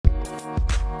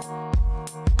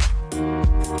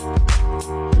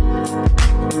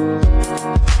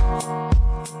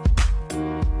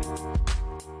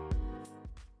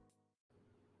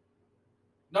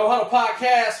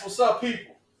Podcast. What's up,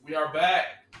 people? We are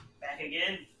back. Back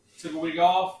again. Took a week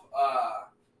off.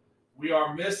 We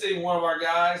are missing one of our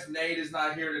guys. Nate is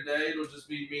not here today. It'll just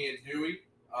be me and Dewey.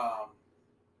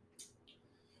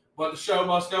 But the show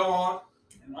must go on.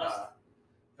 It must.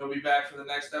 He'll be back for the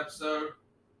next episode.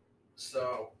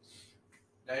 So,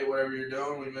 Nate, whatever you're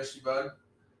doing, we miss you, bud.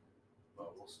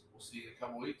 But we'll see you in a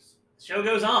couple weeks. The show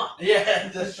goes on. Yeah,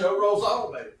 the show rolls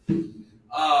on, baby.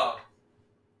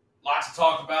 Lots to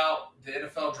talk about. The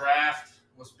NFL draft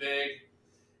was big.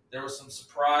 There were some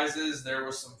surprises. There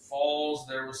were some falls.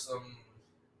 There were some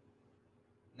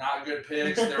not good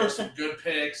picks. There were some good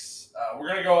picks. We're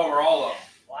going to go over all of them.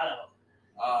 A lot of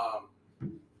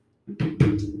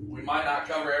them. We might not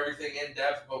cover everything in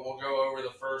depth, but we'll go over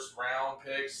the first round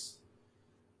picks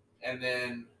and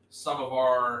then some of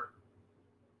our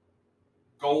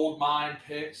gold mine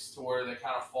picks to where they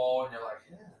kind of fall and you're like,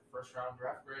 yeah, first round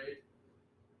draft grade.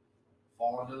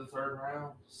 Fall into the third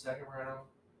round, second round.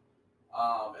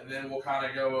 And then we'll kind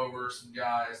of go over some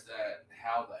guys that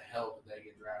how the hell did they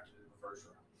get drafted in the first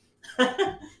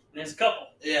round. There's a couple.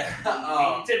 Yeah.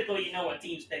 Typically, you know what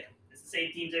teams pick them. It's the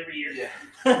same teams every year.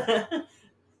 Yeah.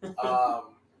 The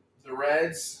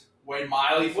Reds, Wade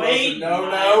Miley throws a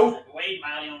no-no. Wade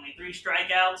Miley, only 3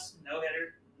 strikeouts,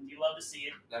 no-hitter. You love to see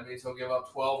it. That means he'll give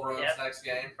up 12 runs next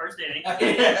game. First inning. Yeah.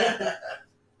 I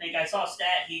think I saw a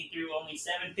stat. He threw only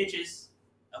 7 pitches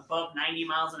above 90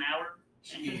 miles an hour.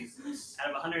 Jesus. Out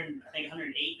of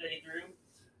 108 that he threw.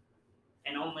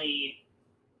 And only,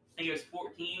 I think it was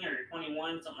 14 or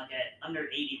 21, something like that, under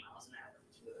 80 miles an hour.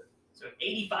 So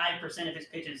 85% of his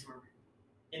pitches were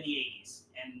in the 80s.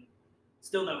 And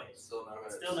still no hits. Still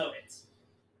no hits.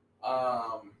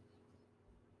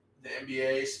 The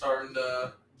NBA is starting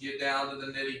to get down to the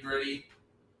nitty-gritty.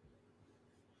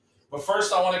 But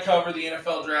first, I want to cover the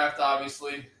NFL draft,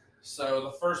 obviously. So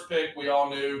the first pick, we all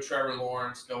knew Trevor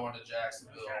Lawrence going to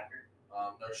Jacksonville.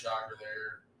 No shocker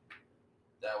there.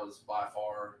 That was by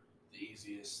far the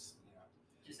easiest.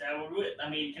 Just that would. I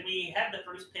mean, can we have the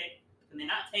first pick? Can they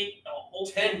not take a whole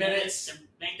 10 minutes to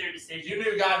make their decision? You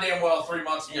knew goddamn well 3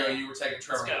 months ago you were taking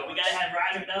Trevor Lawrence. We got to have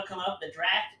Rodgers now come up. The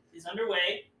draft is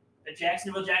underway. The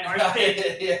Jacksonville Jaguars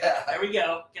pick. Yeah. There we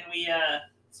go. Can we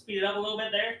speed it up a little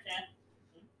bit there? Yeah.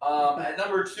 At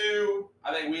number 2,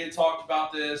 I think we had talked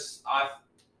about this.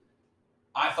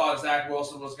 I thought Zach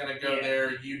Wilson was going to go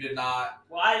there. You did not.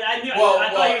 Well, I knew.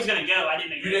 I thought he was going to go. I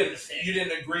didn't agree with the pick. You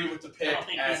didn't agree with the pick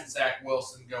as Zach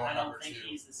Wilson going number 2. I don't think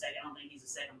he's the second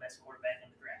best quarterback in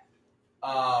the draft.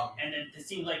 And it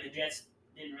seems like the Jets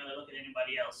didn't really look at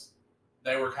anybody else.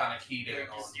 They were kind of keyed in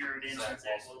on just zeroed in on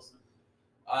Zach Wilson.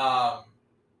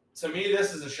 To me,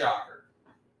 this is a shocker.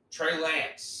 Trey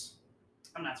Lance.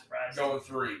 I'm not surprised. Going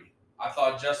 3. I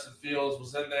thought Justin Fields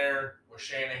was in there with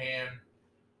Shanahan.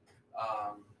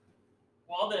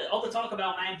 Well, all the talk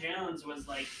about Mac Jones was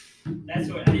like, that's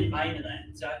what I didn't buy into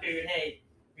that. So I figured, hey,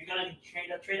 if you're gonna trade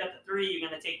up to 3, you're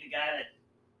gonna take the guy that,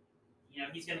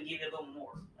 he's gonna give you a little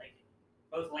more. Like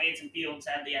both Lance and Fields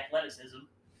have the athleticism,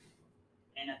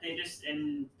 and they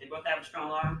both have a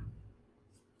strong arm.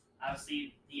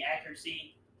 Obviously, the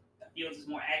accuracy, Fields is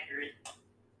more accurate,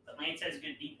 but Lance has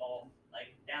good deep ball,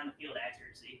 like down the field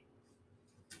accuracy.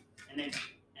 And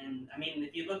I mean,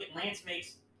 if you look at Lance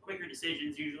makes quicker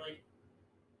decisions usually.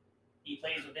 He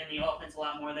plays within the offense a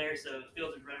lot more there, so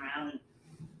Fields would run around and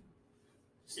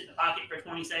sit in the pocket for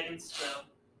 20 seconds. So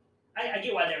I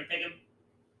get why they would pick him.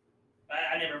 But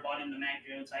I never bought into Mac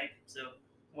Jones hype, so it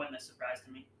wasn't a surprise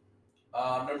to me.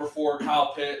 Number 4,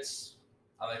 Kyle Pitts.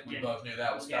 I think we both knew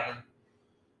that was coming.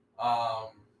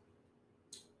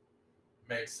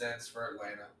 Made sense for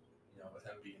Atlanta, with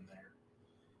him being there.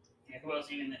 Yeah, who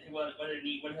else are you gonna? What else are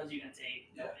you gonna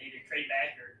take? Yeah. Either trade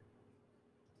back or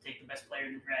take the best player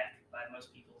in the draft by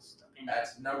most people's opinion.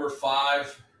 At number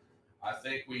 5, I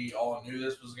think we all knew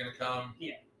this was going to come.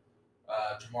 Yeah.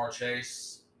 Jamar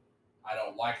Chase. I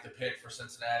don't like the pick for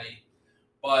Cincinnati,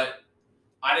 but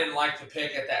I didn't like the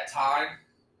pick at that time.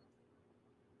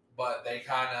 But they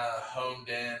kind of honed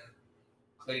in,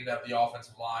 cleaned up the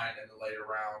offensive line in the later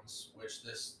rounds, which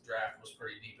this draft was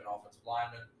pretty deep in offensive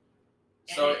linemen.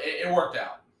 So it worked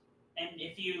out. And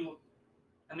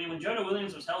when Jonah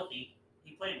Williams was healthy,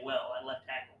 he played well at left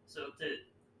tackle. So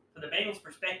for the Bengals'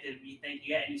 perspective, you think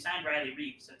you signed Riley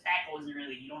Reef, so tackle isn't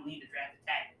really, you don't need to draft a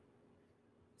tackle.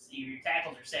 So your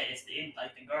tackles are set. It's the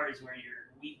guards where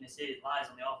your weakness lies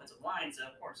on the offensive line. So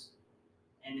of course,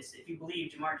 and if you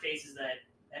believe Jamar Chase is that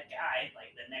guy,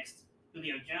 like the next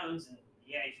Julio Jones, and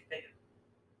you should pick him.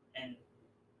 And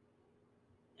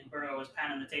Burrow was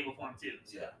pounding the table for him too.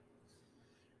 So.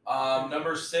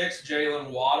 Number 6,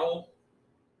 Jalen Waddle.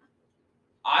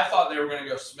 I thought they were going to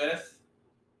go Smith.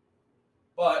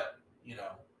 But,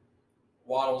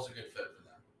 Waddle's a good fit for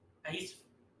them. He's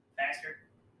faster,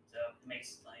 so it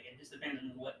makes it just depends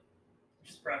on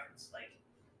just preference.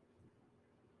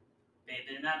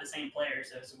 They're not the same player,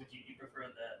 so would you prefer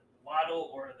the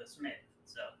Waddle or the Smith?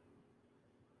 So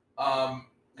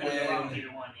couldn't go wrong with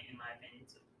either one in my opinion.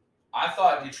 So. I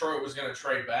thought Detroit was going to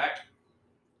trade back,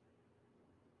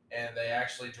 and they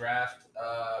actually draft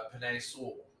Penei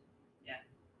Sewell. Yeah.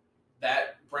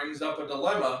 That brings up a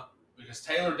dilemma because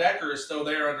Taylor Decker is still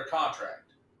there under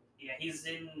contract. Yeah, he's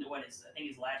in I think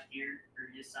his last year, or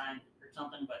he just signed or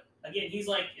something. But again, he's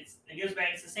it goes back.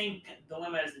 It's the same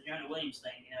dilemma as the Jonah Williams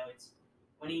thing. It's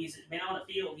when he's been on the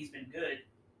field, he's been good,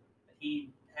 but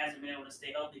he hasn't been able to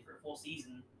stay healthy for a full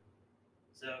season.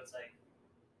 So it's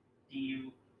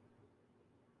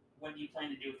what do you plan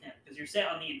to do with him? Because you're set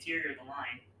on the interior of the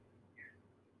line. Your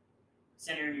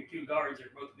center and your two guards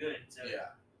are both good. So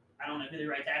yeah. I don't know who the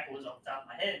right tackle is off the top of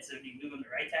my head. So do you move him to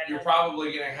right tackle? You're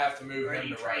probably going to have to move him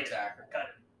to right tackle.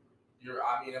 Cut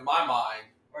him. In my mind.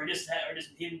 Or just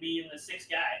him being the sixth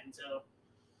guy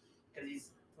because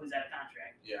he's out of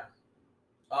contract. Yeah.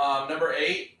 Number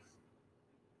 8.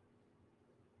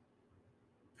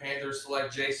 Panthers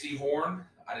select J.C. Horn.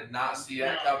 I did not see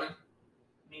that coming.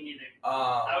 Me neither.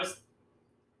 I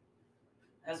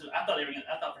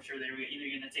thought for sure they were either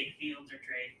going to take Fields or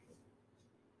trade.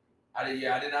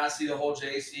 I did not see the whole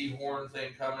J.C. Horn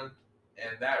thing coming,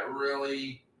 and that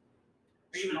really.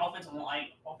 Or even offensive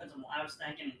line. I was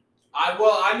thinking.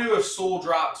 I knew if Sewell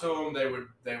dropped to him, they would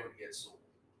get Sewell.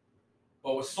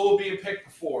 But with Sewell being picked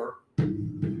before, do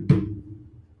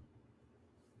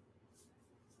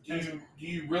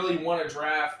you really want to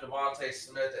draft Devontae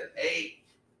Smith at 8?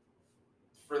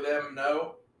 For them,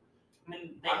 no. I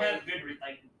mean, they have good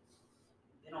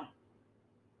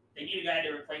they need a guy to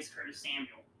replace Curtis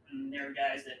Samuel, and there are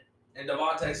guys that. And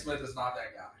Devontae Smith is not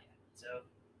that guy. So,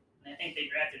 and I think they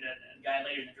drafted a guy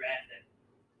later in the draft that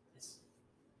is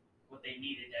what they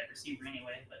needed at receiver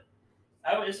anyway. But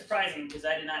I was surprising because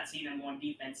I did not see them going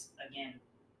defense again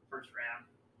first round.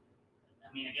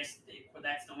 I mean, I guess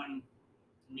that's the one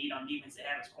need on defense they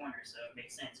have is corner, so it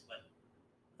makes sense. But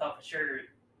I thought for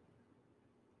sure,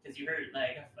 because you heard,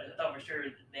 I thought for sure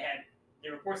they had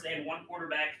the reports they had one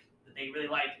quarterback that they really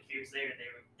liked. If he was there, they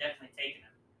were definitely taking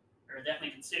him or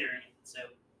definitely considering it. So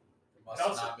it must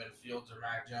have not been Fields or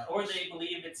Mac Jones, or they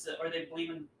believe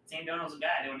in Sam Darnold's a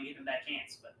guy. They want to give him that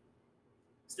chance, but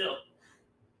still,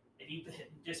 if you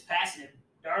just pass him,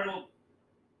 Darnold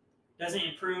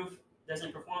doesn't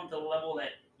perform to the level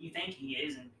that you think he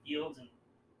is, and Fields and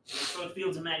both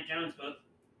Fields and Mac Jones both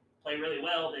play really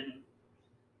well, then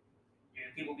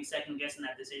people will be second guessing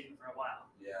that decision for a while.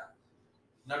 Yeah.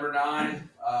 Number 9,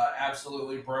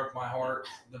 absolutely broke my heart.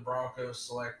 The Broncos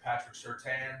select Patrick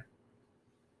Surtain.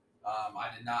 I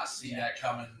did not see that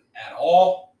coming at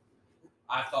all.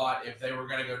 I thought if they were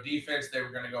going to go defense, they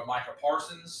were going to go Micah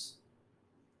Parsons,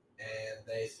 and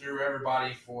they threw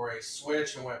everybody for a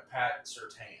switch and went Pat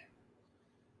Surtain.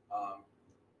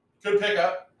 Good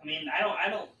pickup. I mean, I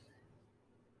don't.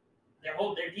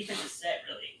 Their defense is set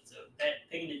really, so that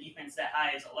picking the defense that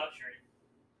high is a luxury.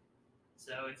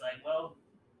 So it's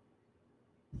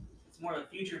it's more of a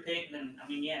future pick than an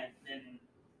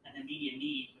immediate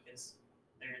need because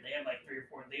they have 3 or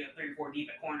 4. They have 3 or 4 deep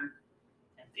at corner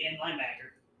and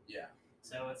linebacker. Yeah.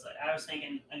 So it's I was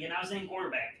thinking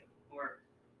quarterback or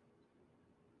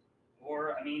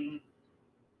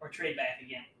trade back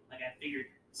again.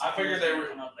 I figured they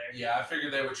would. Up there. Yeah, I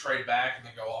figured they would trade back and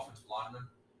then go offensive lineman.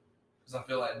 Because I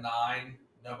feel at 9,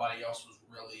 nobody else was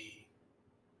really.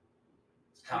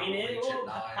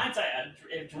 Hindsight.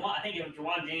 If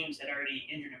Juwan James had already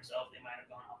injured himself, they might have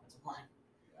gone offensive line.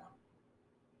 Yeah.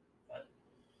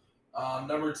 But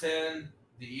number 10,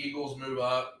 the Eagles move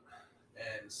up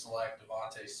and select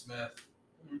Devontae Smith.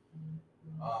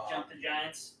 Jump the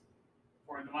Giants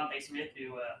for Devontae Smith,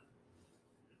 who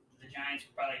the Giants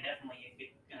were probably definitely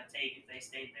going to take if they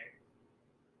stayed there.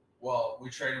 Well, they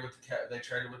traded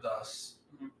with us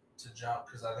to jump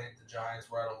because I think the Giants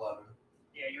were at 11.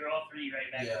 Yeah, you're all 3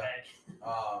 right back to back.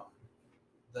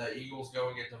 The Eagles go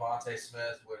and get Devontae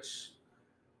Smith, which,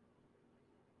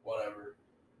 whatever.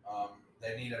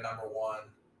 They need a number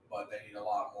 1, but they need a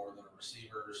lot more than a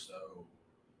receiver, so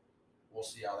we'll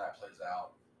see how that plays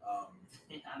out.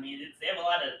 They have a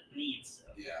lot of needs.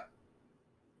 So. Yeah.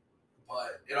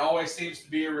 But it always seems to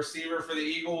be a receiver for the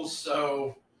Eagles,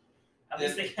 so at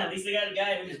least they got a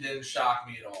guy who it didn't shock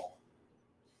me at all.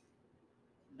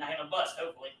 Not gonna bust,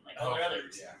 hopefully, like all their other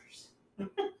receivers.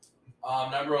 Yeah.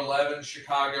 Number 11,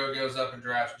 Chicago goes up and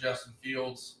drafts Justin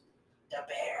Fields. The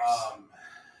Bears.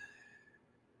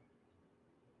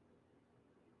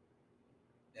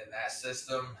 that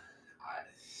system,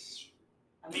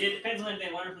 I mean, it depends on if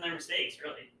they learn from their mistakes,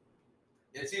 really.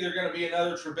 It's either going to be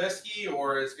another Trubisky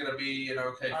or it's going to be an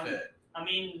okay fit. I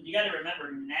mean, you got to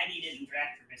remember, Nagy didn't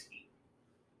draft Trubisky,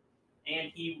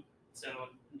 and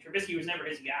Trubisky was never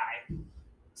his guy.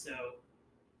 So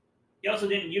he also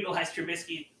didn't utilize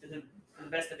Trubisky to the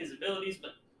best of his abilities.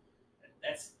 But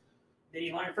did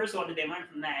he learn? First of all, did they learn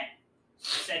from that?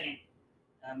 Second,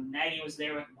 Nagy was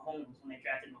there with Mahomes when they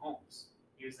drafted Mahomes.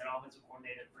 He was that offensive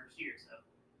coordinator the first year, so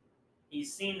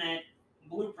he's seen that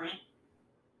blueprint.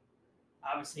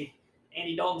 Obviously,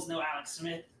 Andy Dalton's no Alex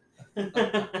Smith.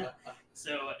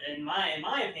 So, in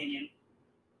my opinion,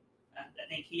 I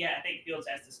think Fields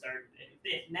has to start.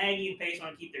 If Nagy and Pace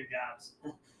want to keep their jobs,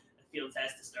 Fields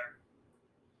has to start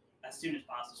as soon as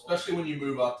possible. Especially when you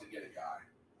move up to get a guy.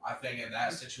 I think in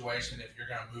that situation, if you're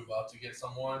going to move up to get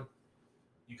someone,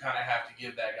 you kind of have to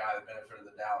give that guy the benefit of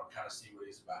the doubt and kind of see what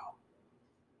he's about.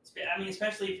 I mean,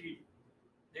 especially if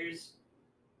there's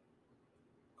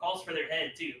calls for their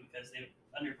head too, because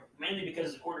mainly because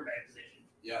of the quarterback position.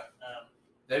 Yeah.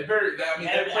 Outside of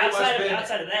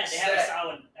that, they have a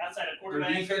solid outside of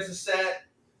quarterback. Their defense is set.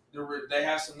 They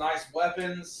have some nice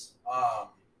weapons.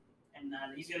 And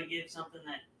he's going to give something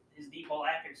that his deep ball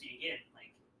accuracy again.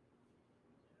 Like,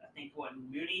 I think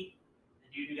Mooney, the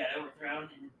dude who got overthrown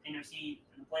in the NFC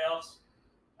in the playoffs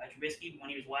by Trubisky when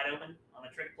he was wide open on a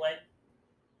trick play.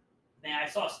 Then I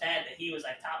saw a stat that he was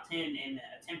like top 10 in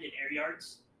attempted air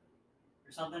yards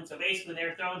or something. So basically, they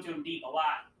were throwing to him deep a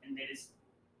lot, and they just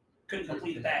couldn't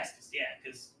complete the passes. Yeah,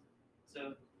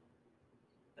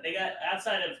 but they got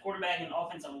outside of quarterback and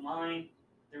offensive line,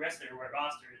 the rest of their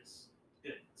roster is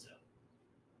good. So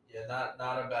yeah, not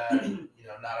a bad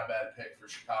not a bad pick for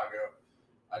Chicago.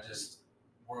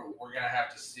 We're gonna have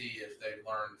to see if they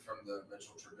learned from the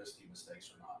Mitchell Trubisky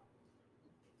mistakes or not.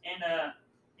 And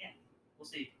we'll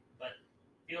see. But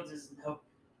Fields is no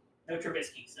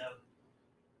Trubisky, so.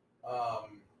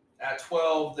 At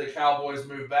 12, the Cowboys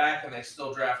move back, and they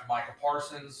still draft Micah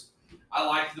Parsons. I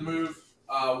liked the move.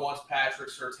 Once Patrick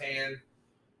Surtain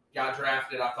got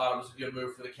drafted, I thought it was a good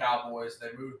move for the Cowboys.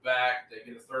 They moved back. They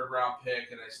get a third-round pick,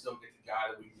 and they still get the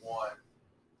guy that we want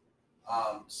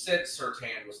since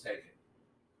Surtain was taken.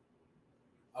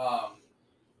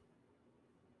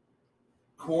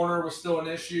 Corner was still an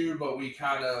issue, but we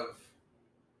kind of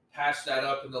patched that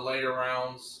up in the later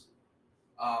rounds.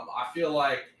 I feel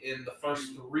like in the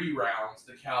first 3 rounds,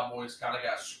 the Cowboys kind of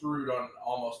got screwed on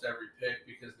almost every pick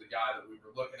because the guy that we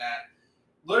were looking at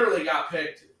literally got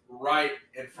picked right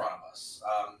in front of us.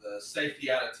 The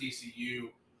safety out of TCU,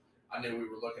 I knew we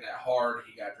were looking at hard.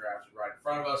 He got drafted right in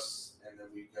front of us. And then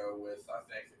we go with, I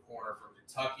think, the corner from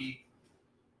Kentucky.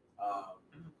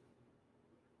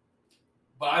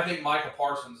 But I think Micah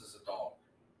Parsons is a dog.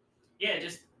 Yeah,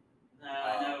 just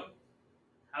I know.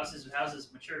 How's his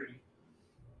maturity?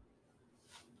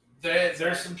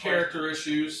 There's some character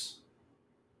issues,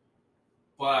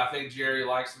 but I think Jerry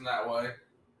likes him that way.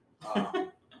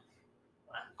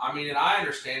 I mean, and I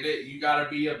understand it. You got to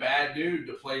be a bad dude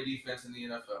to play defense in the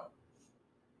NFL.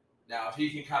 Now, if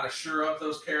he can kind of shore up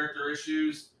those character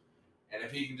issues, and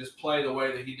if he can just play the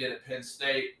way that he did at Penn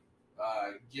State,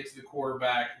 get to the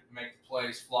quarterback, make the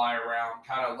plays, fly around,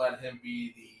 kind of let him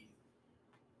be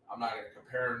I'm not going to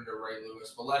compare him to Ray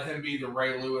Lewis, but let him be the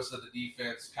Ray Lewis of the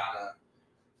defense, kind of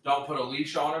don't put a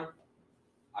leash on him.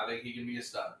 I think he can be a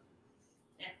stud.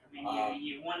 Yeah, I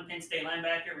mean, one Penn State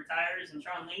linebacker retires and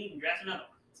Sean Lee and drafts another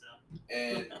one. So.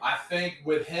 And I think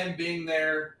with him being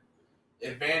there,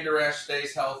 if Van Der Esch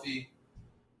stays healthy,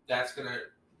 that's gonna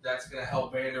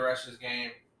help Van Der Esch's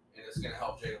game, and it's gonna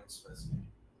help Jalen Smith's game.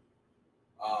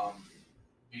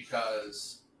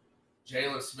 Because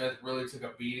Jalen Smith really took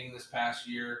a beating this past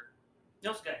year.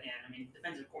 Just got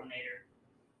defensive coordinator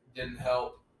didn't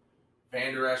help.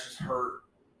 Van Der Esch is hurt.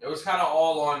 It was kind of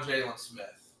all on Jalen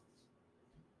Smith,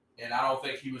 and I don't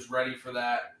think he was ready for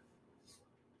that.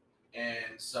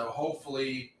 And so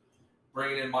hopefully,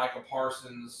 bringing in Micah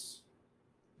Parsons,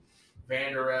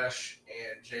 Van Der Esch,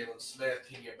 and Jalen Smith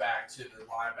can get back to the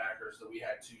linebackers that we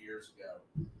had 2 years ago,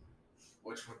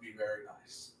 which would be very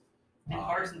nice. And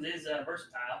Parsons is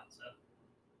versatile, so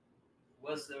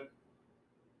was the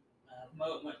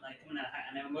coming out.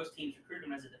 I know most teams recruit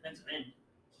him as a defensive end.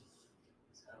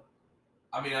 So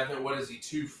I mean, I think what is he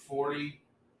 240?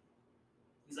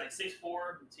 He's like 6'4",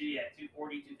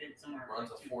 240, 250 somewhere.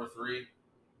 Runs a 4.3.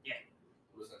 Yeah,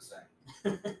 it was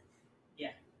insane.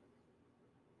 Yeah,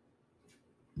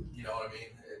 you know what I mean?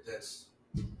 That's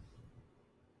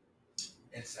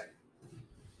insane.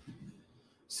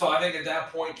 So I think at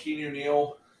that point, Keanu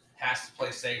Neal has to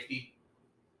play safety.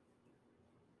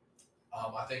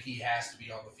 I think he has to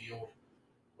be on the field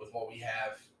with what we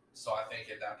have. So I think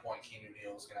at that point, Keanu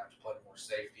Neal is going to have to play more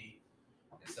safety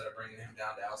instead of bringing him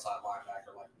down to outside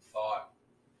linebacker like we thought.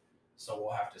 So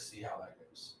we'll have to see how that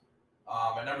goes.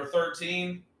 At number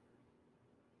 13,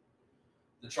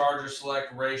 the Chargers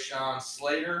select Rashawn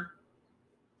Slater.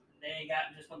 They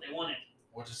got just what they wanted.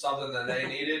 Which is something that they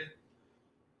needed.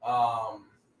 I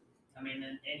mean,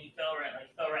 and he fell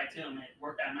right to him. It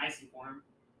worked out nicely for him.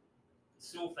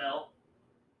 Sewell fell.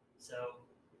 So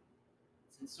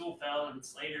since Sewell fell and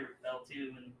Slater fell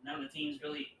too, and none of the teams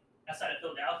really outside of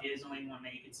Philadelphia is the only one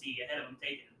that you could see ahead of them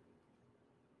taking him.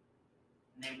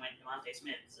 And they went Devontae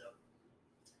Smith.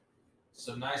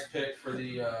 So nice pick for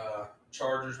the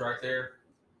Chargers right there.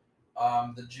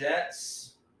 The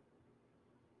Jets,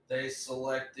 they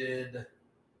selected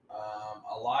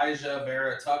Elijah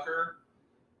Vera Tucker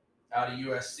out of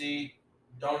USC.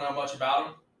 Don't know much about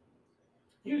him.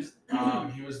 He was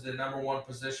the number 1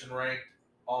 position ranked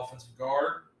offensive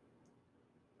guard.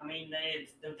 I mean,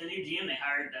 the new GM they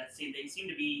hired, they seem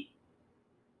to be.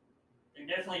 They're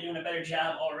definitely doing a better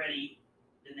job already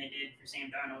than they did for Sam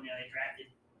Darnold. They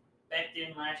drafted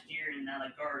Becton last year, and now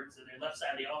the guard. So their left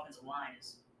side of the offensive line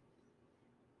is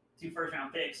 2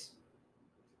 first-round picks.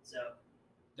 So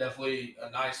definitely a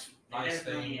nice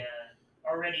thing.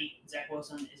 Already, Zach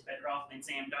Wilson is better off than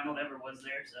Sam Darnold ever was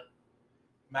there. So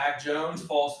Mac Jones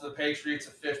falls to the Patriots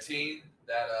at 15.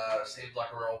 That seems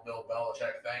like a real Bill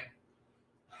Belichick thing.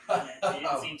 Yeah, they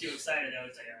didn't seem too excited. I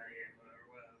was like,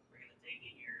 we're going to take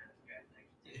it here. Draft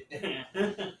next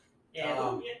year.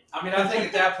 I mean, I think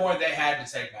at that point they had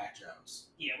to take Mac Jones.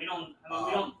 Yeah, we don't.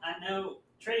 I know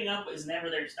trading up was never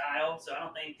their style, so I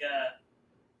don't think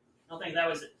that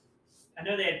was. I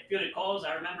know they had fielded calls.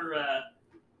 I remember. I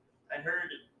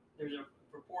heard there's a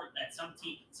report that some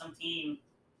team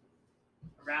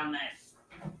around that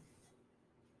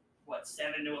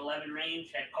 7 to 11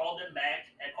 range had called him,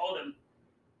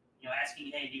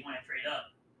 asking, hey, do you want to trade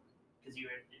up because you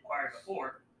were acquired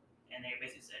before, and they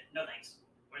basically said, no thanks.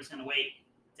 We're just going to wait,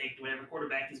 take whatever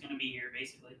quarterback is going to be here,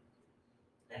 basically.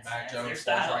 Mac Jones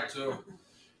falls right too.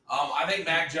 I think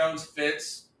Mac Jones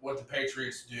fits what the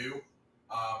Patriots do.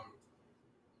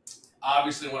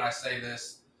 Obviously, when I say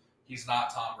this, he's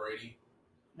not Tom Brady.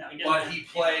 No, he doesn't. But he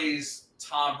plays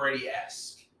Tom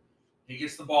Brady-esque. He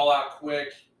gets the ball out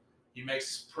quick. He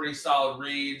makes pretty solid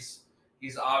reads.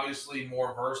 He's obviously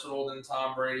more versatile than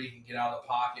Tom Brady. He can get out of the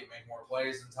pocket, make more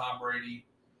plays than Tom Brady.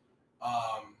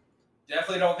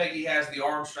 Definitely don't think he has the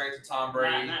arm strength of Tom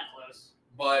Brady. Not close.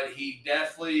 But he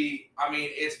definitely,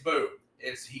 it's boom.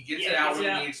 He gets it out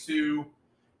when he needs to.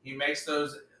 He makes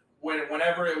those,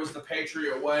 whenever it was the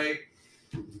Patriot way,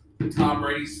 Tom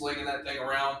Brady slinging that thing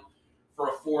around for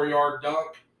a 4-yard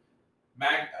dunk.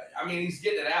 He's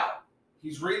getting it out.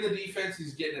 He's reading the defense.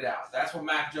 He's getting it out. That's what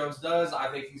Mac Jones does. I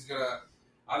think he's gonna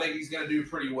do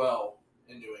pretty well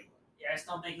in New England. Yeah, I just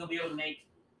don't think he'll be able to make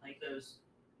the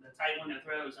tight window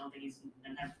throws. I don't think he's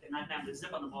not gonna have the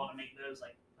zip on the ball to make those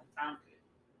like Tom could.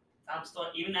 Tom still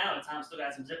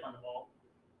got some zip on the ball,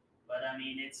 but I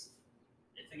mean it's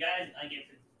the guys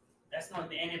that's the only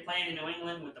thing. And playing in New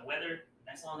England with the weather,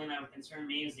 that's the only thing that would concern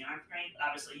me is the arm strength.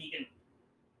 Obviously, he can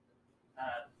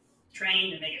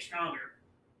train and make it stronger.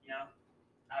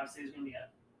 Obviously there's going to be a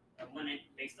limit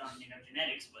based on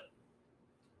genetics, but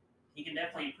he can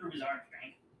definitely improve his arm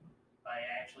strength by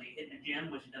actually hitting the gym,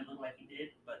 which it doesn't look like he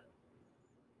did. But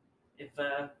if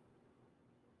 20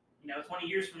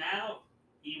 years from now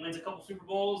he wins a couple Super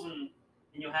Bowls and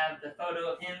you'll have the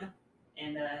photo of him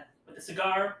and with the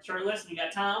cigar, shirtless, and you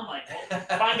got Tom.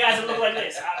 Find guys that look like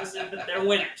this. Obviously, they're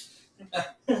winners.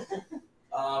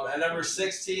 At number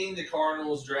 16, the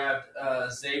Cardinals draft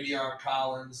Xavier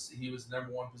Collins. He was the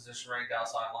number 1 position ranked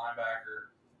outside linebacker.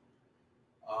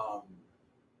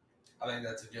 I think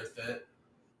that's a good fit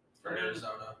for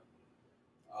Arizona.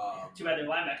 Too bad their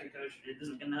linebacker coach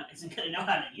isn't gonna know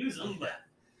how to use them, but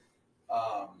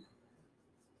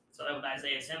so that was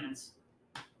Isaiah Simmons.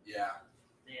 Yeah.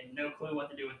 They had no clue what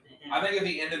to do with him. I think at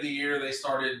the end of the year, they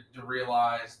started to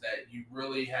realize that you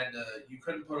really you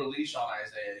couldn't put a leash on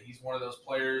Isaiah. He's one of those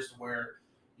players where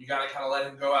you got to kind of let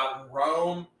him go out and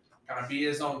roam, kind of be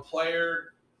his own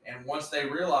player. And once they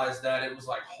realized that, it was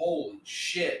like, holy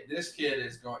shit, this kid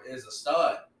is a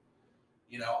stud.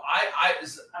 I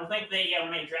don't think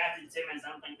when they drafted Simmons,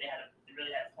 I don't think they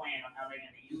really had a plan on how they're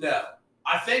going to use him. No.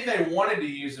 I think they wanted to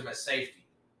use him at safety.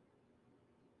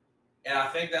 And I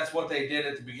think that's what they did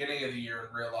at the beginning of the year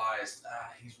and realized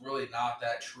he's really not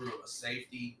that true of a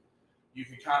safety. You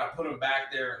can kind of put him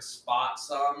back there and spot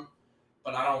some,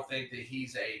 but I don't think that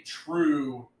he's a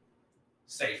true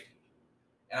safety.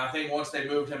 And I think once they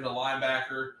moved him to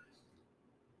linebacker,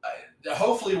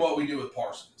 hopefully what we do with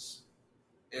Parsons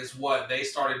is what they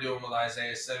started doing with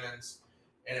Isaiah Simmons,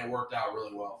 and it worked out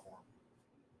really well for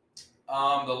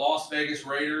them. The Las Vegas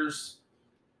Raiders.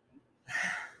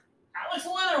 Alex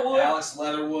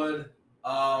Leatherwood.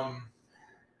 Probably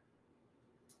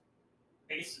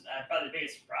the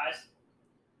biggest surprise.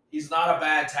 He's not a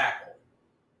bad tackle.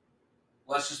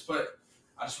 I just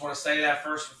want to say that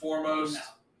first and foremost. No.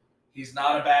 He's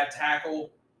not a bad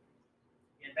tackle.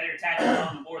 He had better tackles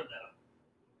on the board, though,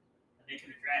 that they could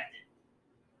have drafted.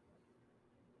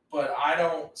 But I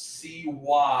don't see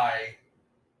why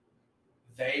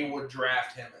they would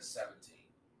draft him at 17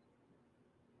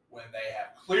 when they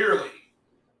have clearly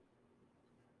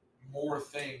more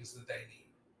things that they need.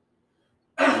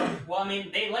 Well, I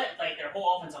mean, they let their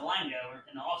whole offensive line go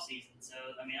in the offseason, so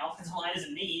I mean, offensive line is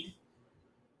a need.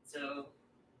 So,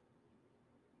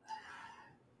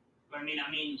 I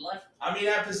mean, left. I mean,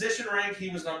 at position rank, he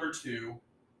was number 2.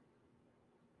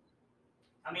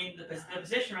 I mean, the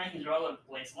position rankings are all over the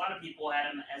place. A lot of people had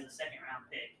him as a second-round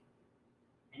pick,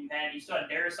 and you still had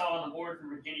Darisaw on the board from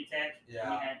Virginia Tech. Yeah.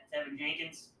 And you had Tevin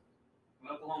Jenkins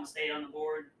from Oklahoma State on the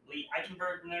board. Lee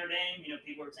Eichenberg from Notre Dame.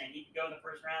 People were saying he could go in the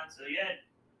first round. So you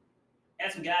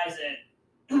had some guys that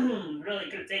really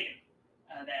could have taken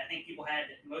that I think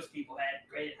most people had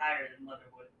graded higher than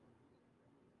Leatherwood.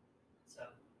 So.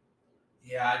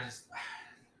 Yeah, that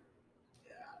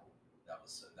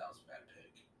was a bad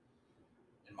pick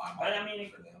in my mind. But I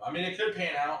mean, for them. I mean, it could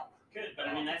pan out. Good, but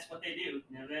I mean that's what they do.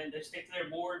 They stick to their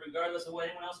board regardless of what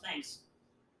anyone else thinks.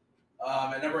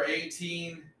 At number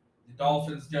 18, the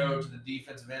Dolphins go to the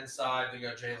defensive end side. They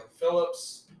go Jalen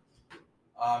Phillips.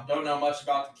 Don't know much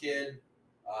about the kid.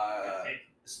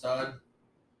 Stud.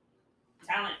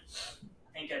 Talent.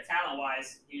 I think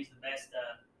talent-wise, he was the best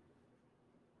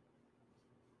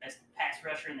pass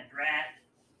rusher in the draft.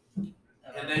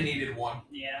 And they needed one.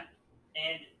 Yeah,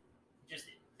 and just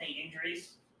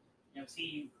injuries.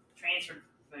 He transferred,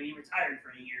 but he retired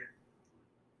for a year.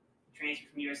 He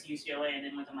transferred from UCLA and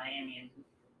then went to Miami and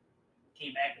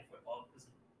came back to football because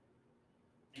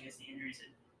I guess the injuries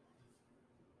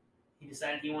he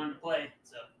decided he wanted to play.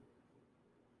 So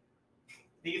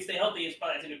if he can stay healthy,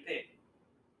 that's a good pick.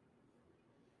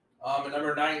 At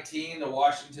number 19, the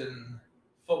Washington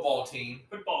football team.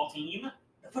 The football team.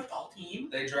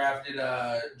 They drafted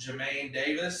Jermaine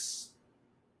Davis,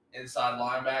 inside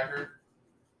linebacker.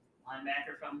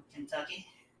 Linebacker from Kentucky.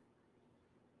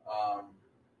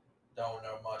 Don't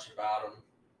know much about him.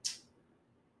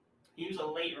 He was a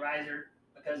late riser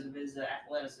because of his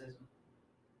athleticism.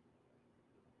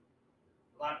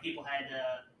 A lot of people had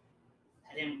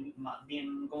him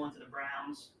going to the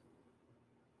Browns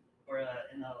or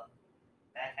in the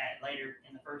later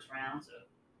in the first round. So,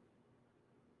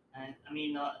 I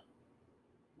mean,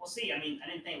 we'll see. I mean, I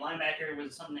didn't think linebacker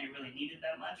was something they really needed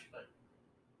that much, but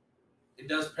it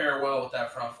does pair well with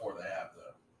that front four they have,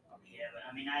 though.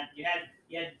 You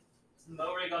had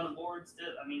Morig on the board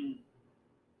still. I mean,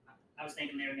 I was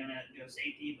thinking they were gonna go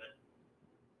safety, but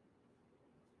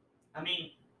I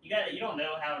mean, you don't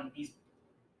know how these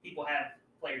people have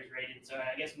players rated. So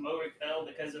I guess Morig fell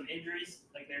because of injuries.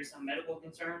 Like there's some medical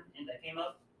concern and that came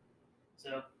up.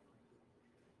 So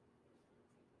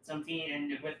some team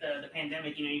and with the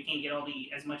pandemic, you can't get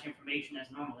as much information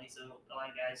as normally. So a lot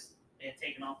of guys they had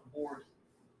taken off the board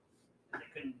and they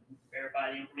couldn't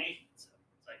verify the information. So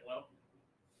it's like, well,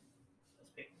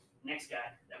 let's pick the next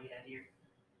guy that we had here.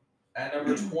 At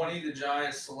number 20, the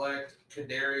Giants select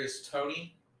Kadarius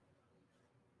Toney,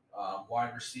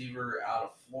 wide receiver out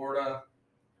of Florida.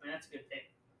 I mean, that's a good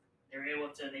pick.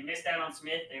 They missed out on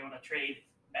Smith. They were able to trade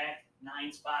back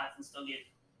 9 spots and still get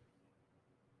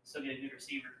a good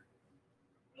receiver.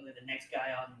 Really, the next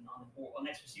guy on the board,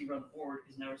 next receiver on the board,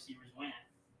 because no receivers went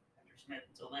after Smith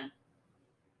until then.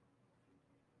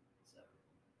 So.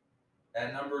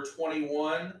 At number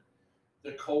 21,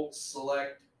 the Colts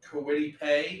select Kwity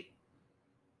Paye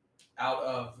out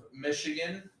of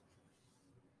Michigan.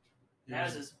 That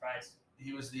was a surprise.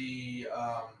 He was the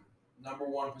number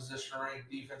 1 position ranked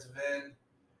defensive end.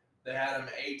 They had him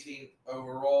 18th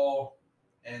overall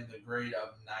and the grade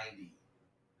of 90.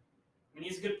 I mean,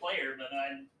 he's a good player, but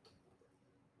I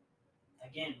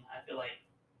feel like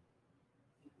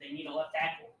they need a left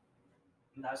tackle.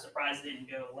 And I was surprised they didn't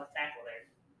go left tackle there.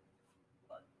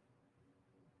 But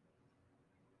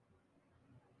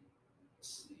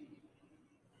let's see.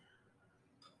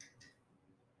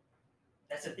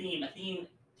 That's a theme. A theme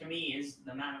to me is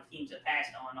the amount of teams that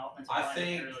passed on offensive line. I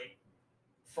think early.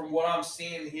 From what I'm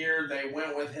seeing here, they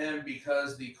went with him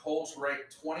because the Colts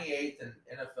ranked 28th in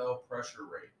NFL pressure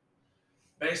rate.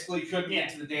 Basically, couldn't get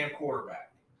to the damn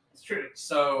quarterback. It's true.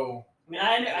 So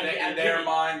I mean, in their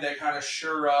mind, they kind of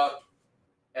sure up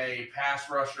a pass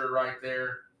rusher right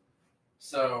there.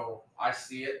 So I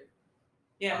see it.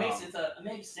 Yeah, it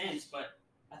makes sense, but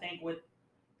I think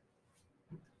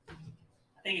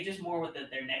it's just more with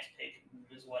their next pick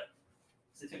is what.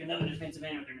 Because they took another defensive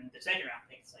end with their second round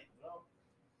pick. It's like, well,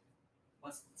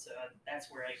 that's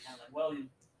where I kind of like, well, you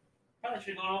probably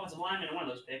should have gone offensive lineman in one of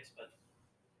those picks, but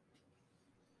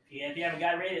if you have a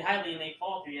guy rated highly and they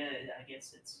fall through you, I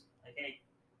guess it's like, hey,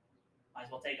 might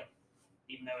as well take him,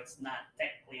 even though it's not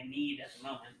technically a need at the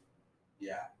moment.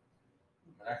 Yeah,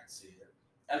 I can see it.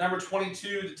 At number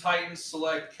 22, the Titans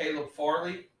select Caleb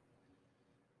Farley.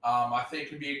 I think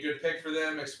could be a good pick for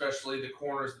them, especially the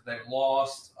corners that they've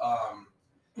lost.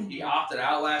 He opted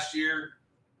out last year,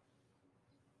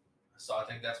 so I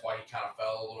think that's why he kind of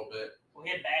fell a little bit. Well,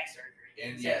 he had back surgery.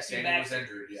 And yes, and he was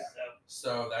injured, yeah.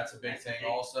 So that's a big thing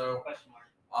also. Question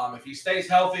mark. If he stays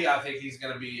healthy, I think he's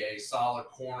going to be a solid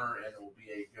corner and will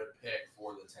be a good pick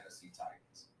for the Tennessee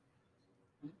Titans.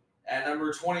 At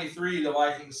number 23, the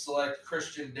Vikings select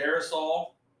Christian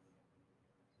Darrisaw,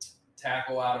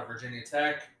 tackle out of Virginia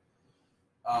Tech.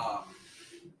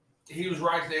 He was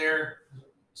right there,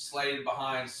 slated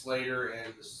behind Slater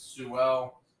and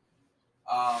Sewell.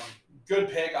 Good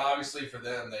pick, obviously, for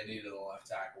them. They needed a left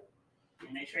tackle.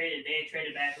 And they traded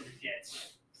back with the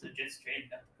Jets. So the Jets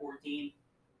traded back to 14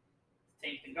 to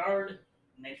take the guard,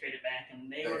 and they traded back,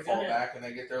 and they were fall back and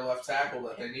they get their left tackle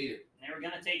that they needed. And they were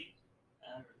going to take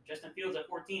Justin Fields at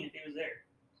 14 if he was there.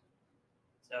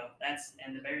 So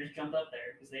and the Bears jumped up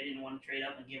there because they didn't want to trade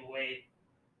up and give away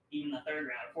even the third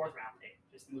round or fourth round pick,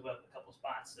 just to move up a couple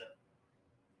spots. So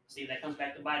see if that comes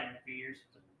back to bite them in a few years.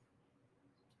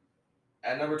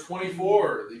 At number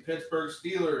 24, the Pittsburgh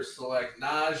Steelers select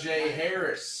Najee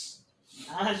Harris.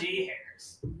 Najee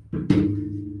Harris.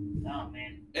 Oh,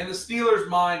 man. In the Steelers'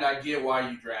 mind, I get why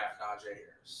you draft Najee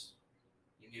Harris.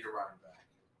 You need a running back.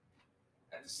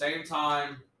 At the same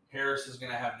time, Harris is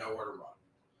going to have nowhere to run.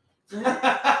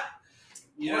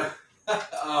 You know?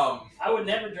 I would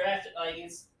never draft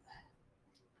it's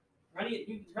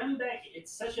running back.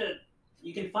 It's such a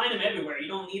you can find them everywhere. You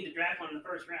don't need to draft one in the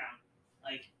first round.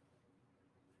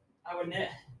 I would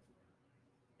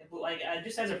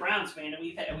just as a Browns fan,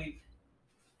 we've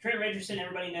Trent Richardson.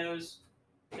 Everybody knows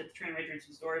the Trent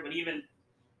Richardson story, but even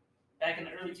back in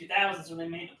the early 2000s when they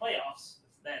made the playoffs,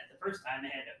 that the first time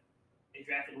they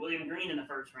drafted William Green in the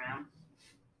first round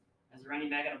as a running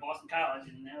back out of Boston College,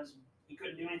 and he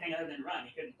couldn't do anything other than run.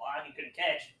 He couldn't block. He couldn't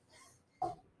catch.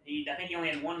 I think he only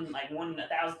had one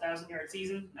 1,000-yard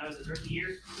season. That was his rookie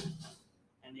year,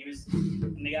 and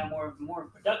they got more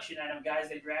production out of guys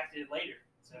they drafted later.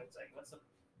 So it's like,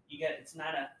 you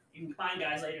can find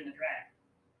guys later in the draft.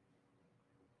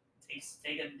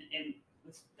 And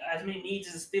as many needs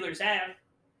as the Steelers have.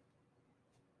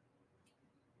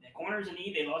 The corners in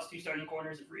need. They lost 2 starting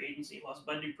corners in free agency. Lost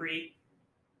Bud Dupree.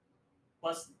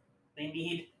 Plus, they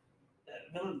need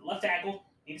the left tackle.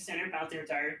 Need a center. Bounty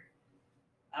retired.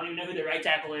 I don't even know who the right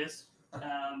tackle is.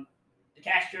 De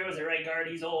Castro is the right guard.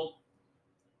 He's old.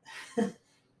 The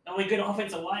only good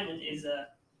offensive lineman is the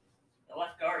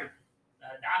left guard,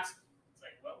 Dotson. It's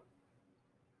like, well,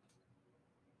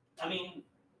 I mean,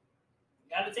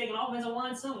 got to take an offensive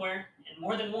line somewhere, and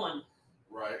more than one.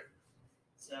 Right.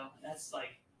 So that's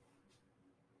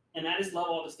and I just love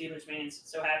all the Steelers fans.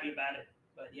 So happy about it,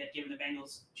 but yet giving the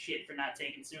Bengals shit for not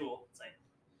taking Sewell. It's like,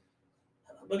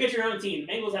 look at your own team.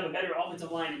 The Bengals have a better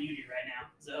offensive line than you do right now.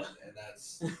 So. And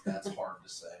that's hard to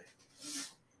say.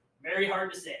 Very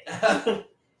hard to say.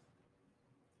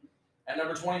 At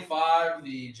number 25,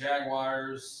 the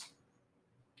Jaguars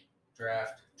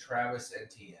draft Travis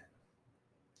Etienne.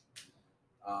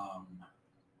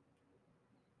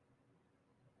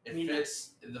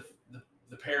 Fits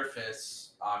the pair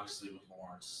fits obviously with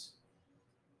Lawrence.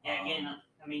 Yeah, again,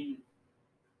 I mean,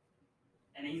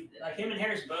 and him and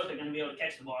Harris both are going to be able to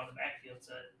catch the ball in the backfield.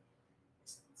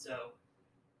 So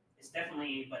it's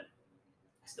definitely, but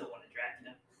I still want to draft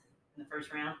him in the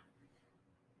first round.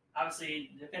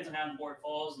 Obviously, it depends on how the board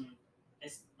falls, and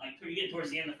it's like you get towards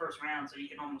the end of the first round, so you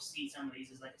can almost see some of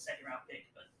these as like a second round pick.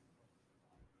 But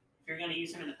if you're going to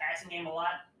use him in the passing game a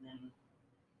lot, then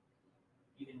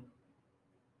you can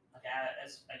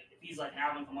if he's like an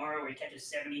Alvin Kamara where he catches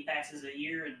 70 passes a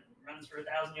year and runs for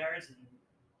 1,000 yards, and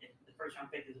the first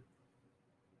round pick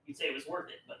you'd say it was worth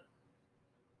it. But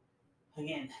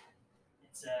again,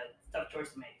 it's a tough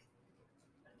choice to make.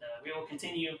 But we will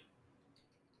continue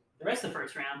the rest of the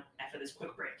first round after this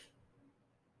quick break.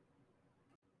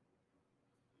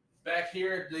 Back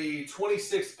here at the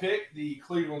 26th pick, the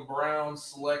Cleveland Browns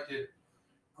selected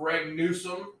Greg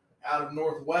Newsome out of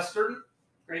Northwestern.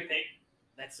 Great pick.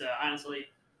 That's honestly,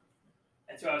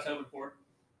 that's what I was hoping for.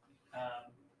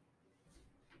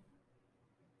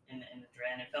 In the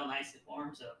draft, and it felt nice for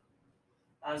him. So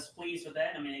I was pleased with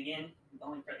that. I mean, again, the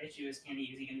only issue is is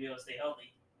he going to be able to stay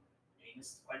healthy? He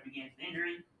missed quite a few games with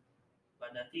injury, but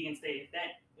if he can stay,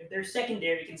 if their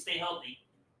secondary can stay healthy,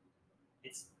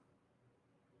 it's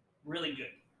really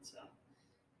good. So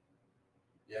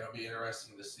yeah, it'll be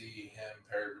interesting to see him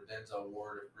paired with Denzel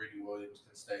Ward if Greedy Williams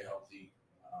can stay healthy.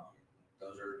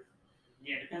 Those are.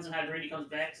 Yeah, it depends on how Greedy comes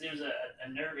back. Because there was a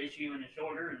nerve issue in his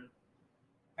shoulder, and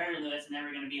apparently that's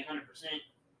never going to be 100%.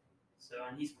 So,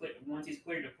 and once he's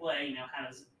cleared to play,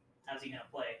 how's he going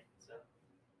to play? So,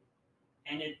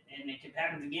 and if it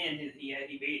happens again, he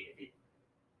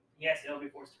he'll be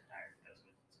forced to retire.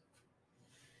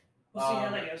 We'll see how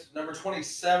that goes. Number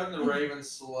 27, the Ravens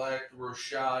select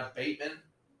Rashad Bateman.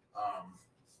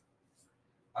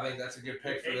 I think that's a good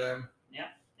pick for them. Yeah,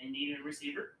 they needed a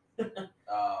receiver.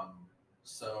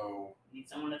 So need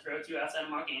someone to throw to outside of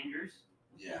Mark Andrews.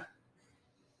 Yeah.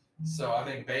 So I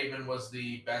think Bateman was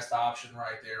the best option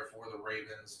right there for the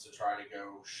Ravens to try to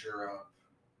go shore up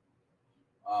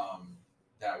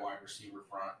that wide receiver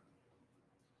front.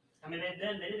 I mean, they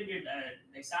did a good.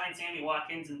 They signed Sammy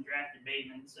Watkins and drafted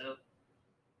Bateman, so.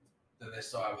 Then they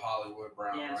still have Hollywood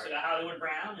Brown. Yeah, right? so got Hollywood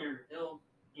Brown, or he'll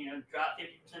drop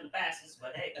 50% of the passes,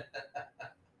 but hey,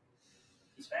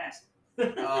 he's fast.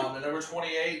 At number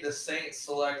 28, the Saints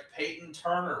select Peyton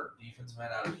Turner, defensive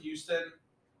end out of Houston.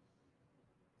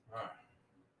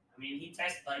 I mean, he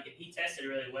tested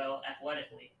really well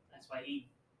athletically. That's why he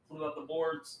flew up the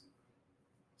boards.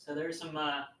 So there's some,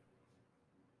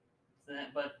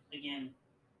 but again,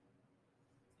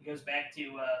 it goes back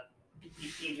to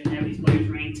these teams are going to have these players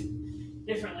ranked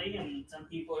differently, and some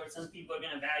people are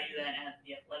going to value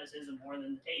the athleticism more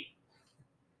than the tape.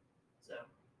 So,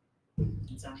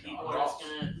 and some people are just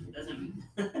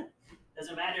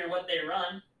doesn't matter what they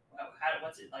run.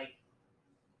 What's it like?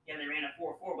 Yeah, they ran a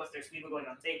 4.4. What's their speed look like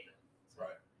on tape? Right.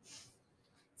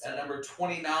 So, at number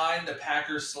 29, the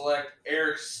Packers select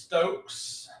Eric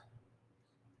Stokes.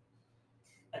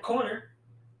 A corner.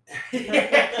 You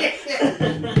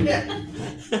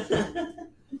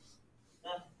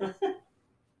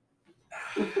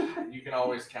can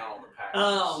always count on the Packers.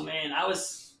 Oh man, I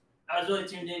was really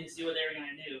tuned in to see what they were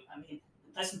going to do. I mean,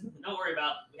 don't worry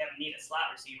about we haven't need a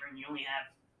slot receiver, and you only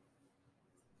have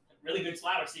really good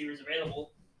slot receivers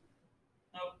available.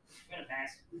 Nope, we're gonna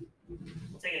pass.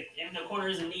 We'll take it. Even though corner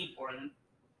is a need for them,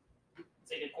 we'll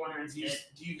take a corner instead.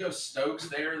 Do you go Stokes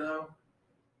there though?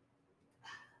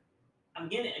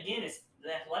 Again, it's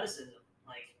the athleticism.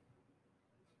 Like,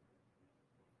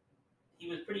 he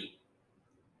was pretty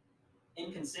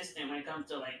inconsistent when it comes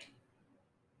to like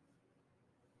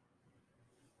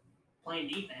playing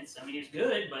defense. I mean, he was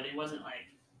good, but it wasn't like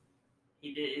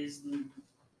his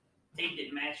tape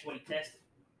didn't match what he tested,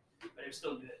 but it was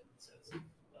still good. So it's, and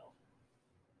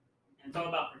it's all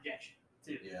about projection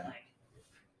too. Yeah. Like,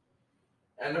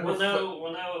 and we'll know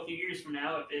a few years from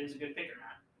now if it was a good pick or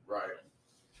not. Right.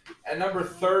 At number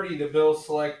 30, the Bills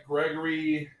select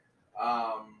Gregory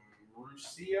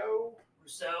Rousseau.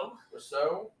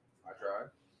 I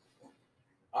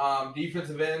tried.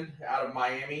 Defensive end out of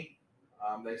Miami.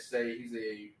 They say he's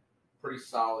a pretty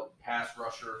solid pass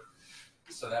rusher,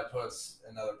 so that puts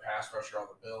another pass rusher on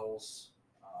the Bills.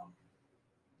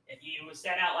 He was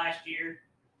sat out last year,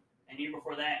 and the year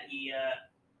before that, he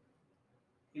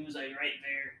was like right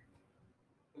there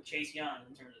with Chase Young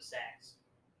in terms of sacks.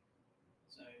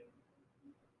 So,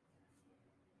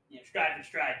 stride for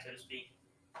stride, so to speak.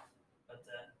 But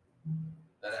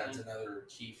that adds another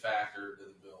key factor to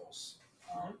the Bills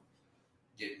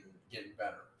getting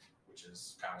better, which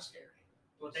is kind of scary.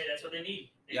 That's what they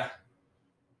need.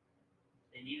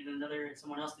 They needed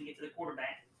someone else to get to the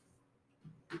quarterback.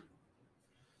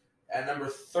 At number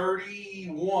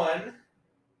 31,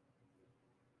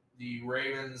 the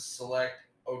Ravens select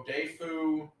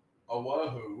Odefu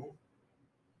Owahu.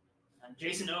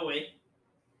 Jason Owe. He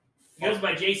goes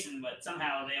by Jason, but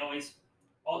somehow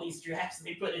all these drafts,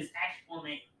 they put his actual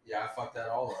name. Yeah, I fucked that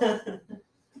all up.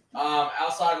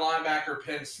 Outside linebacker,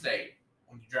 Penn State.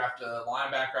 When you draft a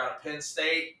linebacker out of Penn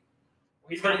State,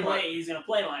 he's going to play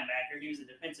linebacker. He was a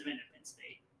defensive end at Penn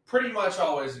State. Pretty much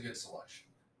always a good selection.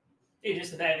 It's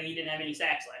just the fact that he didn't have any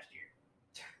sacks last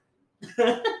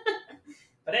year.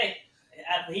 But hey,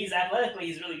 he's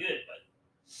really good. But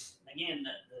again,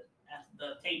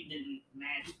 the tape didn't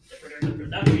match the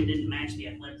production didn't match the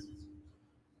athleticism.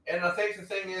 And I think the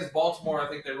thing is, Baltimore, I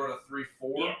think they run a 3-4,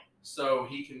 yeah. So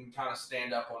he can kind of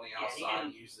stand up on the outside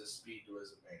and use his speed to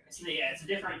his advantage. It's a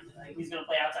different. He's going to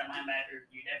play outside linebacker.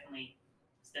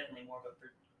 It's definitely more of a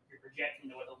you're projecting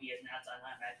to what he'll be as an outside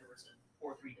linebacker versus a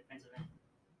 4-3 defensive end.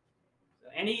 So,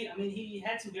 and he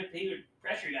had some good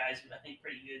pressure guys, who I think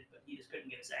pretty good, but he just couldn't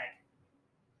get a sack.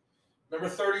 Number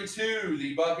 32,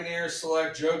 the Buccaneers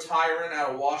select Joe Tyron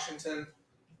out of Washington,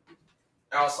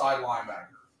 outside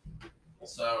linebacker.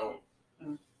 So,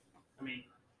 I mean,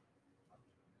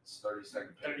 it's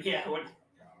 30-second pick. Yeah,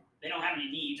 they don't have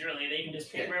any needs really. They can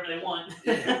just pick wherever they want.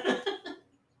 Yeah.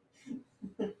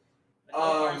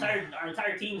 Our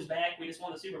entire team is back. We just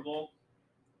won the Super Bowl.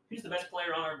 Who's the best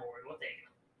player on our board? We'll take it.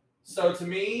 So to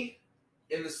me,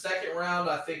 in the second round,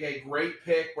 I think a great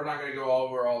pick. We're not going to go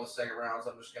over all the second rounds.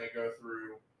 I'm just going to go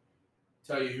through,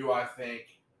 tell you who I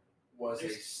think was a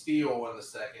steal in the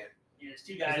second. Yeah, there's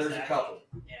two guys. There's a couple.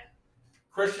 Yeah.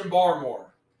 Christian Barmore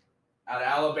out of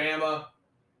Alabama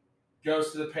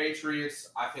goes to the Patriots.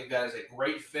 I think that is a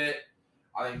great fit.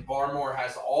 I think Barmore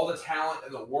has all the talent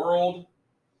in the world.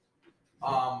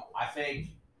 I think,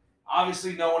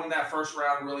 obviously, no one in that first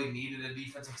round really needed a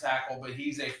defensive tackle, but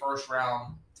he's a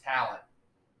first-round talent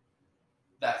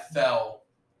that fell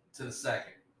to the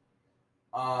second.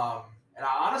 And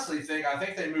I honestly think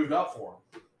they moved up for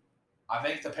him. I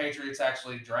think the Patriots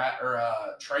actually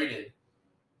traded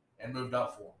and moved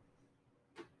up for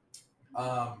him.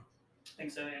 I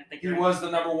think so. Yeah. He was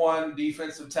the number one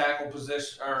defensive tackle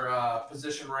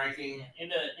position ranking.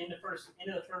 Into the first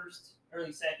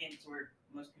early seconds where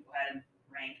most people had him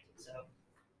ranked. So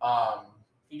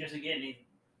he just needs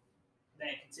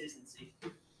that consistency.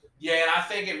 Yeah, and I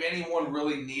think if anyone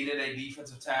really needed a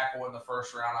defensive tackle in the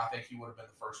first round, I think he would have been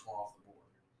the first one off the board.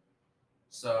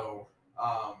 So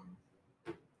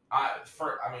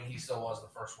he still was the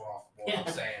first one off the board. Yeah.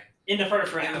 I'm saying in the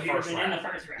first round. In the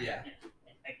first round. Yeah.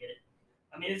 I get it.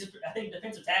 I mean, I think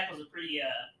defensive tackles are pretty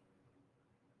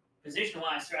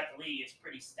position-wise throughout the league. It's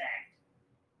pretty stacked.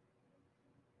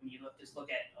 When you look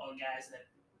at all the guys that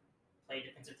play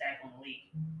defensive tackle in the league.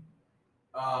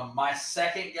 My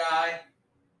second guy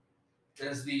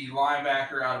is the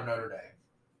linebacker out of Notre Dame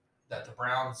that the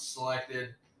Browns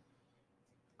selected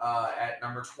at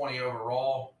number 20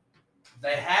 overall.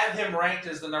 They have him ranked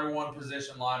as the number one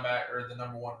position linebacker, or the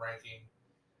number one ranking.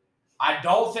 I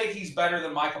don't think he's better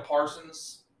than Micah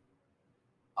Parsons.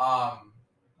 I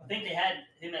think they had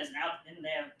him as an out. Did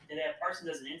they have Parsons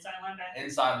as an inside linebacker?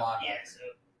 Inside linebacker. Yeah. So.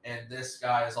 And this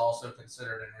guy is also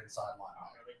considered an inside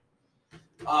linebacker.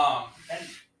 I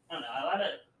don't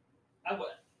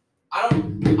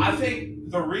know. I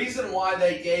think the reason why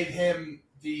they gave him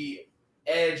the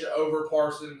edge over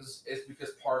Parsons is because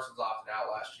Parsons opted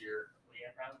out last year. Yeah,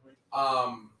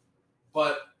 probably.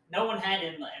 But no one had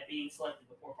him being selected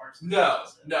before Parsons.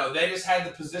 No, they just had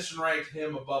the position ranked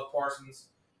him above Parsons.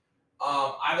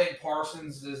 I think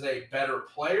Parsons is a better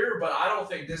player, but I don't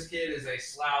think this kid is a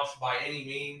slouch by any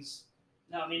means.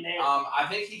 No, I mean I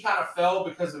think he kind of fell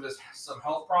because of some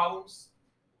health problems.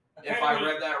 If I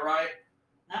read that right.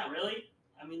 Not really.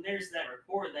 I mean, there's that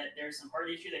report that there's some heart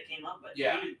issue that came up, but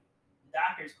yeah. The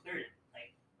doctors cleared him.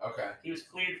 Okay. He was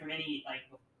cleared from any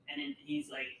and then he's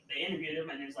they interviewed him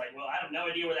and he was well, I have no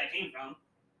idea where that came from.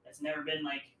 That's never been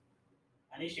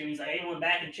an issue. And he's he went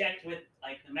back and checked with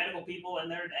the medical people and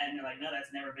they're no,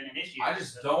 that's never been an issue. I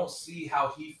just don't see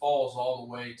how he falls all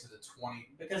the way to the 20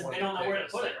 because they don't know where to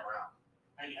put it.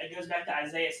 It goes back to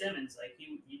Isaiah Simmons.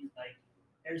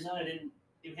 Arizona didn't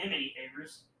do him any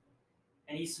favors,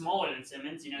 and he's smaller than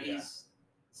Simmons. He's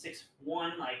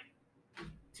 6'1",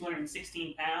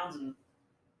 216 pounds, and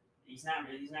he's not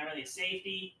really a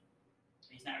safety.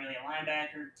 He's not really a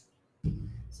linebacker.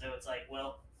 So it's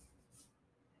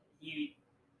he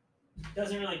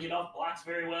doesn't really get off blocks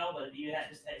very well. But he's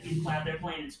out there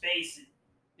playing in space.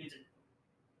 It's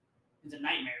a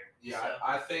nightmare. Yeah, so.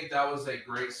 I think that was a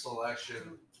great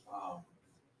selection.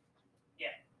 Yeah,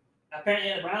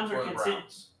 apparently the Browns were considered.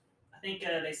 I think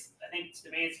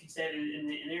Stefanski said in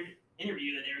the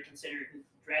interview that they were considering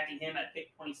drafting him at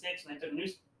pick 26, and they took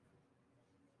Newsom.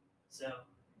 So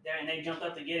they jumped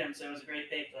up to get him. So it was a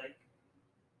great pick. If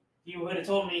you would have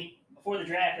told me before the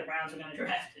draft the Browns were going to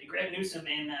draft Greg Newsom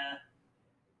and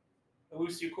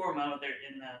Owusu-Koramoah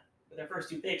with their first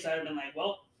two picks, I would have been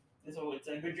well. So it's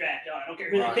a good draft. I don't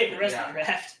care who they pick the rest of the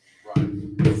draft.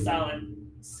 Right.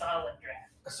 Solid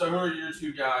draft. So who are your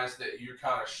two guys that you're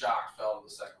kind of shocked fell to the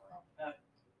second round?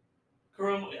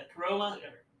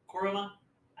 Koramoah.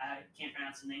 I can't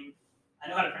pronounce the name. I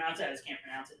know how to pronounce it. I just can't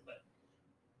pronounce it. But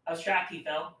I was shocked he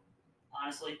fell,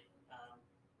 honestly.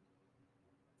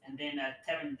 And then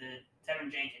Tevin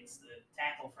Jenkins, the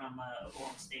tackle from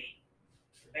Oklahoma State.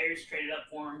 The Bears traded up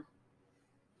for him.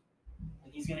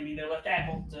 He's going to be their left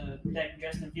tackle to protect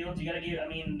Justin Fields. You got to give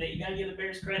the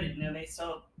Bears credit. They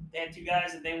had two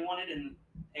guys that they wanted, and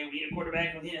hey, we need a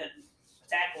quarterback, we need a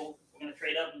tackle. We're going to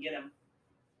trade up and get him.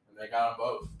 And they got them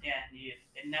both. Yeah, you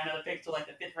didn't have another pick till like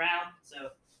the 5th round.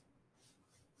 So,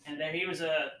 and then he was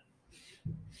I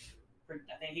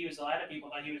think he was a lot of people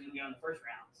thought he was going to go in the 1st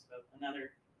round. So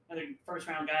another 1st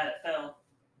round guy that fell.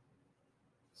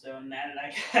 So now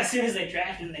that as soon as they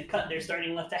drafted him, they cut their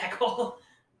starting left tackle,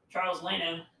 Charles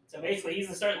Leno. So basically, he's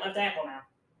the starting left tackle now.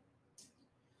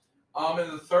 In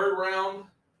the 3rd round,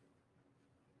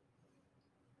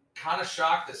 kind of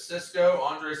shocked that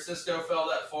Andre Cisco fell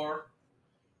that far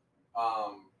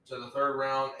to the 3rd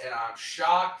round, and I'm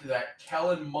shocked that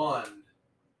Kellen Mond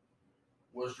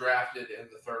was drafted in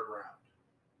the 3rd round.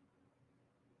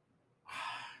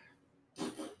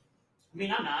 I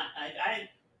mean, I'm not.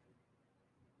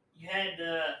 You had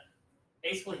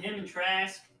basically him and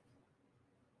Trask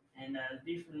and the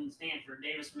dude from Stanford,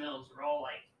 Davis Mills, were all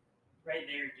like right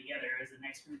there together as the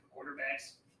next group of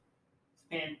quarterbacks.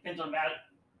 Depends on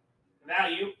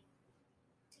value.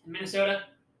 In Minnesota,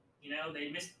 they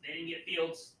didn't get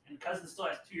Fields, and Cousins still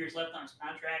has 2 years left on his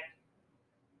contract,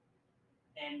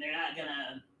 and they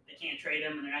can't trade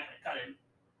him, and they're not gonna cut him.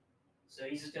 So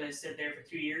he's just gonna sit there for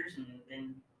 2 years and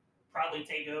then probably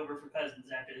take over for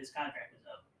Cousins after his contract is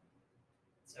up.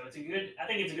 So I think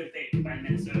it's a good pick by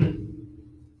Minnesota.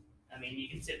 I mean, you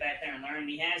can sit back there and learn.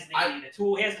 He has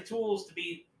the tools to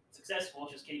be successful.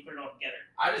 Just can he put it all together?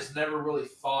 I just never really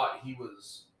thought he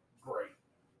was great,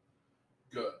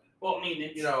 good. Well, I mean, he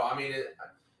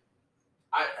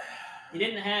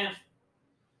didn't have.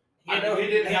 He had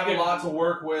a lot to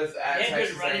work with at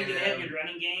Texas A&M. They had a good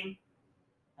running game.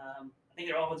 I think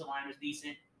their offensive line was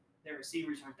decent. Their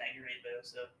receivers weren't that great though.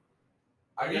 So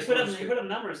they put up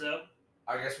numbers though.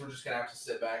 I guess we're just gonna have to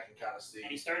sit back and kind of see. And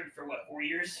he started for 4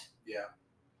 years? Yeah.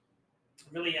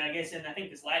 Really, I guess, and I think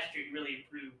this last year he really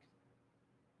improved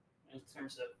in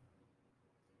terms of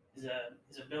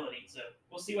his ability. So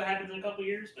we'll see what happens in a couple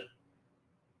years, but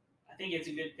I think it's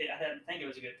a good pick. I think it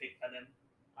was a good pick by them,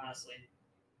 honestly.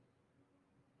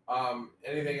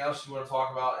 Anything else you want to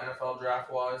talk about NFL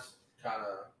draft wise? Kind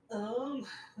of.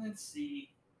 Let's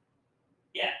see.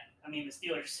 Yeah, I mean the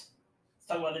Steelers. Let's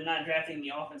talk about they're not drafting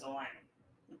the offensive lineman.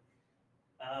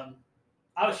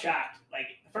 I was shocked. Like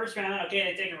the 1st round, okay,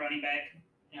 they take a running back.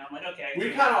 I'm like, okay.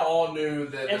 We kind of all knew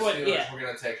that the Steelers were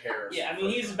going to take Harris. Yeah, I mean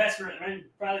he's the best running back in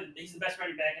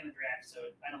the draft. So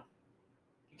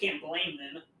you can't blame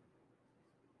them.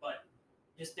 But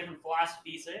just different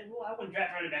philosophies. Say, well, I wouldn't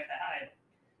draft running back that high.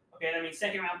 Okay, I mean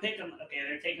 2nd round pick. Okay,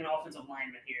 they're taking an offensive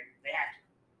lineman here.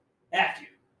 They have to.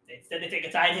 Instead, they take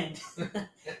a tight end.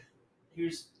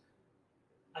 He's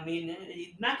not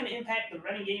going to impact the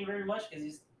running game very much because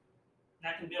he's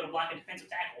not going to be able to block a defensive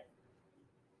tackle.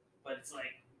 But it's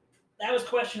like, that was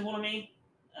questionable to me.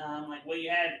 You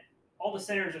had all the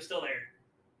centers are still there.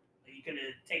 Like, you could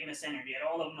have taken a center. You had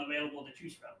all of them available to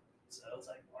choose from. So it's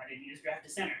like, why didn't you just draft a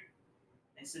center?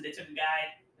 And so they took a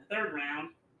guy in the 3rd round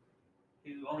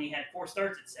who only had 4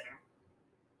 starts at center,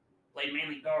 played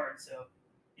mainly guard. So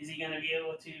is he going to be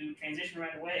able to transition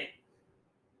right away?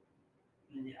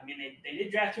 I mean, they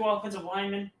did draft 2 offensive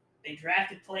linemen. They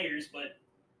drafted players, but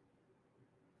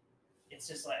it's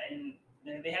just like, and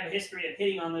they have a history of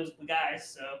hitting on those guys.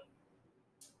 So,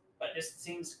 but it just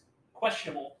seems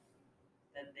questionable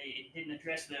that they didn't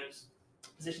address those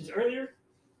positions earlier.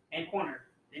 And corner,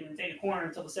 they didn't take a corner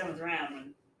until the 7th round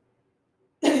when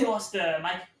they lost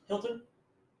Mike Hilton,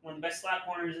 one of the best slot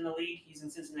corners in the league. He's in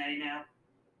Cincinnati now,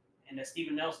 and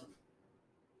Steven Nelson.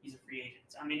 He's a free agent.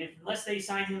 So, I mean, unless they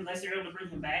sign him, unless they're able to bring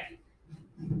him back,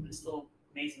 it's still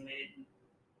amazing they didn't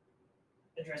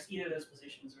address either of those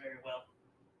positions very well,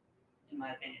 in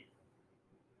my opinion.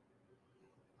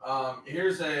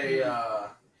 Here's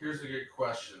a good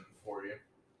question for you.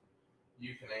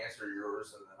 You can answer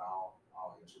yours, and then I'll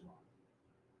answer mine.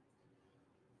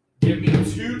 Give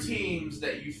me 2 teams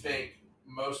that you think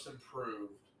most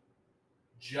improved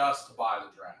just by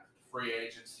the draft. Free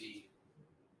agency.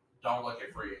 Don't look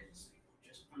at free agency.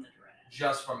 Just from the draft.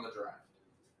 Just from the draft.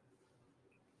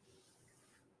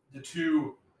 The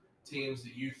 2 teams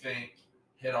that you think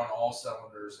hit on all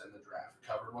cylinders in the draft,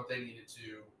 covered what they needed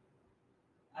to.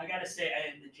 I gotta say,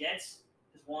 the Jets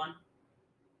is one.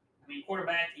 I mean,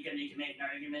 quarterback, you can make an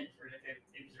argument for if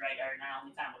he's the right guy or not.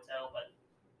 Only time will tell. But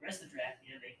the rest of the draft,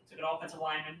 they took an offensive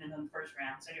lineman in the 1st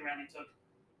round. 2nd round, they took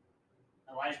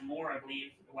Elijah Moore, I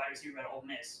believe, the wide receiver at Ole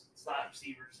Miss, slot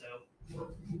receiver. So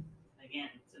again,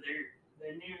 the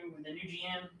new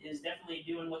GM is definitely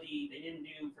doing what they didn't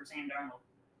do for Sam Darnold.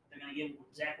 They're going to give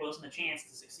Zach Wilson a chance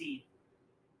to succeed.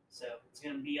 So it's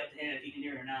going to be up to him if he can do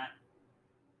it or not.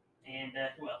 And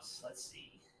who else? Let's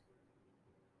see.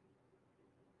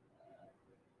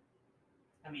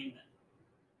 I mean,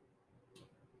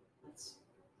 let's.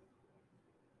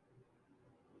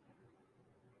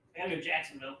 I gotta go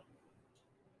Jacksonville.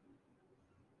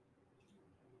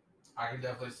 I can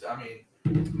definitely see. I mean,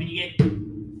 you get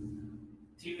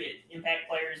two impact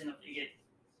players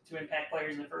two impact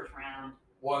players in the first round.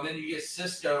 Well, and then you get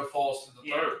Cisco falls to the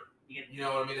third. You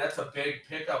know what I mean? That's a big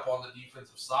pickup on the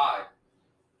defensive side.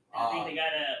 I think they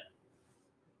got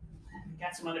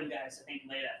some other guys. I think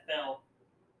that fell.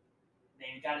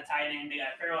 They got a tight end. They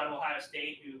got Farrell out of Ohio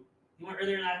State, who he went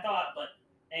earlier than I thought, but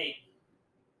hey,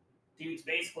 dude's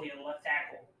basically a left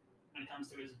tackle when it comes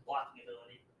to his blocking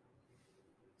ability.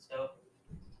 So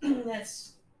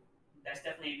that's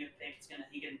definitely a good pick.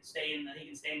 He can stay and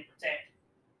protect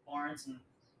Lawrence and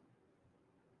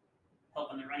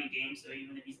help in the running game. So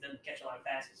even if he doesn't catch a lot of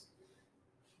passes,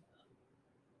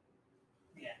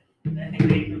 yeah, I think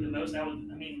they improved the most.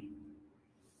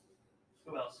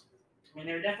 Who else? I mean,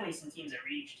 there are definitely some teams that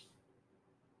reached.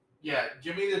 Yeah,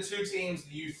 give me the two teams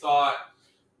that you thought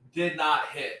did not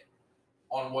hit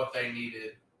on what they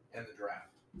needed in the draft.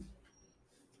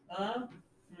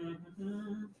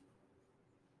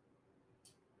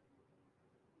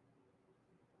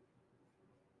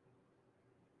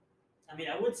 I mean,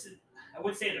 I would say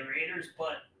the Raiders,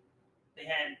 but they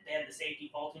had the safety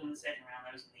faulting in the second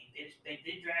round. They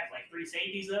did draft like 3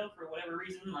 safeties though for whatever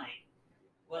reason. Like,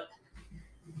 what?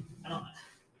 I don't know.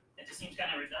 It just seems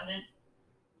kind of redundant.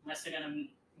 Unless they're gonna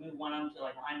move one of them to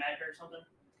like linebacker or something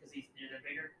because they're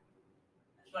bigger.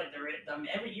 I feel like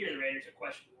every year the Raiders are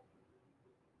questionable.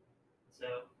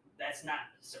 So that's not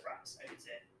a surprise, I would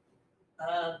say.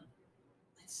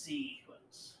 Let's see who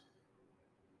else.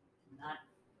 Not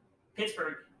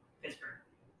Pittsburgh.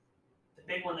 The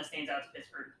big one that stands out is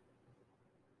Pittsburgh.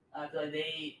 I feel like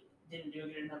they didn't do a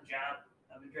good enough job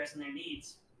of addressing their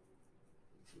needs.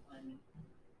 And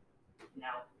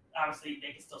now, obviously,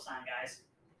 they can still sign guys,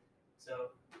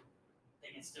 so they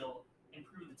can still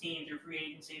improve the team through free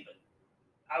agency. But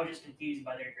I was just confused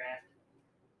by their draft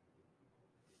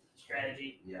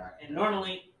strategy. Yeah. And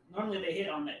normally they hit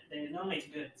on that. Normally it's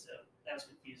good, so that was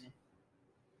confusing.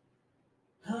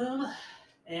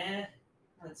 And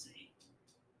let's see.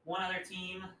 One other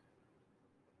team.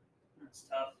 That's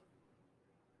tough.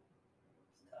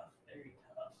 Very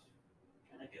tough.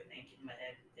 I'm trying to go think in my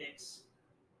head. Picks.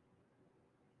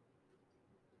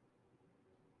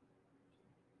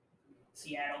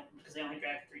 Seattle, because they only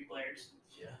drafted 3 players.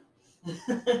 Yeah.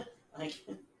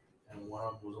 And one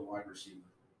of them was a wide receiver.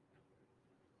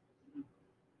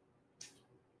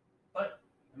 But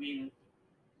I mean,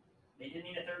 they didn't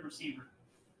need a third receiver.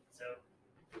 So,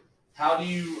 how do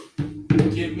you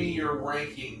give me your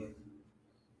ranking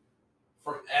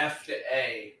from F to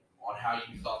A on how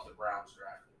you thought the Browns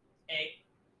drafted? A.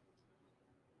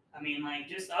 I mean, I'll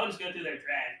just go through their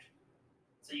draft.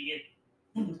 So you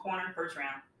get corner first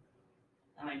round.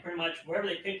 I mean, pretty much wherever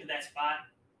they picked at that spot,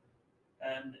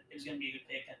 it was going to be a good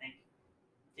pick, I think.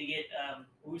 To get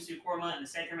Owusu Korma in the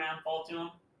second round, fall to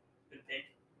him, good pick.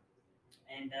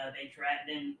 And they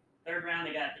drafted in third round.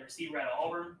 They got the receiver out of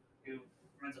Auburn, who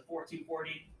runs a 4.2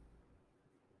 40.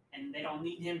 And they don't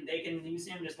need him. They can use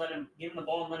him. Just give him the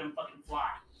ball and let him fucking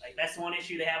fly. Like, that's the one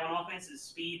issue they have on offense is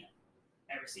speed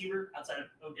at receiver. Outside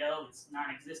of Odell, it's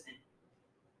non-existent.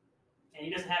 And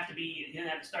he doesn't have to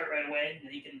start right away. And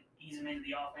he can ease him into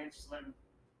the offense. Just let him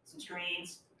some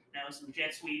screens, some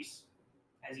jet sweeps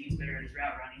as he gets better at his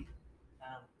route running.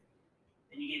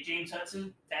 Then you get James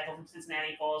Hudson, tackle from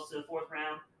Cincinnati, falls to the 4th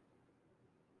round.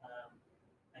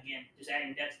 Again, just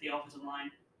adding depth to the offensive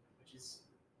line, which is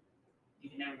you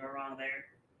can never go wrong there.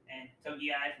 And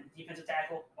Togiai from defensive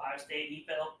tackle, Ohio State, he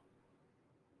fell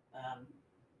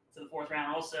to the 4th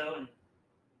round also, and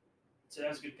so that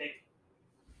was a good pick.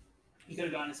 He could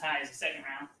have gone as high as the 2nd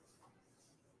round.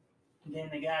 And then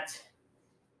they got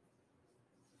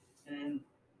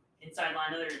inside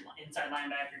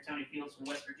linebacker Tony Fields from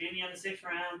West Virginia in the 6th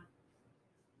round.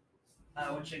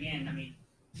 Which again, I mean,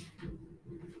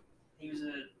 he was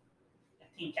a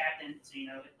team captain, so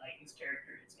like his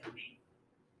character, it's gonna be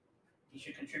he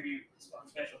should contribute on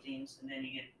special teams. And then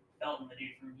you get Felton, the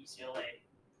dude from UCLA,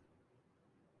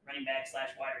 running back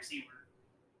 / wide receiver.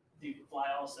 Dude can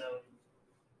fly also.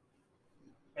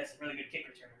 That's a really good kick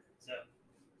returner. So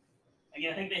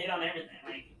again, I think they hit on everything.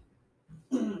 Like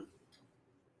the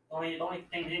only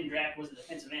thing they didn't draft was the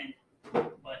defensive end.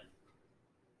 But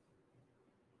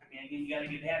I mean,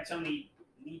 again, they have so many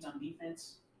needs on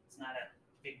defense. It's not a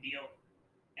big deal,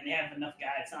 and they have enough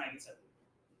guys. It's not like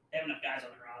they have enough guys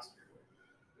on the roster.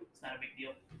 It's not a big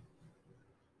deal.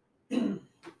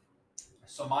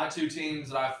 So my 2 teams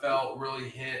that I felt really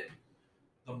hit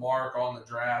the mark on the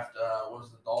draft was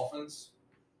the Dolphins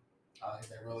I think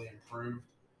they really improved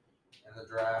in the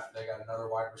draft. They got another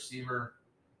wide receiver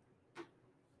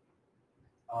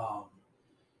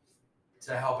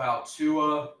to help out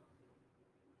Tua,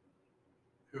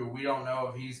 who we don't know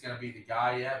if he's going to be the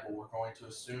guy yet, but we're going to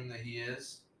assume that he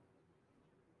is.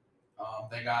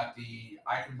 They got the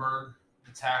Eichenberg,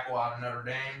 the tackle out of Notre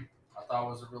Dame. I thought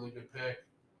was a really good pick.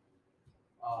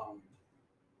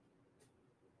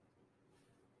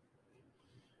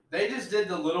 They just did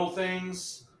the little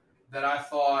things that I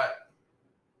thought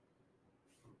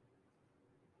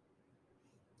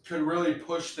could really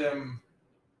push them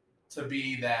to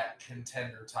be that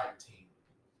contender type team.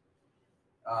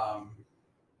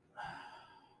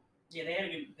 Yeah,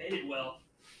 they did well.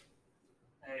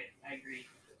 I agree.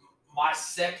 My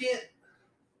second,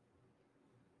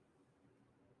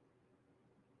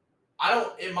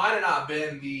 it might have not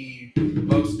been the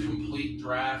most complete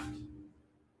draft,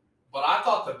 but I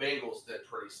thought the Bengals did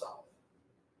pretty solid.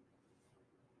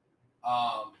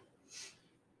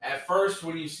 At first,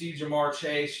 when you see Jamar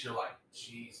Chase, you're like,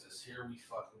 Jesus, here we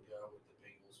fucking go with the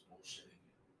Bengals bullshitting.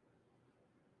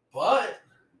 But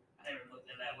I never looked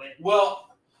at it that way. Well,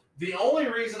 the only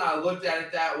reason I looked at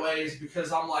it that way is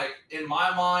because I'm like, in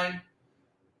my mind,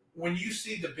 when you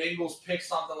see the Bengals pick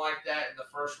something like that in the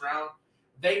first round,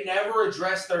 they never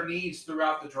address their needs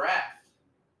throughout the draft.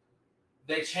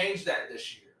 They changed that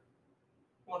this year.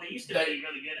 Well, they used to be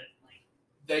really good at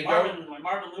when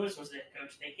Marvin Lewis was the head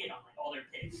coach, they hit on all their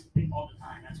picks all the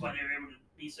time. That's why they were able to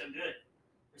be so good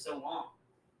for so long.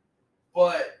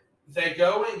 But they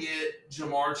go and get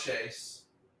Jamar Chase,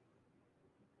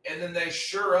 and then they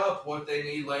sure up what they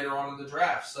need later on in the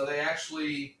draft. So they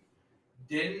actually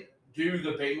didn't do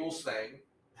the Bengals thing.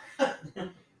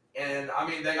 And, I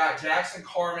mean, they got Jackson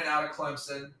Carman out of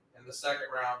Clemson in the second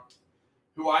round,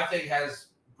 who I think has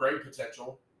great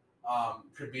potential.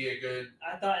 Could be a good...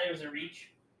 I thought it was a reach.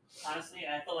 Honestly,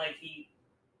 I feel like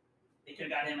they could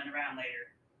have got him in a round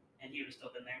later, and he would have still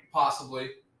been there. Possibly.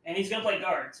 And he's going to play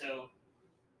guard, so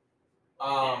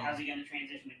how's he going to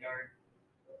transition to guard?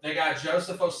 They got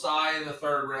Joseph Osai in the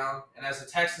third round, and as a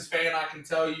Texas fan, I can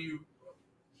tell you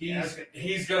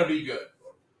he's going to be good.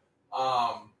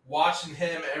 Watching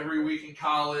him every week in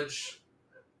college,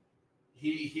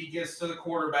 he gets to the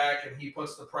quarterback and he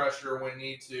puts the pressure when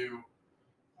need to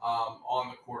on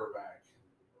the quarterback.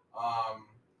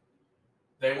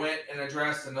 They went and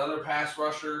addressed another pass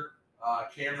rusher,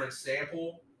 Cameron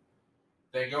Sample.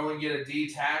 They go and get a D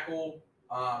tackle,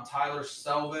 Tyler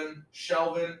Shelvin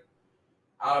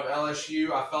out of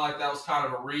LSU. I felt like that was kind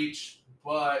of a reach,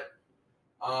 but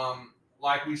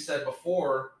like we said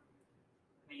before,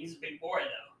 I mean, he's a big boy,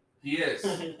 though. He is.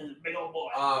 He's a big old boy.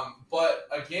 But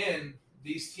again,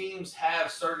 these teams have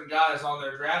certain guys on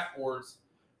their draft boards,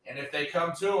 and if they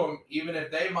come to them, even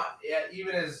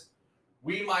as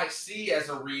we might see as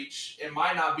a reach, it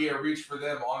might not be a reach for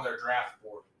them on their draft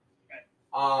board. Right.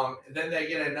 Then they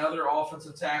get another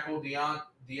offensive tackle,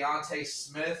 Deontay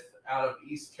Smith out of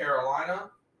East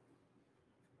Carolina.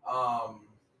 I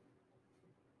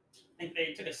think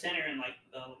they took a center in the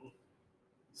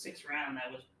sixth round.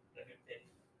 That was a good pick.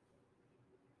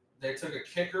 They took a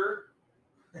kicker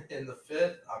in the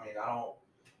fifth. I mean, I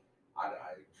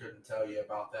couldn't tell you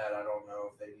about that. I don't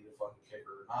know if they need a fucking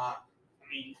kicker or not. I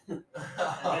mean, the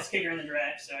best kicker in the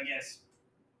draft, so I guess.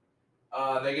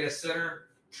 They get a center,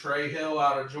 Trey Hill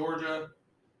out of Georgia.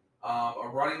 A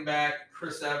running back,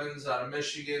 Chris Evans out of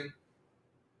Michigan.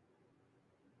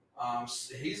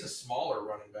 He's a smaller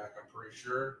running back, I'm pretty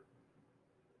sure.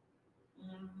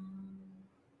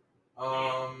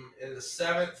 In the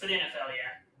seventh, for the NFL,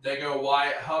 yeah. They go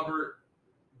Wyatt Hubbard,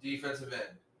 defensive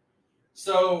end.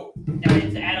 So now,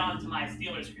 to add on to my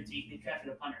Steelers critique, they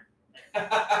drafted a punter.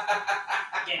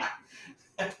 Again.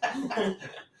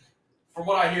 From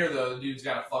what I hear, though, the dude's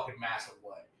got a fucking massive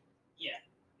leg. Yeah,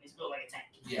 he's built like a tank.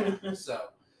 Yeah.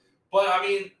 But I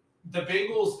mean, the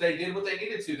Bengals, they did what they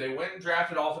needed to. They went and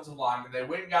drafted offensive linemen. They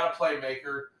went and got a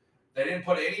playmaker. They didn't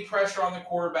put any pressure on the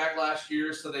quarterback last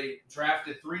year, so they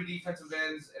drafted 3 defensive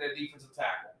ends and a defensive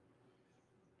tackle.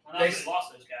 Well, they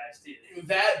lost those guys, too.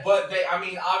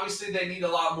 Obviously they need a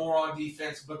lot more on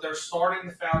defense, but they're starting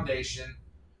the foundation.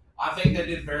 I think they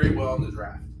did very well in the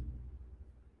draft.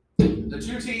 The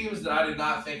 2 teams that I did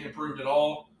not think improved at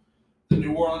all, the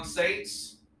New Orleans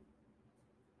Saints,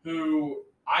 who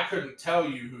I couldn't tell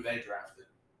you who they drafted.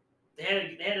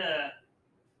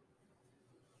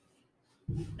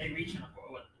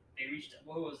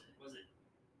 What was it?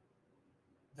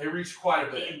 They reached quite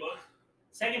a bit. Ian Book.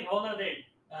 Second,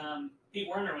 Pete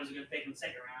Werner was a good pick in the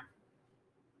second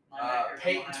round.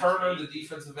 Peyton Turner, the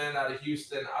defensive end out of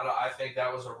Houston, I think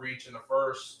that was a reach in the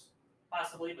first.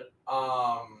 possibly, but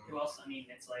who else? I mean,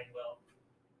 it's like, well,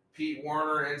 Pete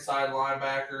Werner, inside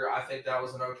linebacker. I think that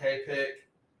was an okay pick.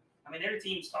 I mean, there are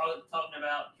teams talking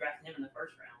about drafting him in the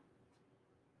first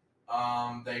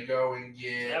round. They go and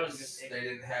get. So that was a good pick. They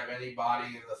didn't have anybody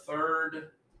in the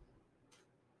third.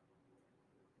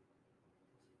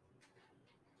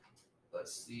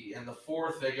 Let's see. In the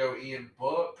fourth, they go Ian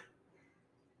Book.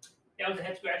 That was a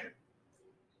head scratcher.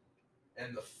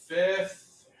 In the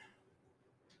fifth,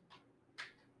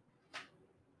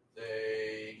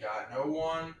 they got no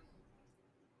one.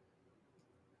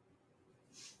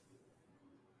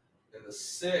 In the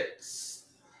sixth,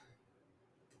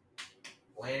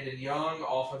 Landon Young,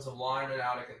 offensive lineman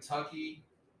out of Kentucky.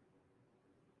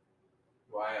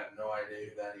 Who I have no idea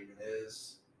who that even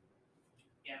is.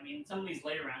 Yeah, I mean, some of these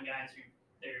later round guys,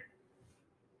 they're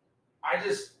I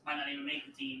just might not even make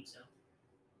the team. So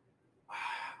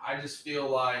I just feel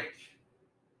like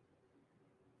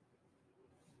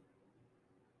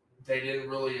they didn't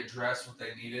really address what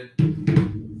they needed.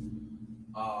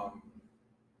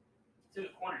 to the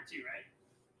corner too, right?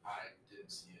 I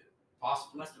didn't see it. It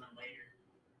Possibly. must have been later.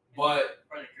 But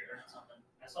Or they drew or something.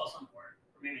 I saw somewhere,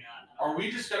 or maybe not. are we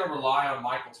just going to rely on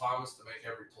Michael Thomas to make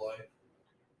every play?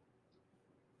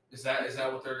 Is that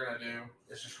what they're going to do?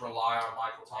 Is just rely on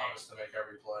Michael Thomas to make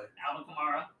every play? Alvin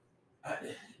Kamara,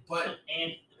 But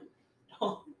and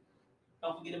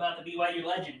don't forget about the BYU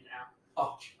legend now.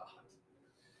 oh god.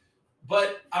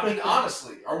 But I mean,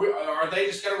 honestly, are they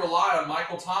just going to rely on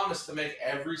Michael Thomas to make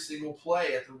every single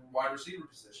play at the wide receiver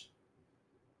position?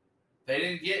 They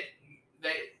didn't get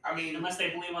I mean, Unless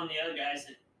they believe on the other guys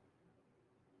that.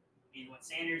 I mean,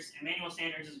 Emmanuel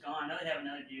Sanders is gone. I know they have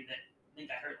another dude that I think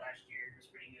I heard last year was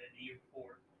pretty good the year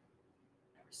before.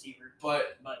 That receiver.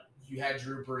 but But you had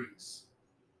Drew Brees.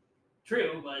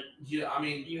 true, but Yeah, I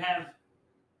mean, you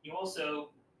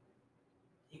also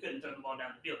he couldn't throw the ball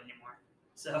down the field anymore.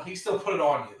 So he still put it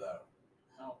on you though.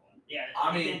 yeah,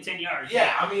 I mean, within 10 yards.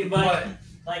 Yeah, I mean, but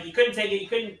like you couldn't take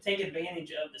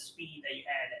advantage of the speed that you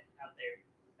had out there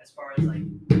as far as like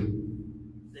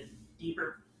the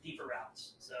deeper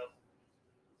routes. So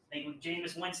I think with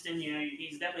Jameis Winston, he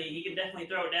can definitely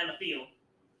throw it down the field.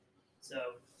 So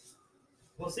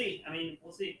we'll see. I mean,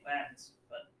 we'll see what happens,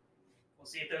 but we'll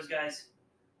see if those guys.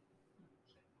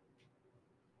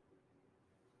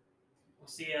 We'll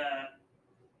see.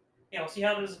 We'll see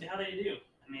how they do.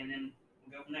 I mean, then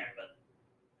we'll go from there. But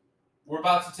we're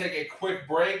about to take a quick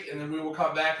break, and then we will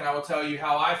come back, and I will tell you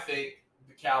how I think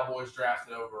the Cowboys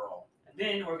drafted overall. And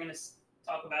then we're going to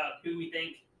talk about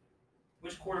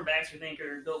which quarterbacks we think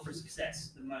are built for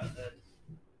success the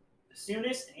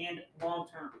soonest and long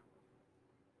term.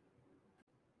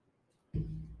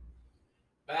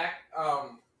 Back,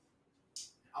 I'm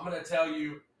going to tell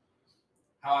you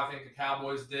how I think the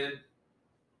Cowboys did.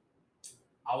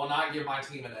 I will not give my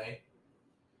team an A.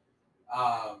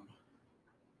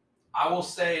 I will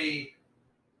say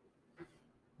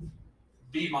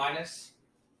B minus.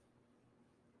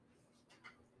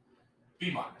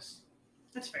 B minus.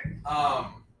 That's fair.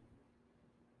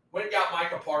 Went and got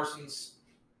Micah Parsons,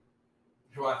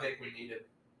 who I think we needed.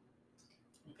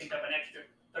 You picked up an extra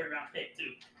third-round pick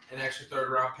too. An extra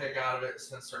third-round pick out of it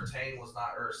since Satan was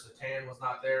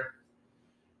not there.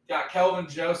 Got Kelvin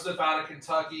Joseph out of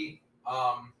Kentucky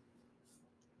for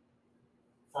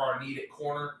our need at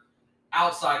corner.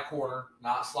 Outside corner,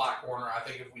 not slot corner. I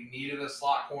think if we needed a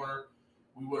slot corner,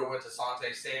 we would have went to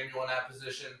Sante Samuel in that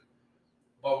position.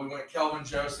 But we went Kelvin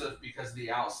Joseph because of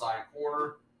the outside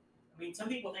corner. I mean, some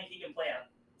people think he can play out.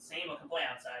 Samuel can play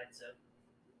outside, so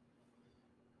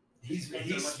he's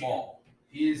small.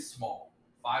 He is small.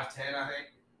 5'10", I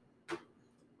think.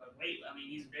 But weight, I mean,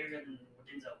 he's bigger than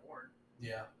Denzel Ward.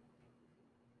 Yeah.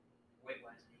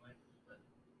 Weight-wise, anyway. But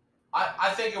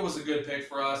I think it was a good pick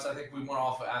for us. I think we went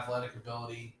off of athletic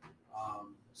ability,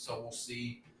 so we'll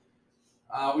see.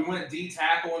 We went D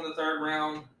tackle in the third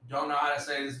round. Don't know how to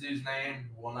say this dude's name.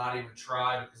 Will not even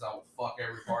try because I will fuck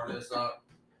every part of this up.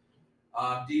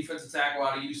 Defensive tackle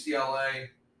out of UCLA.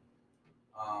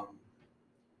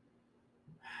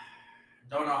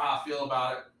 Don't know how I feel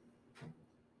about it.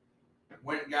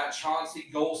 Went and got Chauncey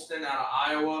Golston out of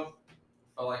Iowa.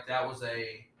 Felt like that was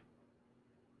a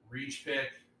reach pick.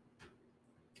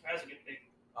 that was a good pick.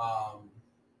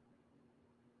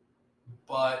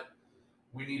 But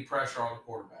we need pressure on the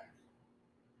quarterback.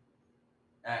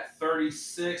 At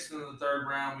 36th in the third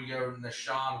round, we go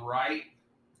Nashawn Wright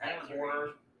at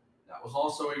corner. That was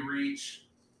also a reach.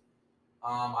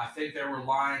 I think they're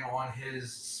relying on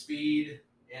his speed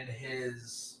and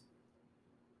his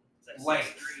It's like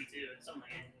length. 6'3", too, something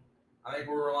like that. I think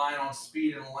we're relying on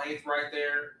speed and length right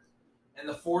there. In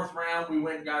the 4th round, we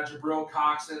went and got Jabril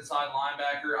Cox, inside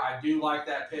linebacker. I do like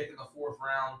that pick in the 4th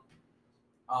round.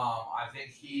 I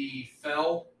think he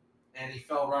fell, and he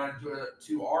fell right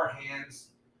into our hands,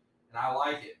 and I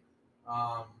like it.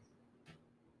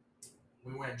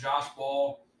 We went Josh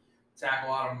Ball,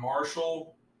 tackle out of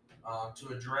Marshall, to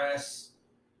address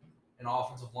an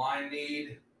offensive line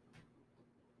need.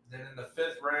 Then in the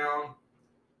 5th round,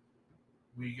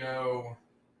 we go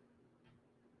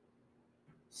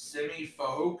Simi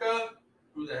Fahuka.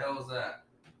 Who the hell is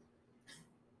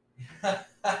that?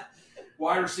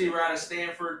 Wide receiver out of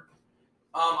Stanford.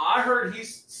 I heard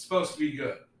he's supposed to be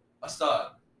good. A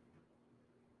stud.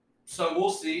 So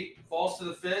we'll see. Falls to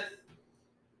the 5th.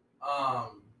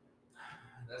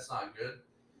 That's not good.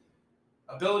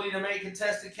 Ability to make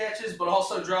contested catches, but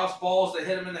also drops balls that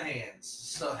hit him in the hands.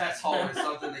 So that's always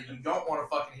something that you don't want to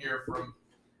fucking hear from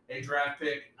a draft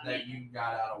pick that you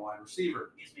got out of wide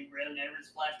receiver. Gives me Braylon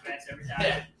Edwards flashbacks every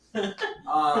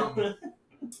time.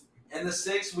 In the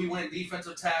 6th, we went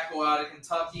defensive tackle out of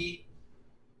Kentucky.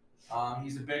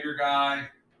 He's a bigger guy.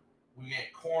 We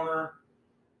get corner.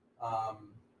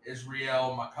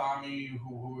 Israel Makami,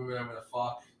 whoever the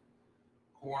fuck.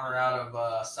 Corner out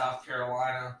of South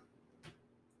Carolina.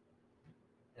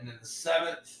 And in the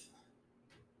 7th,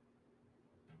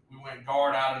 we went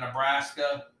guard out of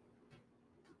Nebraska.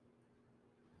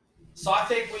 So I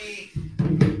think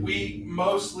we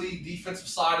mostly defensive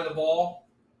side of the ball.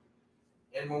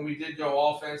 And when we did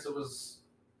go offense, it was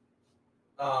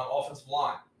offensive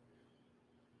line.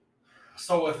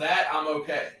 So with that, I'm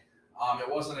okay. It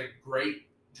wasn't a great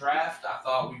draft. I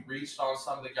thought we reached on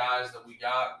some of the guys that we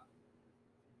got,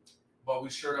 but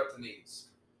we shored up the needs.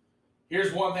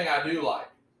 Here's one thing I do like.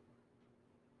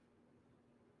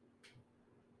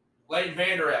 Leighton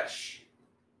Vander Esch,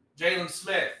 Jalen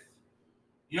Smith.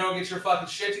 You don't get your fucking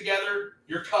shit together,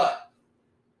 you're cut.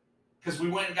 Because we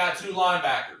went and got 2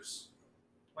 linebackers.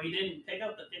 Well, you didn't pick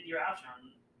up the 5th-year option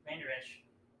on Vander Esch.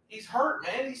 He's hurt,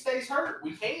 man. He stays hurt.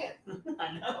 We can't.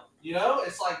 I know. You know,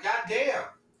 it's like, goddamn.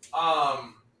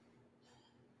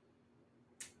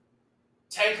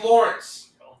 Tank Lawrence.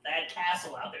 Oh, Thad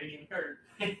Castle out there getting hurt.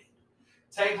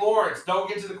 Tank Lawrence. Don't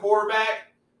get to the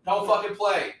quarterback. Don't fucking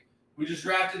play. We just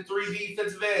drafted 3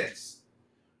 defensive ends.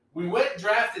 We went and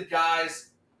drafted guys.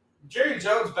 Jerry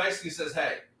Jones basically says,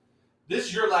 hey, this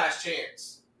is your last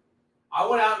chance. I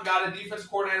went out and got a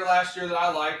defensive coordinator last year that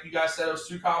I liked. You guys said it was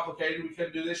too complicated. We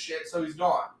couldn't do this shit, so he's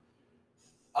gone.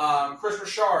 Chris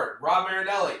Richard, Rob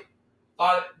Marinelli,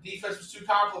 thought defense was too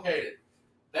complicated.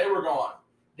 They were gone.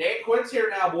 Dan Quinn's here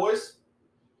now, boys.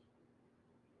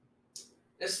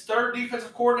 It's 3rd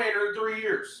defensive coordinator in 3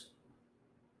 years.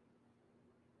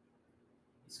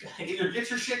 Either get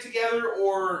your shit together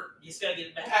or he's got to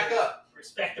get back pack up.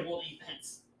 Respectable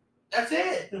defense. That's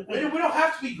it. We don't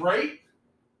have to be great.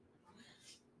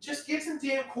 Just get some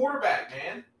damn quarterback,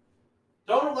 man.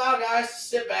 Don't allow guys to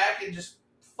sit back and just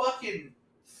fucking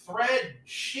thread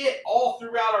shit all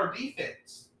throughout our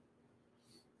defense.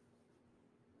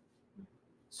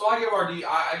 So I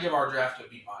give our draft a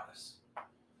B-.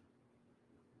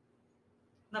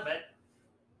 Not bad.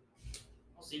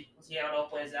 We'll see. We'll see how it all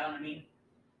plays out. I mean,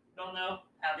 don't know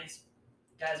how these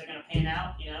guys are going to pan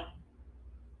out, you know.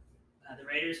 The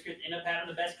Raiders could end up having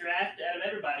the best draft out of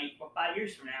everybody for 5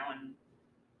 years from now, and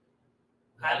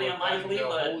highly unlikely,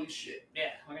 but holy shit. Yeah,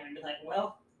 we're going to be like,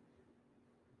 well,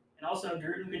 and also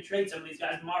Gruden could trade some of these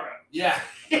guys tomorrow. Yeah.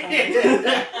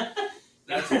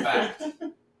 That's a fact.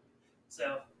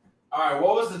 So. All right,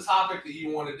 what was the topic that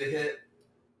you wanted to hit?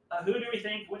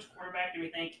 Which quarterback do we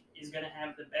think is going to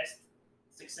have the best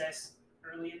success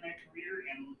early in their career,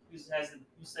 and who set up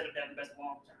to have the best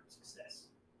long-term success?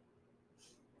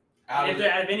 Out of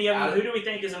any of them, who do we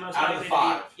think is the most likely to be?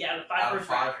 Yeah, the 5 first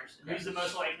rounders. Okay. Who's the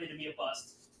most likely to be a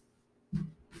bust?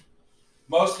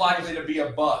 Most likely to be a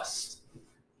bust.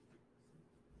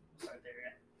 Start there,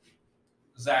 yeah.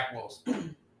 Zach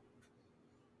Wilson.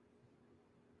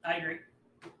 I agree.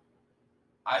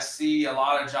 I see a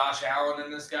lot of Josh Allen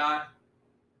in this guy.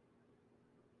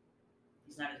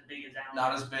 He's not as big as Allen.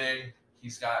 Not as big.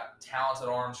 He's got talented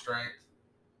arm strength.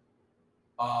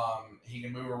 He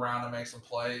can move around and make some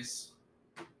plays.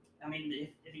 I mean,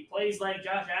 if he plays like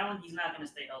Josh Allen, he's not going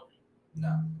to stay healthy.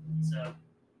 No. So,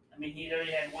 I mean, he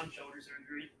already had 1 shoulder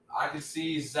surgery. I could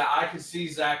see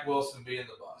Zach Wilson being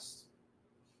the bust.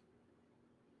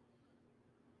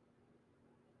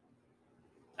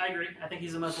 I agree. I think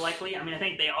he's the most likely. I mean, I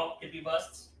think they all could be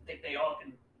busts. I think they all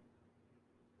can.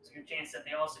 There's a good chance that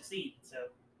they all succeed. So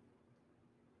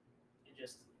it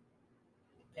just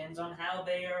depends on how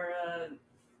they are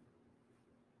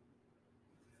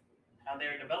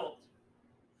developed.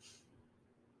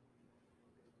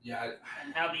 Yeah.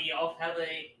 And how the offense,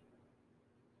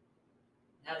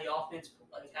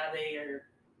 like how they are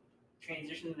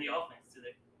transitioning the offense to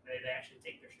they actually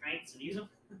take their strengths and use them.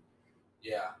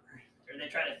 Yeah. Or they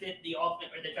try to fit the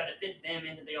offense, or they try to fit them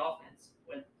into the offense.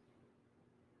 When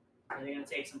are they going to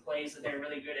take some plays that they're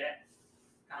really good at,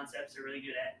 concepts they're really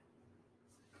good at,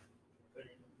 but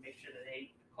make sure that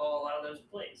they call a lot of those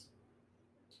plays.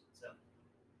 So.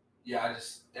 Yeah,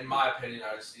 in my opinion,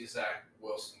 I just see Zach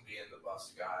Wilson being the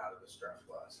best guy out of this draft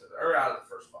class, or out of the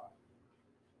first 5.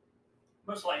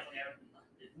 Most likely,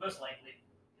 because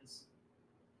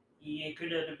he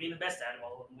could have been the best out of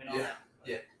all of them. We don't know.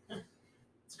 Yeah.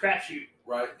 It's a crapshoot.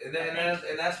 Right, and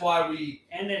that's why we.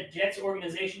 And the Jets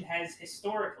organization has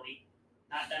historically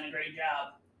not done a great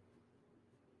job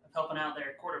of helping out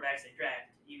their quarterbacks they draft.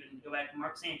 Even go back to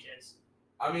Mark Sanchez.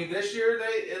 I mean, this year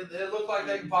it looked like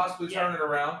they could possibly turn it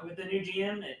around. With the new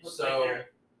GM, it looks so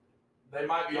like they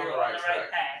might be on the right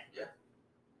track. path. Yeah.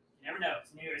 You never know.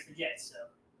 It's the Jets. So.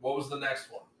 What was the next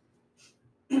one?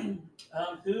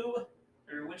 Who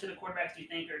or which of the quarterbacks do you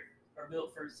think are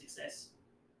built for success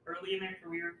early in their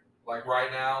career? Like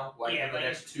right now, in the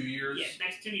next 2 years. Yeah,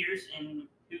 next 2 years, and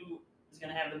who is going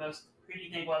to have the most? Who do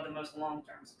you think will have the most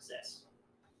long-term success?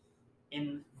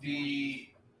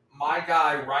 My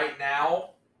guy right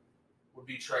now would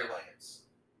be Trey Lance,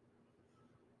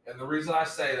 and the reason I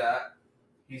say that,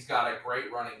 he's got a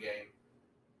great running game.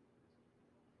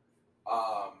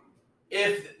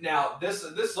 This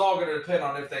is all going to depend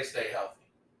on if they stay healthy.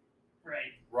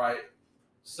 Right.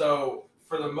 So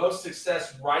for the most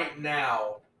success right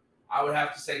now, I would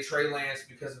have to say Trey Lance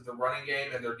because of the running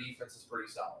game and their defense is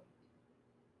pretty solid.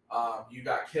 You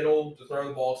got Kittle to throw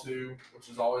the ball to, which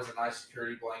is always a nice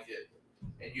security blanket,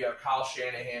 and you have Kyle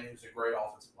Shanahan, who's a great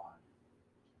offensive mind.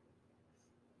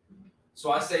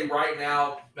 So I say right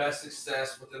now, best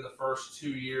success within the first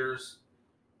 2 years,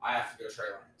 I have to go Trey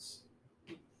Lance.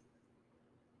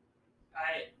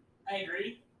 I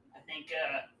agree. I think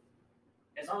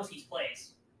as long as he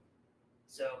plays.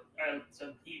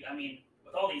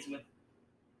 With all these, with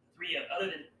 3 other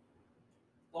than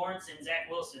Lawrence and Zach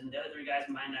Wilson, the other 3 guys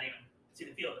might not even see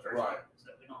the field the first time,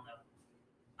 so we don't know.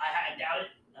 I doubt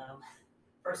it.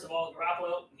 First of all,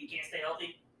 Garoppolo, he can't stay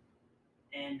healthy,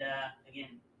 and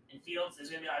again, in Fields, there's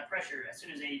going to be a lot of pressure as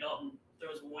soon as Andy Dalton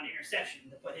throws 1 interception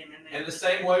to put him in there. And the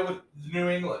same way with New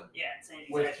England. Yeah, same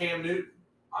exactly. With Cam Newton.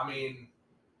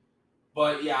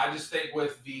 But yeah, I just think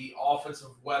with the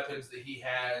offensive weapons that he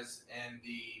has and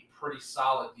the pretty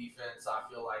solid defense, I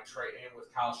feel like and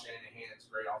with Kyle Shanahan's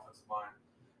great offensive mind,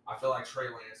 I feel like Trey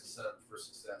Lance is set up for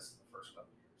success in the first couple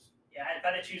of years. Yeah, if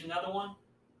I had to choose another one,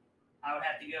 I would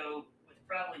have to go with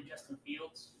probably Justin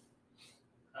Fields.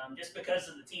 Just because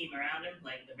of the team around him,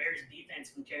 like the Bears' defense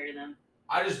can carry them.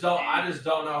 I just don't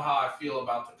know how I feel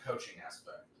about the coaching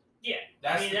aspect. Yeah,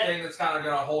 that's the thing that's kind of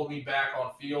going to hold me back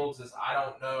on Fields is I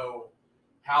don't know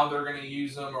how they're going to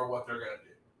use them or what they're going to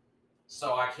do.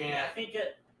 So I can't. Yeah, I think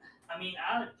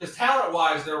because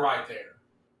talent-wise, they're right there.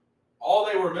 All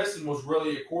they were missing was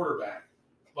really a quarterback.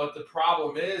 But the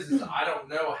problem is I don't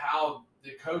know how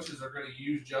the coaches are going to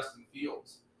use Justin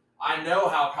Fields. I know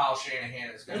how Kyle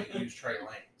Shanahan is going to use Trey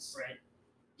Lance. Right.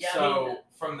 Yeah, so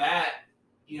from that,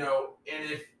 and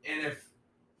if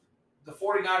the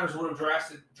 49ers would have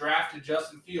drafted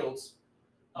Justin Fields,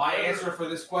 my answer for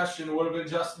this question would have been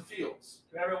Justin Fields.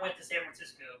 Whoever went to San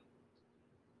Francisco,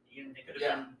 it could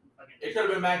have been. It could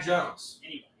have been Mac Jones.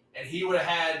 Anybody. And he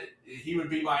would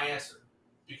be my answer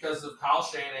because of Kyle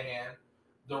Shanahan,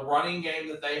 the running game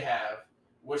that they have,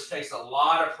 which takes a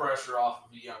lot of pressure off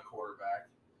of a young quarterback,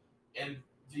 and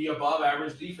the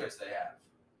above-average defense they have.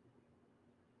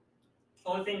 The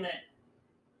only thing that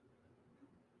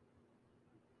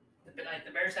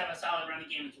the Bears have a solid running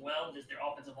game as well, just their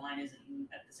offensive line isn't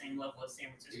at the same level as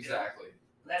San Francisco. Exactly.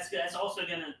 That's also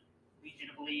going to lead you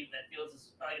to believe that Fields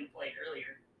is probably going to play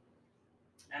earlier.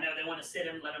 I know they want to sit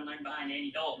him, let him learn behind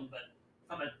Andy Dalton, but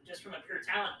from a pure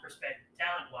talent perspective,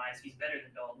 talent-wise, he's better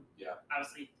than Dalton. Yeah.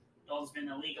 Obviously, Dalton's been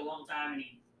in the league a long time, and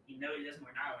he knows he has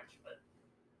more knowledge.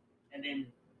 And then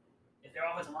if their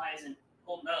offensive line isn't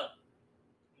holding up,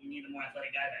 you need a more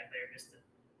athletic guy back there just to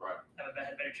have a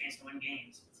better chance to win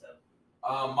games. So.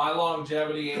 My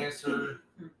longevity answer,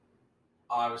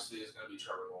 obviously, is going to be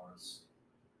Trevor Lawrence.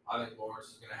 I think Lawrence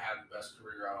is going to have the best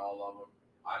career out of all of them.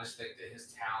 I just think that his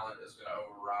talent is going to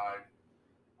override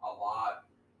a lot.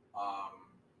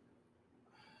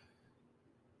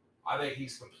 I think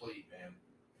he's complete, man.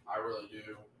 I really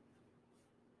do.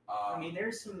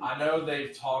 There's some. I know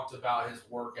they've talked about his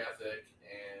work ethic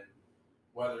and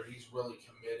whether he's really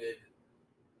committed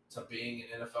to being an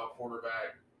NFL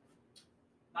quarterback.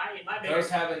 those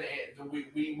haven't.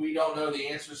 We don't know the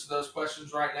answers to those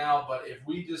questions right now. But if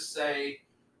we just say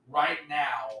right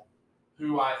now,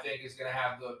 who I think is going to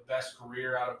have the best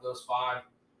career out of those 5,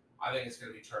 I think it's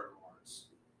going to be Trevor Lawrence.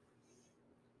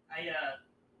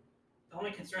 The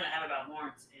only concern I have about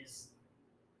Lawrence is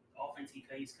the offense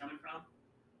he's coming from.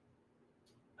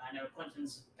 I know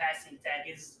Clemson's passing attack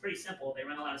is pretty simple. They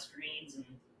run a lot of screens and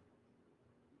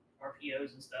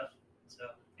RPOs and stuff.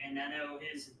 So, and I know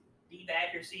his deep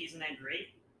accuracy isn't that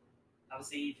great.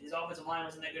 Obviously, his offensive line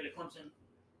wasn't that good at Clemson.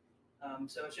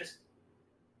 So it's just,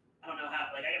 I don't know how.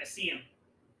 Like, I got to see him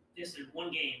just in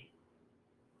one game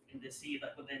and to see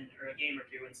like within or a game or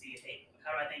two and see hey,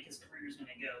 how do I think his career is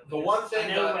going to go. The one thing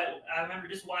I remember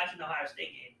just watching the Ohio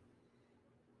State game.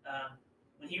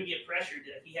 When he would get pressured,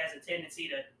 he has a tendency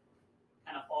to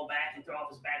kind of fall back and throw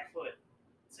off his back foot.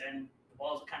 So then the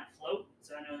balls will kind of float.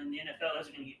 So I know in the NFL, those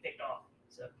are going to get picked off.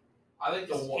 So I think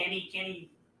can he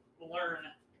learn?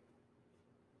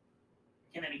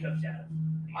 Can that be coached out of?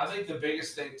 I think the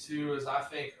biggest thing too is I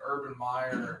think Urban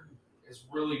Meyer is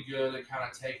really good at kind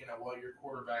of taking at what your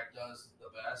quarterback does the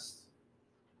best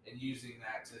and using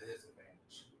that to his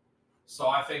advantage. So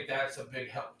I think that's a big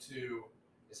help too.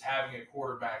 Is having a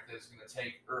quarterback that's going to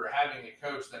take, or having a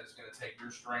coach that is going to take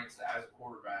your strengths as a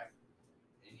quarterback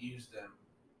and use them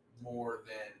more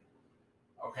than,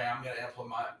 okay, I'm going to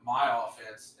implement my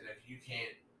offense, and if you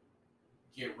can't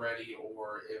get ready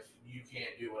or if you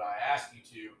can't do what I ask you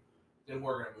to, then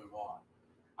we're going to move on.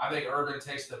 I think Urban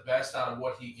takes the best out of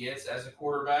what he gets as a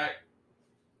quarterback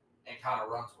and kind of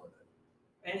runs with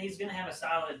it. And he's going to have a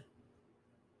solid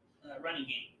running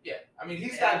game. Yeah, I mean,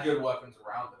 he's got good weapons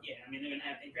around him. Yeah, I mean, they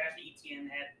drafted Etienne,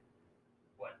 had,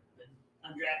 the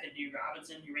undrafted dude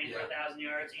Robinson, who ran for 1,000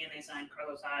 yards, and they signed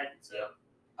Carlos Hyde. So,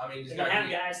 I mean, he's got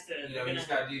guys to. He's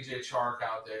got DJ Chark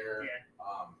out there. Yeah.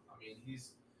 I mean,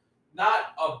 he's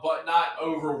not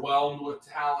overwhelmed with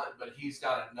talent, but he's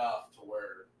got enough to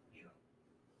where,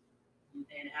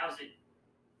 And how's it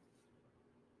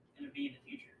going to be in the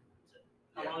future? So,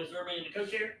 how long is Urban in the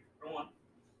coach here? For one.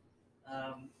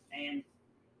 And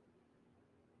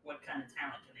what kind of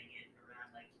talent can they get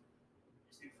around, like,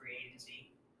 just through free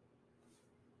agency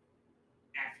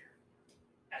after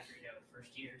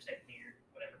first year, second year,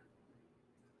 whatever.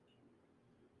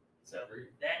 So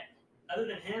that, other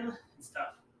than him, it's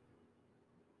tough.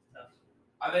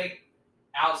 I think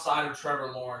outside of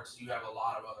Trevor Lawrence, you have a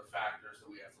lot of other factors that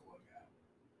we have to look at.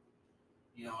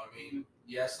 You know what I mean?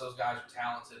 Yes, those guys are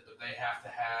talented, but they have to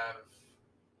have.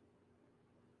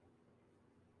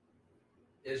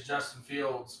 Is Justin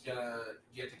Fields going to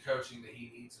get the coaching that he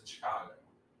needs in Chicago?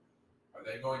 Are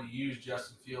they going to use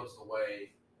Justin Fields the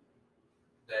way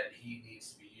that he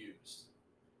needs to be used?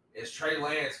 Is Trey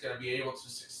Lance going to be able to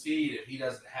succeed if he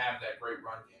doesn't have that great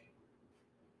run game?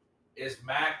 Is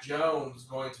Mac Jones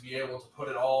going to be able to put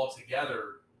it all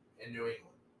together in New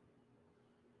England?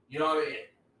 You know what I mean?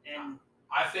 And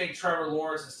I think Trevor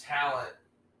Lawrence's talent,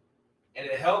 and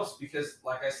it helps because,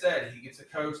 like I said, he gets a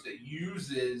coach that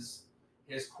uses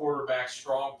his quarterback's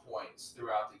strong points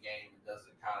throughout the game and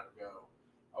doesn't kind of go,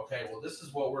 okay, well, this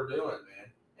is what we're doing,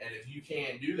 man. And if you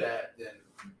can't do that, then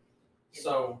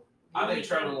so I think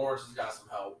Trevor Lawrence has got some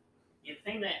help. The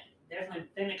thing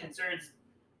that concerns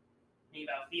me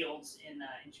about Fields in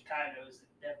Chicago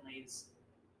is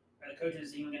are the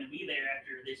coaches even going to be there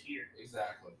after this year?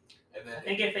 Exactly. And then I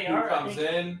think if they who comes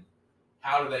in,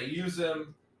 how do they use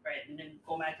him? Right, and then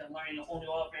go back to learning a whole new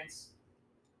offense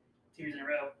 2 years in a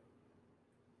row.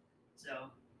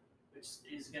 So, which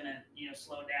is going to,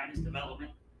 slow down his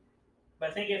development.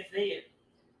 But I think the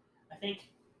thing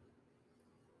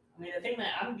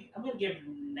that I'm going to give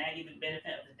Nagy the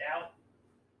benefit of the doubt.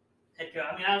 Head coach.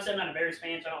 I mean, obviously I'm not a Bears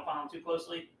fan, so I don't follow him too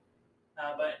closely.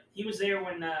 But he was there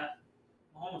when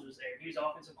Mahomes was there. He was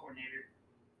offensive coordinator,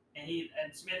 and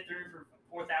Smith threw for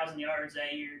 4,000 yards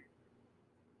that year.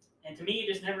 And to me,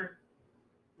 it just never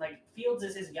Fields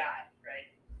is his guy, right?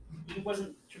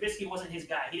 Trubisky wasn't his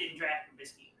guy. He didn't draft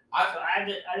Trubisky. So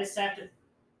I just have to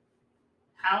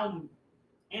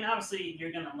and obviously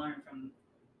you're going to learn from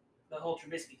the whole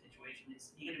Trubisky situation.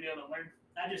 Is you're going to be able to learn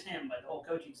not just him, but the whole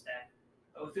coaching staff.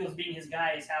 But with Fields being his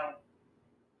guy, is how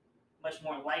much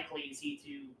more likely is he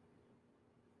to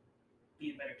be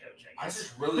a better coach, I guess. I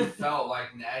just really felt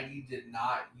like Nagy did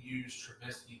not use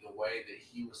Trubisky the way that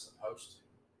he was supposed to.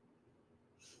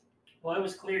 Well, it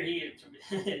was clear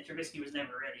Trubisky was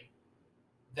never ready.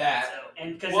 They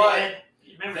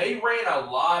ran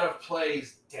a lot of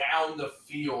plays down the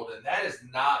field, and that is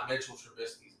not Mitchell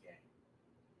Trubisky's game.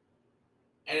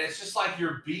 And it's just like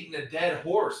you're beating a dead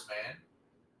horse, man.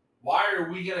 Why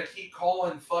are we going to keep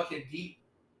calling fucking deep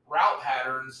route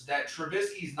patterns that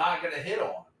Trubisky's not going to hit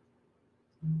on.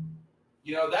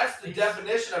 That's the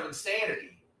definition of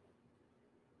insanity.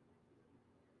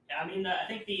 Yeah, I mean, I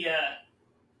think he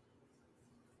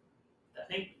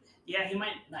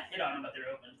might not hit on them, but they're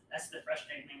open. That's the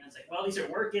frustrating thing. It's like, well, these are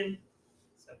working,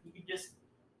 so you can just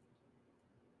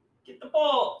get the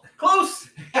ball close.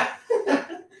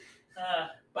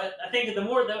 But I think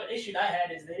the issue I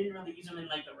had is they didn't really use him in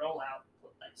like the rollout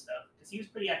like stuff because he's a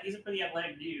pretty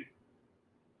athletic dude.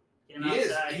 He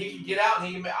is. He can get out,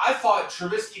 and I thought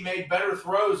Trubisky made better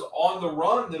throws on the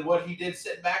run than what he did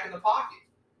sitting back in the pocket.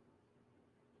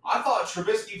 I thought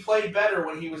Trubisky played better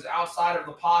when he was outside of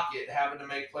the pocket, having to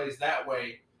make plays that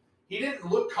way. He didn't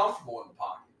look comfortable in the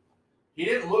pocket. He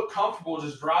didn't look comfortable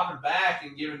just dropping back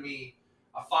and giving me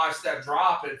a 5-step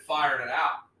drop and firing it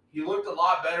out. He looked a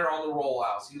lot better on the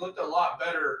rollouts. He looked a lot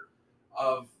better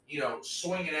of,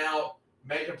 swinging out,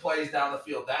 making plays down the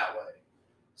field that way.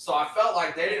 So I felt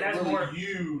like they didn't really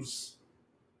use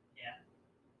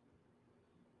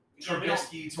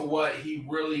Trubisky to what he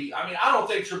really – I mean, I don't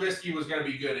think Trubisky was going to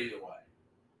be good either way.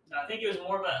 No, I think it was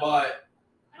more of a – but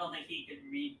I don't think he could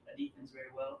read a defense very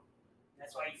well.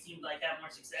 That's why he seemed like had more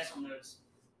success on those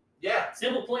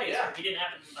simple plays. Yeah. He didn't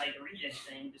have to read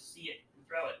anything, just see it and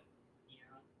throw it.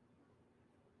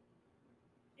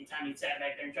 Anytime he sat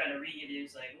back there and tried to read it, he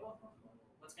was like, well,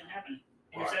 what's going to happen?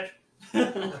 Interception.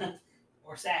 Right.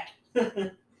 Or sack.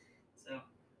 So,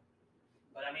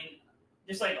 but I mean,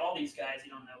 just like all these guys,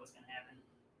 you don't know what's going to happen.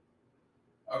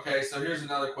 Okay, so here's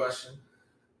another question.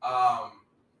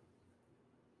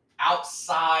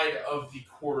 Outside of the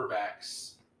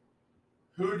quarterbacks,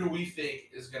 who do we think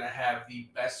is going to have the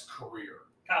best career?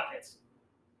 Kyle Pitts.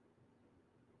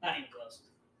 Not even close.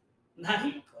 Not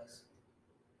even close.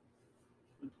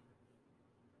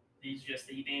 He's just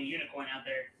the damn unicorn out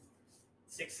there.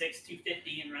 6'6",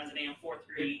 250, and runs a damn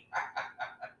 4.3.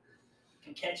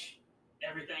 Can catch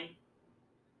everything.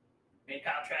 Made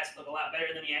Kyle Trask look a lot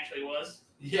better than he actually was.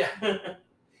 Yeah.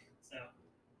 So,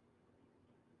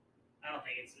 I don't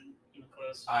think it's even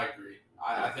close. I agree.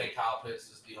 I think Kyle Pitts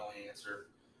is the only answer.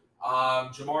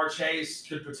 Jamar Chase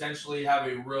could potentially have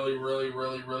a really, really,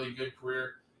 really, really good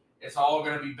career. It's all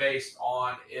going to be based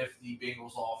on if the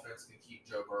Bengals offense can keep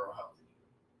Joe Burrow healthy.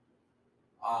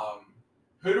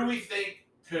 Who do we think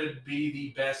could be the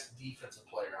best defensive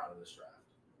player out of this draft?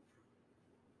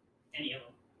 Any of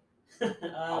them.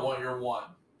 I want your one.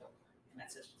 And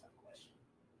that's such a tough question.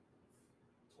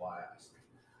 That's why I asked.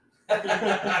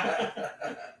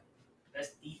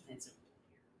 Best defensive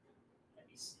player. Let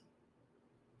me see.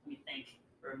 Let me think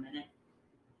for a minute.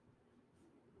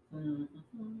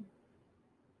 Mm-hmm.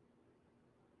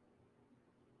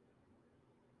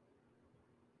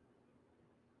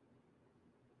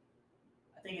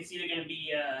 I think it's either going to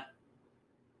be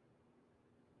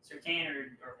Surtain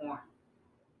or Horn.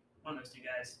 One of those two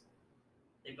guys.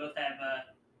 They both have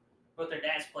both their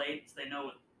dads played, so they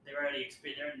know they already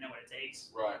know what it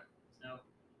takes. Right. So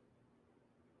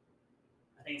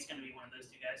I think it's going to be one of those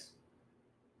two guys.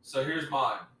 So here's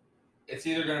mine. It's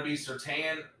either going to be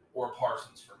Surtain or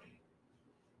Parsons for me.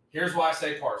 Here's why I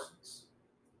say Parsons.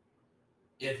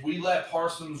 If we let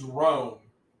Parsons roam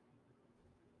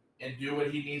and do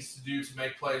what he needs to do to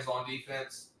make plays on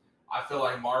defense, I feel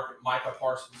like Micah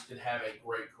Parsons could have a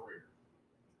great career.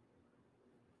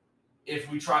 If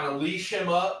we try to leash him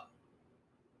up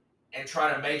and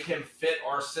try to make him fit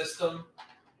our system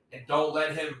and don't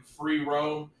let him free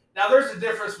roam. Now, there's a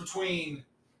difference between,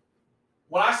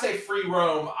 when I say free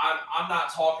roam, I'm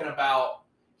not talking about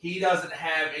he doesn't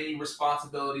have any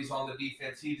responsibilities on the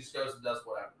defense. He just goes and does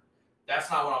whatever. That's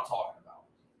not what I'm talking about.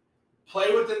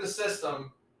 Play within the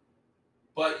system,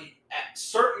 but at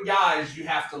certain guys you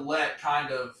have to let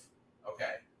kind of,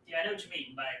 okay. Yeah, I know what you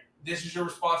mean by this is your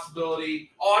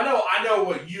responsibility. Oh, I know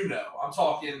what you know. I'm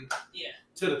talking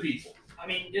to the people. I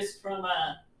mean, just from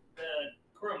the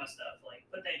Kurama stuff, like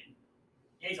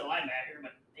he's a linebacker,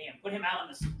 but damn, put him out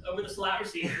over the slot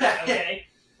receiver, okay?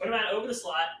 Put him out over the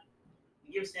slot.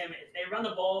 It gives him, if they run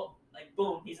the ball, like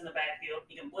boom, he's in the backfield.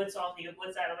 He can blitz off, he can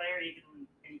blitz out of there, he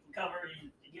can cover.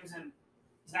 It gives him,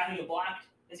 he's not going to get blocked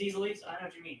as easily. So I know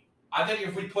what you mean. I think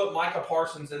if we put Micah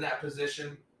Parsons in that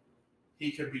position,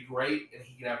 he could be great, and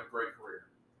he could have a great career.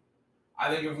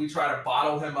 I think if we try to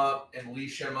bottle him up and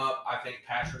leash him up, I think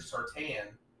Patrick Surtain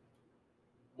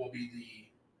will be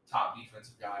the top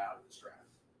defensive guy out of this draft.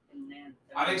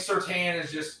 I think Surtain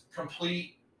is just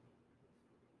complete.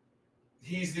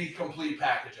 He's the complete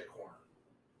package at corner.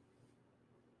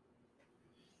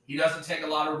 He doesn't take a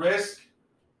lot of risk,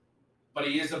 but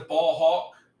he is a ball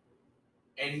hawk.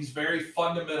 And he's very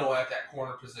fundamental at that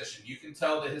corner position. You can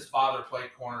tell that his father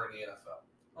played corner in the NFL.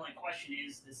 The only question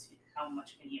is how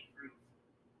much can he improve?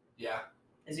 Yeah.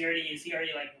 Is he already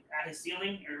like at his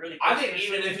ceiling or really? I think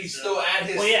even if he's still at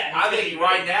his, I think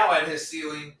right now at his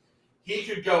ceiling, he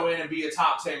could go in and be a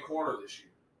top 10 corner this year.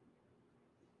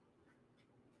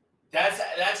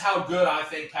 That's how good I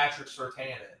think Patrick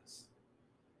Surtain is.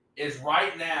 Is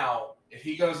right now, if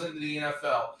he goes into the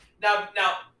NFL. Now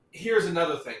here's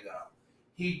another thing though.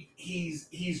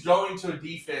 He's going to a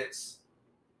defense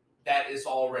that is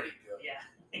already good. Yeah.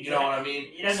 Exactly. You know what I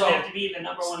mean? He doesn't have to be the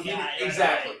number one guy.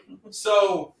 Exactly. Right?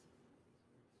 So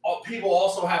people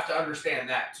also have to understand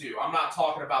that too. I'm not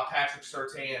talking about Patrick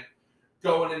Surtain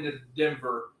going into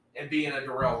Denver and being a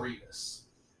Darrelle Revis.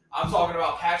 I'm talking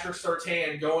about Patrick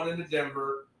Surtain going into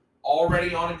Denver,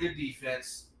 already on a good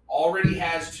defense, already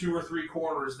has 2 or 3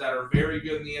 corners that are very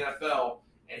good in the NFL,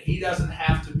 and he doesn't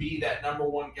have to be that number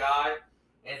one guy,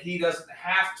 and he doesn't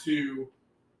have to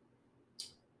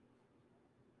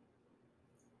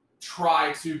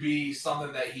try to be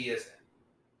something that he isn't.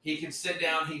 He can sit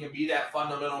down, he can be that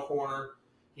fundamental corner,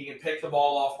 he can pick the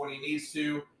ball off when he needs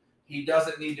to. He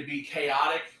doesn't need to be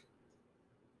chaotic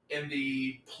in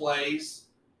the plays.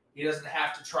 He doesn't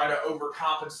have to try to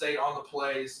overcompensate on the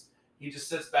plays. He just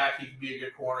sits back. He can be a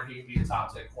good corner. He can be a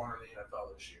top 10 corner in the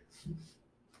NFL this year.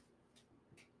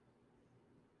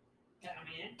 Yeah,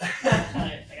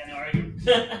 I got no argument.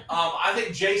 I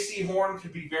think J.C. Horn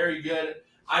could be very good.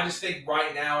 I just think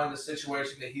right now in the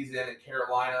situation that he's in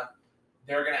Carolina,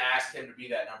 they're going to ask him to be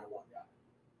that number one guy.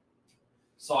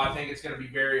 So I think it's going to be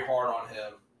very hard on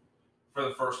him for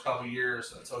the first couple of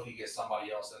years until he gets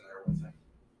somebody else in there with him.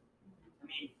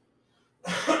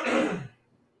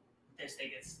 I just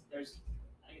think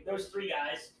there's 3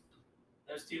 guys.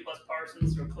 Those 2 plus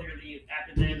Parsons were clearly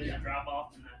after them. There's a drop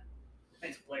off in the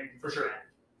defensive player. For sure.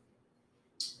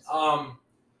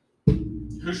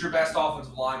 Who's your best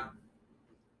offensive lineman?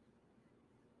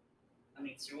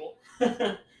 Sewell. As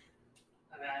a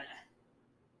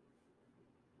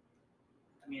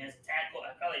tackle,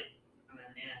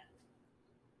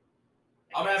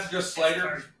 I'm gonna have to go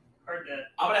Slater. Hard to.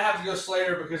 I'm gonna have to go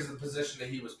Slater because of the position that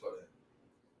he was put in.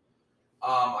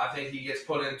 I think he gets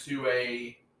put into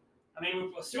a.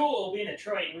 Sewell will be in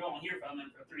Detroit, and we won't hear from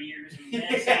him for 3 years. And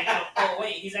then say, oh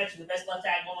wait, he's actually the best left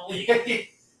tackle in the league.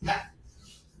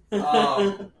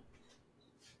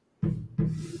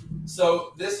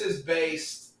 So this is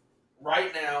based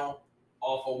right now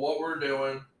off of what we're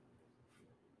doing.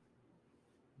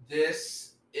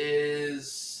 This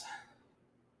is.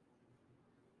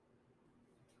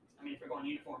 If we're going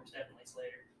uniforms, definitely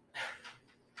Slater.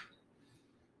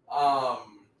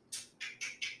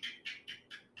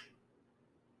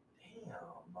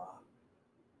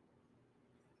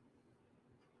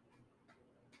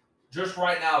 Just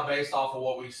right now, based off of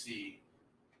what we see,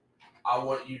 I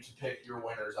want you to pick your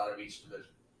winners out of each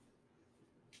division.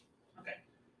 Okay.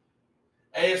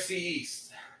 AFC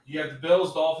East. You have the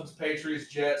Bills, Dolphins, Patriots,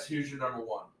 Jets. Who's your number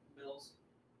one? Bills.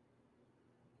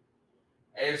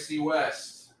 AFC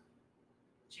West.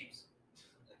 Chiefs.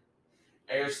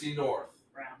 AFC North.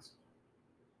 Browns.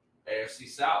 AFC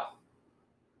South.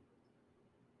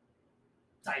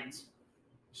 Titans.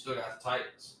 You still got the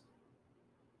Titans.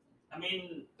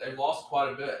 They've lost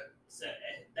quite a bit. So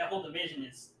that whole division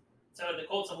is. So the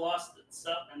Colts have lost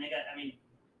stuff, and they got. We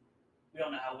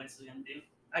don't know how Wentz is going to do.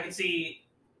 I can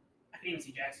even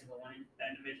see Jacksonville winning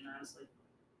that division, honestly.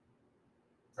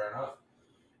 Fair enough.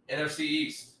 NFC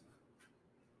East.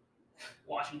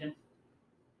 Washington.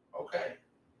 Okay.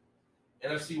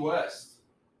 NFC West.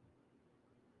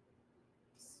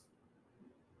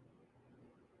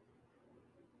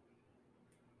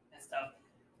 That's tough.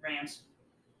 Rams.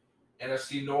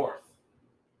 NFC North.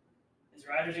 Is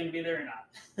Rodgers going to be there or not?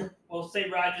 We'll say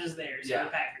Rodgers is there, so the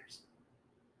Packers.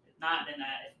 If not, then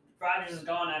if Rodgers is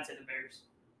gone, I'd say the Bears.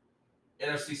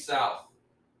 NFC South.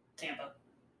 Tampa.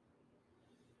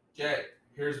 Okay,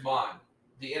 here's mine.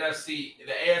 The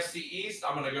AFC East,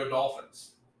 I'm going to go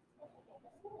Dolphins.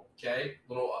 Okay,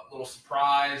 little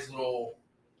surprise, you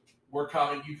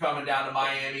coming down to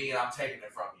Miami, and I'm taking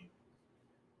it from you.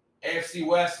 AFC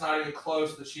West, not even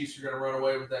close. The Chiefs are going to run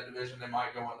away with that division. They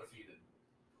might go undefeated.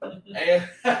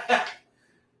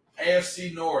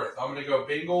 AFC North, I'm going to go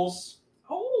Bengals.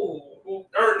 No,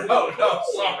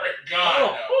 sorry.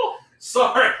 God, no.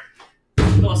 Sorry.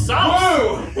 Little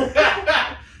sauce. Woo!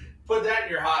 Put that in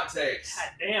your hot takes.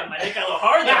 God damn, I think I got a little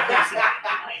hard there for a second.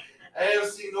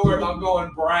 AFC North, I'm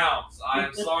going Browns. I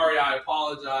am sorry. I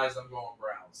apologize. I'm going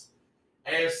Browns.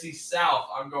 AFC South,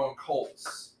 I'm going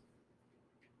Colts.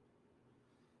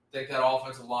 I think that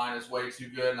offensive line is way too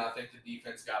good, and I think the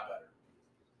defense got better.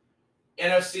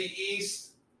 NFC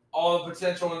East, all the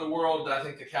potential in the world. I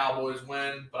think the Cowboys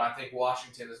win, but I think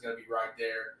Washington is going to be right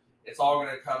there. It's all going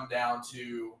to come down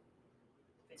to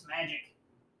It's magic.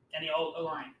 And the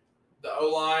O-line. the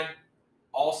O-line.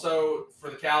 Also, for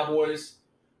the Cowboys,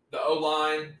 the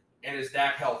O-line, and is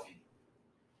Dak healthy?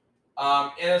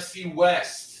 NFC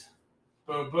West.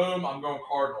 Boom, boom. I'm going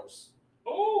Cardinals.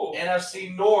 Oh.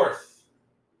 NFC North.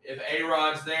 If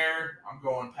A-Rod's there, I'm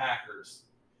going Packers.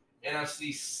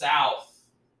 NFC South.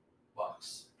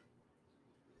 Bucks.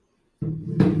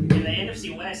 And the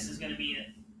NFC West is going to be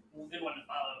a good one to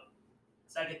follow.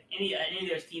 It's like if any of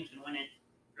those teams can win it,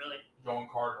 really. Going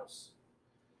Cardinals.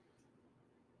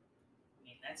 I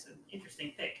mean, that's an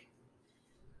interesting pick.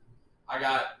 I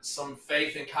got some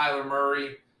faith in Kyler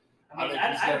Murray. I think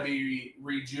he's going to be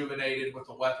rejuvenated with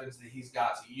the weapons that he's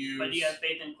got to use. But do you have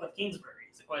faith in Cliff Kingsbury?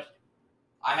 It's a question.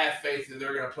 I have faith that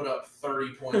they're going to put up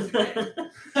 30 points a game.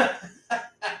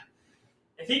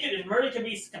 If Murray can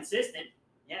be consistent,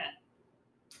 yeah.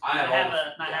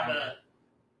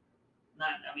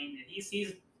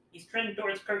 He's trending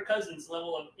towards Kirk Cousins'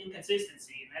 level of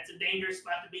inconsistency, and that's a dangerous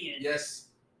spot to be in. Yes.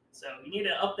 So you need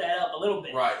to up that up a little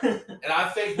bit. Right. And I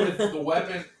think with the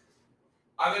weapon,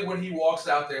 I think when he walks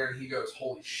out there and he goes,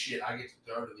 "Holy shit, I get to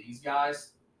throw to these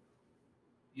guys."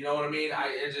 You know what I mean?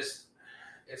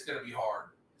 It's going to be hard.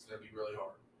 It's going to be really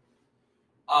hard.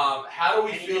 How do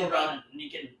we feel about? And he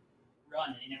can run,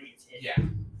 and he never gets hit. Yeah.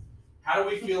 How do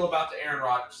we feel about the Aaron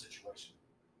Rodgers situation?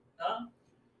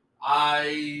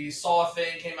 I saw a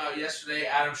thing came out yesterday.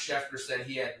 Adam Schefter said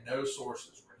he had no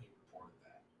sources when he reported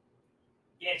that.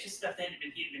 Yeah, it's just stuff that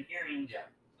he'd been hearing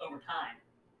over time.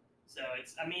 So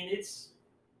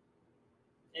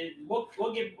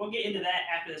we'll get into that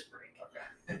after this break.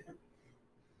 Okay.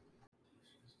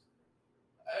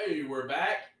 Hey, we're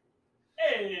back.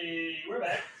 Hey, we're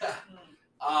back.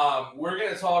 We're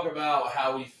going to talk about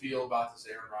how we feel about this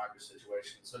Aaron Rodgers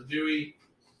situation. So, Dewey,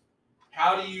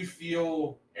 how do you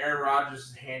feel Aaron Rodgers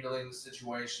is handling the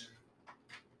situation?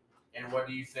 And what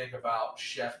do you think about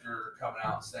Schefter coming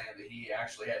out and saying that he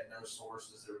actually had no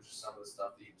sources? It was just some of the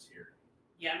stuff that he was hearing.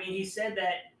 Yeah, I mean, he said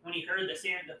that when he heard the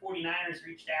 49ers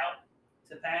reached out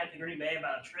to Green Bay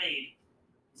about a trade,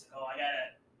 he's like, "Oh,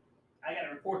 I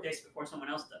gotta report this before someone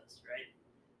else does," right?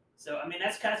 So, I mean,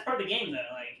 that's part of the game,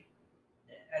 though. Like,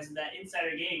 as that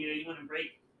insider game, you want to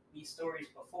break these stories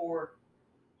before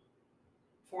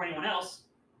anyone else.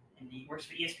 And he works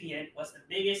for ESPN. What's the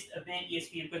biggest event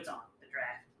ESPN puts on? The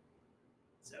draft.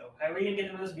 So, how are we gonna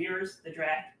get the most viewers? The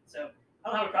draft. So, I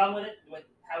don't have a problem with it, with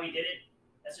how he did it.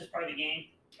 That's just part of the game.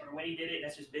 Or when he did it,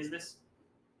 that's just business.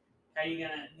 How are you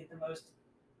going to get the most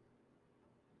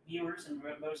viewers and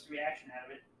most reaction out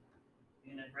of it?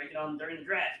 You're going to break it on during the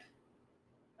draft.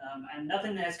 And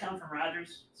nothing has come from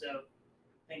Rodgers, so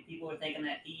I think people are thinking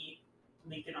that he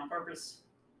leaked it on purpose.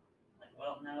 Like,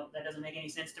 well, no, that doesn't make any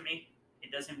sense to me.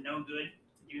 It does him no good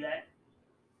to do that.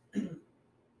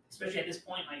 Especially at this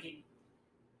point, I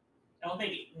don't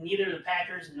think neither the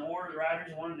Packers nor the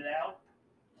Rodgers wanted it out.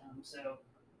 So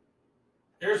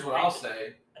here's what I'll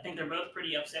say. I think they're both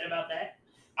pretty upset about that.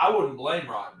 I wouldn't blame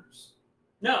Rodgers.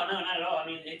 No, not at all. I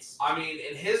mean,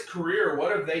 in his career,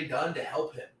 what have they done to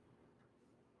help him?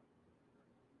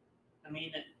 I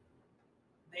mean,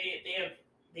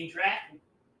 they draft.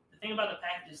 The thing about the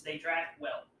Packers is they draft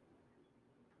well.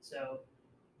 So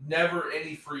never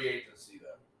any free agency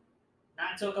though.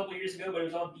 Not until a couple years ago, but it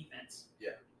was all defense.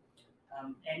 Yeah.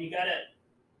 And you gotta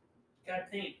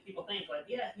think. People think like,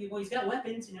 yeah, he's got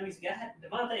weapons. He's got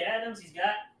Devontae Adams. He's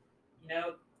got,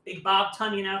 Big Bob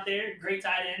Tunyon out there, great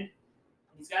tight end.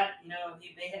 He's got,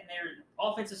 their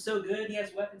offense is so good. He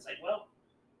has weapons. Like, well,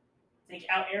 take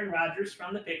out Aaron Rodgers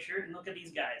from the picture and look at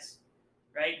these guys,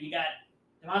 right? You got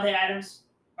Devontae Adams,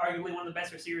 arguably one of the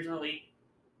best receivers in the league.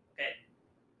 Okay.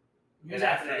 And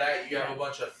after that, you have a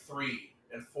bunch of 3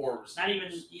 and 4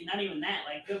 receivers. Not even that.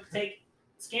 Like, go take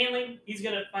Scanling. He's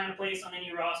gonna find a place on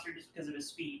any roster just because of his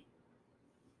speed.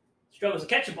 Struggles to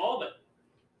catch a ball, but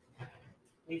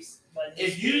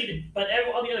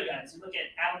all the other guys. You look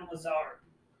at Alan Lazard,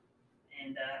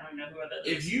 and I don't know who other.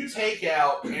 If you take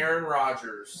out Aaron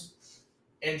Rodgers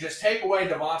and just take away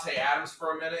Devontae Adams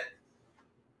for a minute,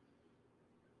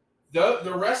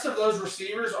 the rest of those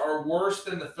receivers are worse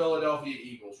than the Philadelphia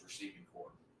Eagles receiving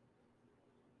corps.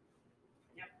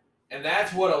 Yep. And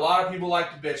that's what a lot of people like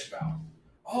to bitch about.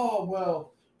 Oh,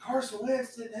 well, Carson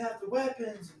Wentz didn't have the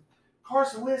weapons, and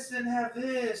Carson Wentz didn't have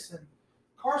this, and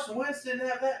Carson Wentz didn't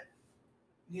have that.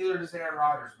 Neither does Aaron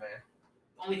Rodgers, man.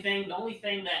 The only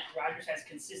thing that Rodgers has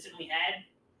consistently had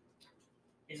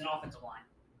is an offensive line.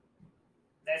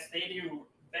 They do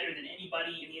better than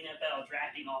anybody in the NFL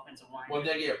drafting offensive line. When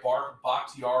they get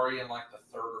Bakhtiari in like the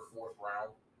 3rd or 4th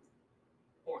round.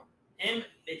 And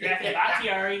they drafted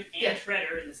Bakhtiari and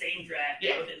Shredder in the same draft,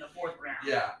 both in the 4th round.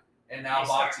 Yeah, and now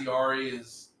Bakhtiari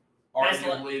is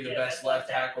arguably the best left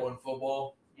tackle in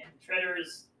football. Yeah, Shredder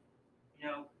is,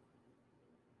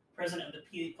 president of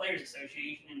the Players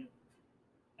Association, and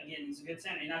again, he's a good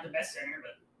center. He's not the best center,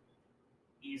 but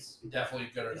he's definitely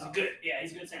good enough.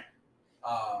 He's a good center.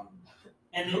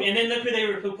 And Who- then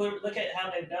look at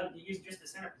how they've done. They used just the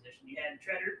center position. You had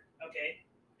Shredder, okay.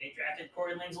 They drafted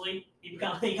Corey Linsley. He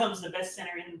becomes the best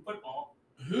center in football.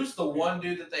 Who's the one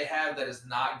dude that they have that has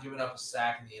not given up a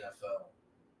sack in the NFL?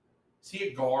 Is he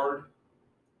a guard?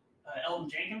 Elton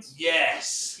Jenkins.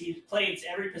 Yes. He plays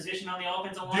every position on the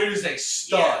offensive line. Dude is a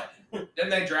stud. Yeah. Didn't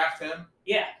they draft him?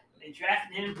 Yeah, they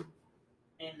drafted him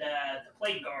and to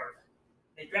play guard.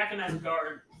 They drafted him as a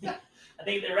guard. I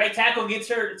think the right tackle gets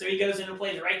hurt, so he goes in and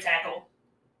plays right tackle.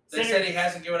 They said he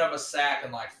hasn't given up a sack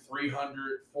in like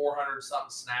 300, 400 something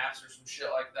snaps or some shit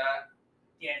like that.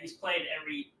 Yeah, he's played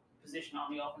every position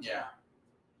on the offensive line.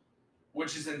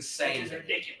 Which is insane. Which is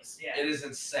ridiculous, yeah. It is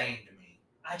insane to me.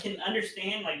 I can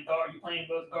understand, like, guard. You're playing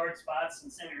both guard spots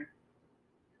and center.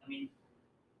 I mean,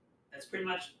 that's pretty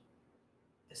much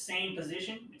the same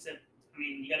position, except,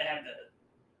 you got to have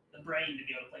the brain to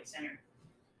be able to play center.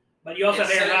 But you also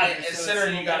have Aaron Rodgers. At center,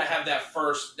 you got to have that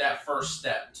first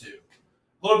step, too.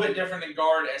 A little bit different than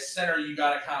guard. At center, you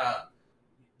got to kind of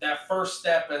 – that first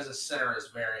step as a center is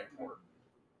very important.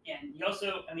 Yeah, and you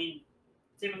also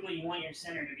 – typically you want your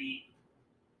center to be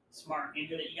smart. You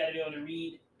got to be able to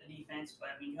read the defense, but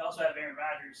you also have Aaron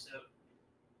Rodgers, so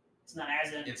it's not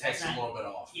as it takes a little bit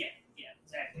off. Yeah,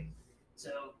 exactly.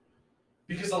 So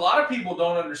because a lot of people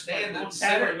don't understand that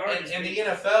center in the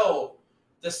NFL,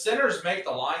 the centers make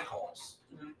the line calls.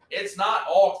 Mm-hmm. It's not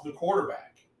all the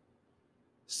quarterback.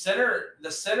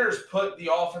 The centers put the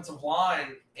offensive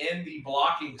line in the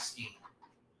blocking scheme.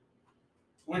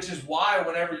 Which is why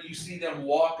whenever you see them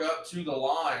walk up to the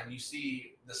line, you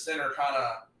see the center kind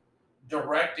of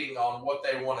directing on what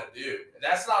they want to do.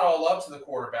 That's not all up to the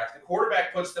quarterback. The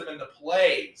quarterback puts them into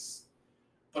plays,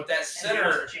 but that center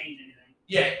doesn't change anything.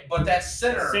 Yeah, but that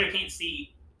center can't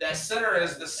see. That center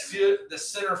is the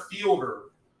center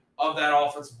fielder of that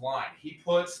offensive line. He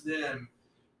puts them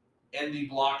in the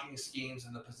blocking schemes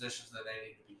and the positions that they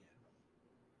need to be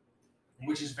in,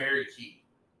 which is very key.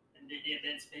 And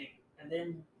that's big. And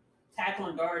then tackle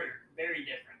and guard are very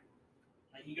different.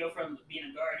 Like you go from being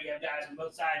a guard, you have guys on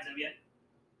both sides of you,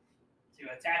 to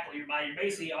a tackle. You're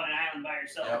basically on an island by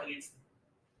yourself against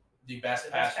the best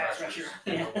pass rushers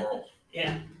in the world.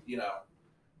 Yeah.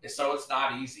 So it's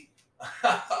not easy.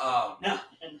 No,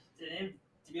 and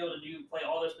to be able to play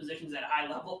all those positions at a high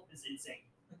level is insane.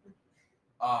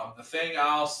 The thing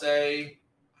I'll say,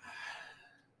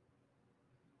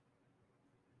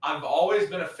 I've always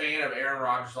been a fan of Aaron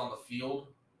Rodgers on the field.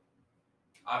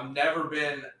 I've never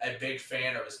been a big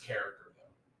fan of his character,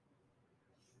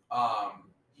 though.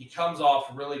 He comes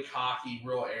off really cocky,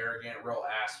 real arrogant, real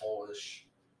asshole-ish,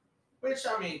 which,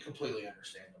 completely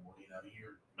understandable.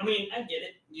 I get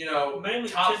it. Mainly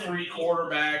top 3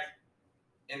 quarterback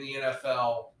in the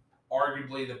NFL,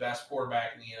 arguably the best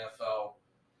quarterback in the NFL.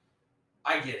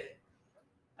 I get it.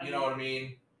 You know what I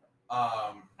mean?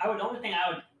 The only thing I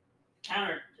would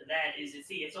counter to that is you've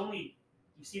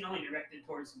seen only directed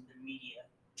towards the media.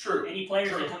 True. Any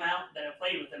players that come out that have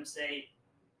played with him say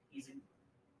he's a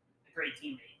great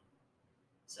teammate.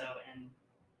 So, and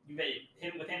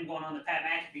with him going on the Pat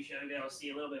McAfee show, you'll be able to see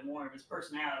a little bit more of his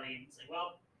personality. And it's like,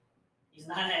 well, he's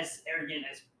not as arrogant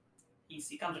as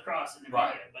he comes across in the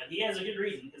media, but he has a good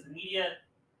reason because the media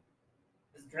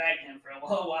has dragged him for a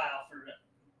while for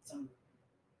some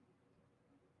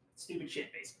stupid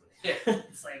shit, basically. Yeah.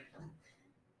 It's like,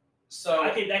 so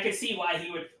I could see why he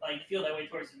would feel that way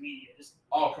towards the media.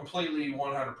 Completely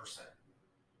 100%.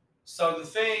 So the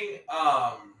thing,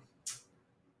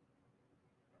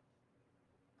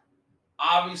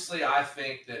 obviously, I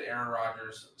think that Aaron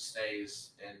Rodgers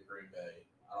stays in Green Bay.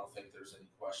 I don't think there's any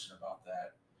question about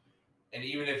that. And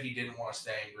even if he didn't want to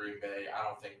stay in Green Bay, I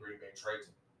don't think Green Bay trades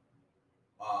him.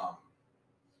 I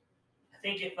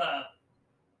think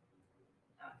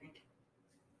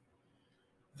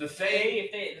the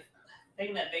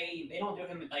thing they don't do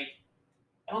him I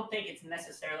don't think it's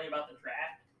necessarily about the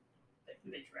draft,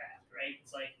 who they draft, right?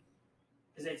 It's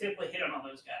because they typically hit on all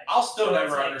those guys. I'll still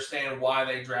never understand why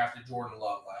they drafted Jordan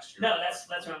Love last year. No, that's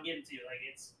what I'm getting to.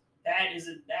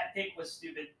 That pick was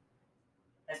stupid.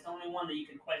 That's the only one that you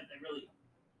can question that really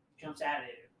jumps out at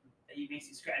it, that makes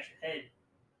you scratch your head.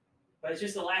 But it's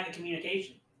just a lack of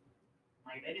communication.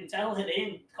 Like they didn't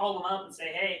call them up and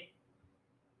say, hey,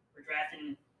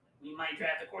 we might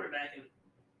draft a quarterback if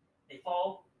they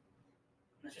fall.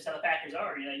 And that's just how the Packers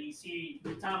are. You see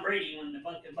Tom Brady when the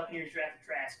Buccaneers drafted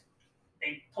Trask,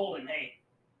 they told him, hey,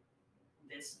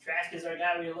 this Trask is our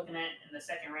guy we were looking at in the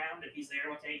second round. If he's there,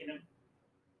 we're taking him.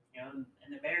 And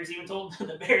the Bears even told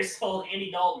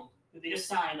Andy Dalton, who they just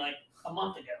signed like a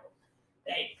month ago,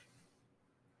 hey,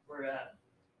 we're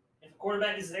if a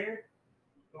quarterback is there,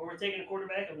 we're taking a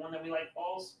quarterback and one that we like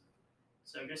falls.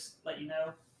 So just let you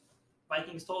know,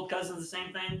 Vikings told Cousins the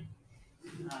same thing.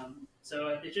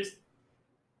 So it's just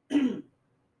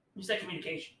that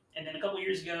communication. And then a couple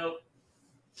years ago,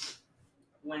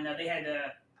 when they had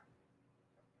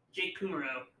Jake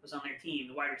Kumaro was on their team,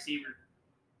 the wide receiver.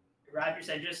 Rodgers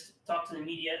had just talked to the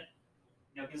media,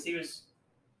 because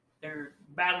they're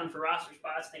battling for roster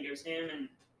spots. I think it was him and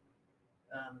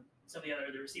some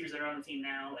of the receivers that are on the team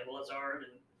now, like Lazard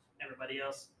and everybody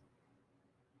else.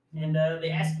 And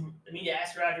the media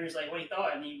asked Rodgers, like, what he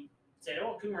thought, and he said,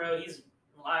 oh, Kumaro, he's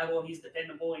reliable, he's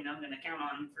dependable, and I'm going to count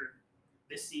on him for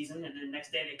this season. And then the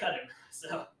next day they cut him.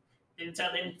 So they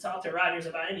didn't talk to Rodgers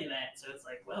about any of that. So it's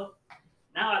like, well,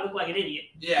 now I look like an idiot.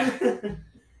 Yeah.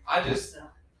 I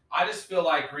just feel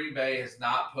like Green Bay has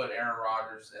not put Aaron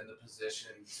Rodgers in the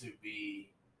position to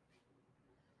be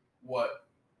what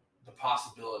the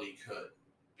possibility could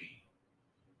be.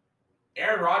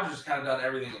 Aaron Rodgers has kind of done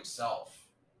everything himself.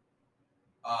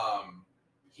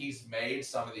 He's made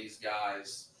some of these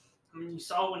guys. I mean, you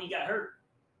saw when he got hurt.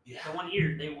 Yeah. For 1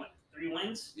 year, they won 3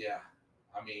 wins. Yeah.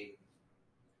 I mean,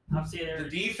 obviously the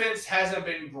defense hasn't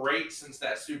been great since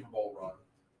that Super Bowl run.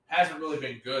 Hasn't really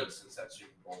been good since that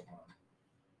Super Bowl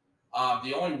run.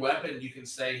 The only weapon you can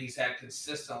say he's had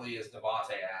consistently is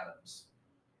Devontae Adams.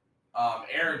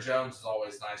 Aaron Jones is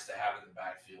always nice to have in the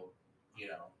backfield,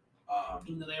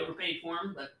 Even though they overpaid for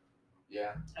him, but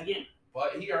yeah, again,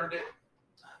 but he earned it.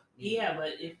 Yeah,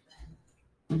 but if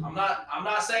I'm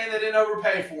not saying they didn't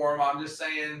overpay for him. I'm just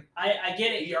saying I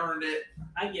get it. He earned it.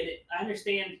 I get it. I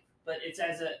understand, but it's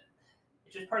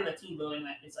just part of the team building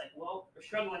that it's like, well, we're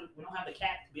struggling. We don't have the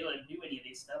cap to be able to do any of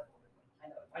these stuff. I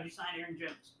know. Why'd you sign Aaron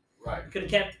Jones? Right. You could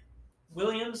have kept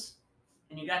Williams,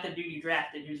 and you got the dude you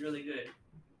drafted who's really good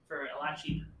for a lot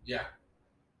cheaper. Yeah.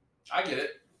 I get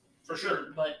it. For sure.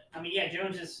 But, I mean, yeah,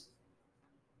 Jones is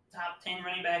top 10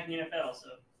 running back in the NFL, so.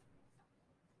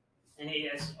 And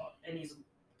he's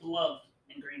beloved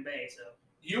in Green Bay, so.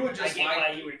 You would just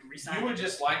why you would resign You would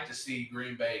just like to see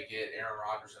Green Bay get Aaron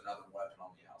Rodgers another weapon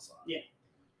on the outside.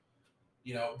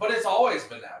 Yeah. But it's always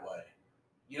been that way.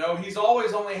 He's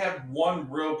always only had one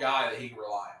real guy that he can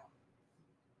rely on.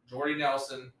 Jordy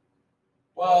Nelson.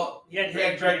 Well, he had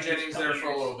Greg Jennings there for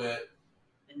a little bit.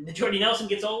 And the Jordy Nelson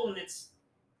gets old, and he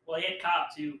had Cobb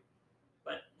too,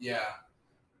 but yeah,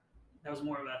 that was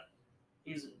more of a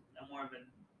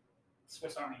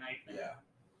Swiss Army knife thing. Yeah,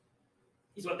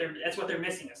 that's what they're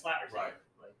missing, a slot receiver. Right.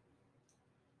 Like,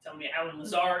 tell me Alan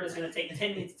Lazard is going to take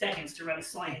 10 seconds to run a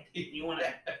slant. You want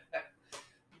to?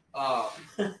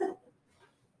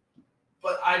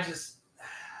 But I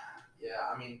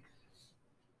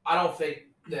don't think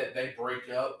that they break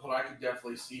up, but I could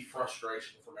definitely see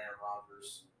frustration from Aaron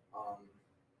Rodgers.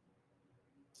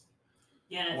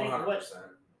 Yeah, and I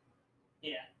 100%.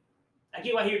 Yeah, I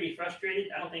get why he would be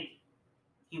frustrated. I don't think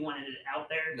he wanted it out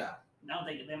there. No. I don't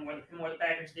think more the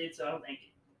Packers did. So I think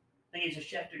it's just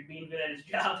Schefter being good at his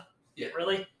job. Yeah.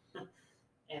 Really.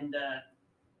 And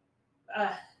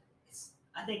I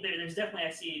think there's definitely,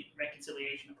 I see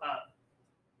reconciliation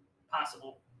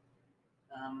possible.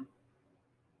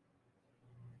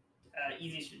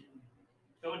 Easy.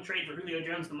 Go and trade for Julio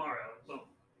Jones tomorrow. Boom.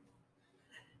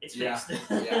 It's fixed.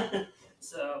 Yeah.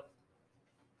 So,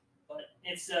 but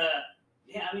it's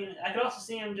I mean, I could also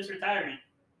see him just retiring.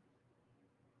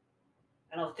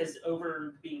 I don't know, because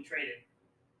over being traded.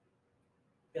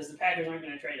 Because the Packers aren't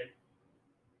going to trade him.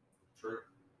 True.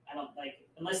 I don't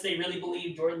unless they really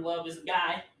believe Jordan Love is the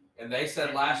guy. And they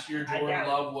said last year Jordan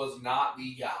Love was not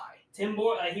the guy. Tim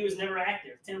Boyle, he was never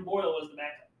active. Tim Boyle was the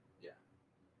backup. Yeah.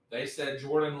 They said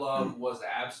Jordan Love was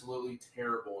absolutely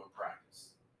terrible in practice.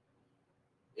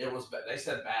 It was bad. They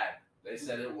said bad. They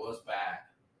said it was bad.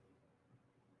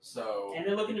 So. And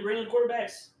they're looking to bring in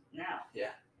quarterbacks now.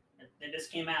 Yeah. They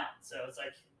just came out. So it's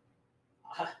like,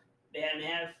 they had to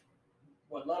have,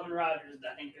 Love and Rodgers,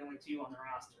 I think the only two on the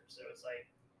roster. So it's like,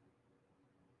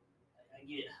 I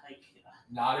get,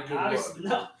 not a good look.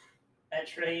 No. That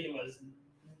trade was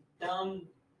dumb,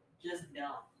 just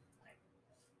dumb.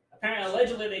 Apparently,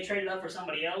 allegedly, they traded up for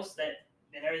somebody else that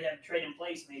already had a trade in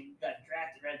place, and they got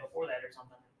drafted right before that or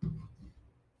something.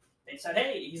 They said,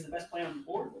 hey, he's the best player on the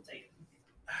board, we'll take it.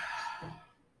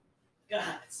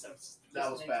 God, it's so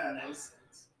That was makes bad. no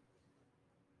sense.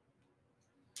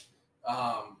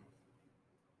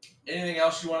 Anything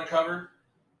else you want to cover?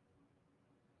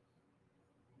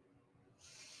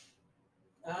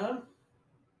 Dolphins.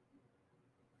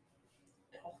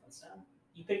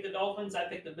 You picked the Dolphins. I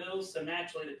picked the Bills. So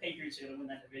naturally, the Patriots are going to win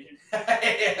that division.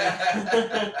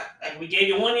 And we gave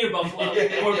you 1 year, Buffalo.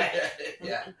 We're back.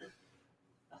 Yeah.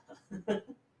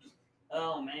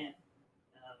 Oh man.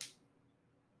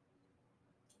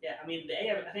 Yeah, I mean,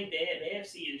 I think the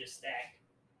AFC is just stacked,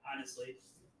 honestly,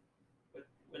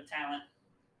 with talent.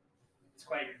 It's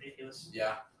quite ridiculous.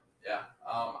 Yeah.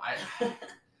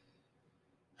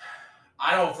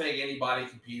 I don't think anybody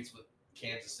competes with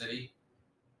Kansas City.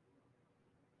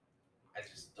 I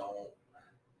just don't.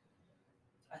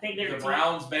 I think they're the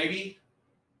Browns, baby.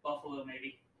 Buffalo,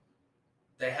 maybe.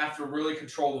 They have to really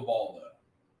control the ball, though.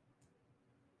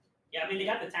 Yeah, I mean, they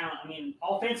got the talent. I mean,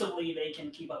 offensively, they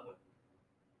can keep up with it,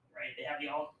 right? They have the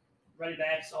all running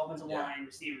backs, offensive line,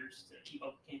 receivers to keep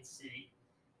up with Kansas City.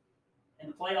 In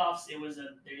the playoffs, it was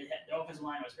the offensive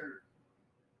line was hurt.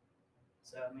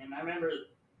 So, I mean, I remember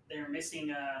they were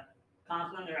missing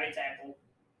Conklin, the right tackle.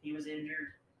 He was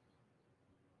injured.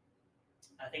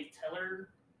 I think Teller,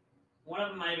 one of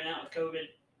them might have been out with COVID.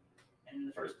 And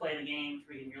the first play of the game,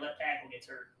 your left tackle gets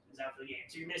hurt, is out for the game.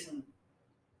 So you're missing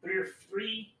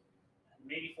three,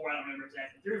 maybe four, I don't remember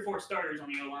exactly, 3 or 4 starters on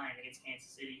the O-line against Kansas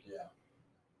City. Yeah.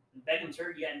 And Beckham's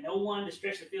hurt. You had no one to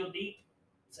stretch the field deep.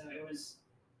 So it was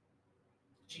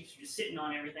Chiefs were just sitting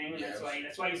on everything. And that's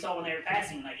why you saw when they were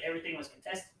passing, like everything was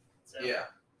contested. So yeah.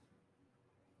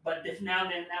 But if now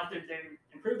they've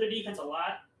improved their defense a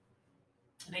lot.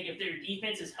 I think if their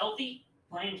defense is healthy,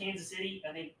 playing Kansas City,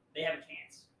 I think they have a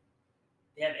chance.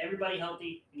 They have everybody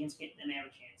healthy against Kansas, then they have a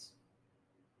chance.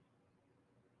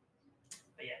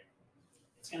 But yeah,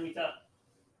 it's going to be tough.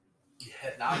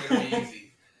 Yeah, not going to be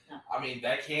easy. No. I mean,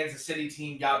 that Kansas City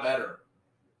team got better.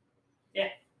 Yeah.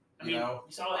 I mean, you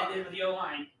saw what they did with the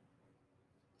O-line.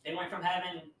 They went from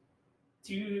having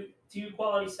two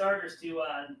quality starters to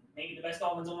maybe the best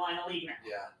offensive line in the league now.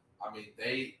 Yeah. I mean,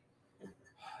 they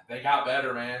got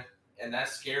better, man. And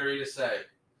that's scary to say.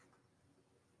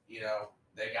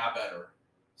 They got better.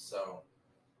 So,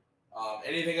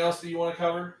 anything else that you want to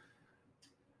cover?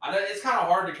 I know it's kind of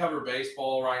hard to cover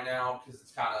baseball right now because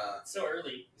it's so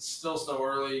early. It's still so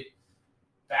early.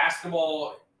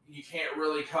 Basketball, you can't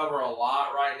really cover a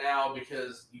lot right now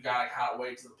because you got to kind of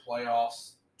wait to the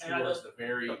playoffs towards the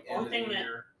very end of the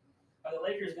year. Are the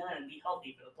Lakers going to be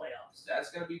healthy for the playoffs?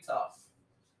 That's going to be tough.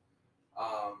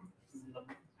 I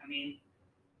mean,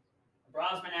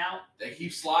 LeBron's been out. They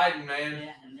keep sliding, man.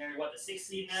 Yeah, and they're the 6th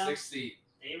seed now. 6th seed.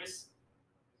 Davis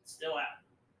still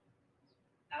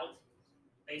out,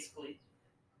 basically.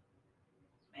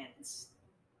 Man,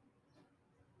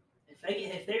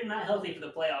 if they're not healthy for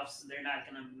the playoffs, they're not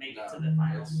going to make it to the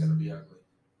finals. It's going to be ugly.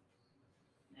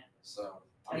 Yeah. So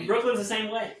Brooklyn's the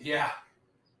same way. Yeah.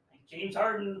 Like James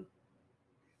Harden,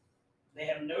 they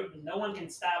have no one can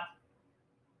stop.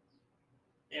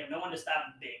 They have no one to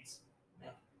stop the bigs.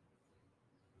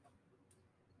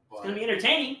 It's going to be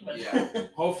entertaining. But yeah.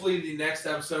 Hopefully the next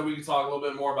episode we can talk a little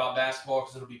bit more about basketball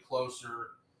because it'll be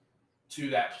closer to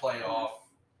that playoff.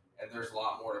 And there's a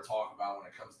lot more to talk about when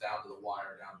it comes down to the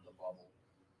wire, down to the bubble.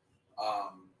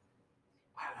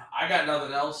 I got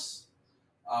nothing else.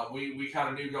 We kind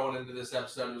of knew going into this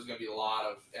episode it was going to be a lot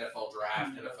of NFL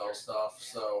draft, NFL stuff.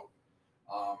 So,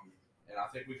 and I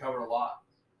think we covered a lot.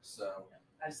 So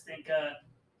I just think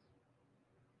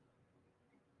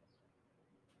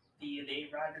the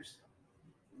Rodgers.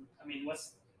 I mean,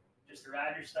 what's just the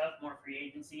Rodgers stuff? More free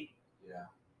agency. Yeah.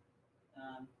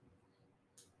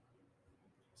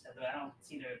 So I don't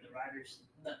see the Rodgers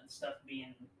stuff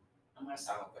being unless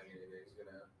I don't think anything's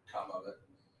gonna come of it.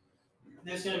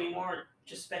 There's gonna be more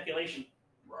just speculation.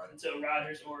 Right. Until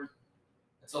Rodgers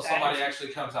until somebody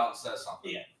actually comes out and says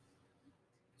something. Yeah.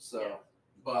 So,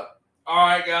 but all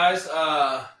right, guys.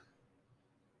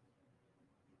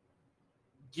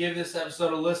 Give this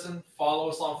episode a listen. Follow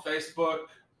us on Facebook.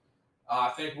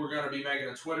 I think we're going to be making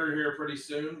a Twitter here pretty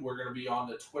soon. We're going to be on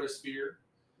the Twittersphere.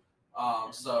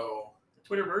 So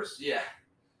the Twitterverse. Yeah.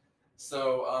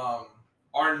 So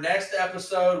our next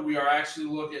episode, we are actually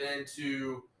looking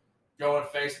into going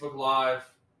Facebook Live.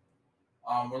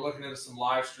 We're looking into some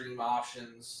live stream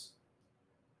options,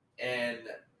 and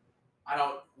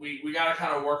we got to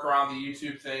kind of work around the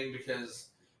YouTube thing because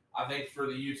I think for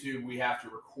the YouTube, we have to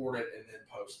record it and then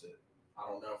post it. I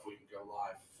don't know if we can go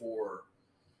live for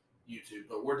YouTube,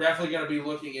 but we're definitely going to be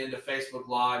looking into Facebook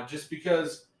Live just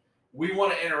because we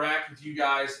want to interact with you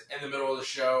guys in the middle of the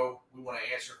show. We want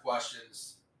to answer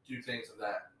questions. do things of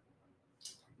that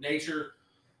nature.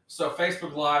 So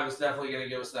Facebook Live is definitely going to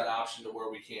give us that option to where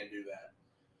we can do that.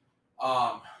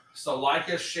 So like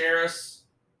us, share us,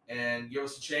 and give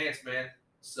us a chance, man.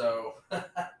 So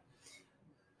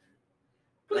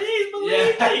please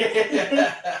believe me.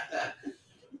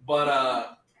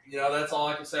 But that's all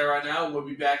I can say right now. We'll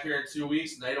be back here in 2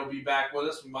 weeks. Nate will be back with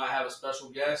us. We might have a special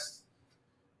guest.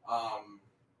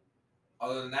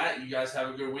 Other than that, you guys have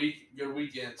a good week, good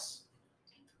weekends.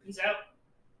 Peace out.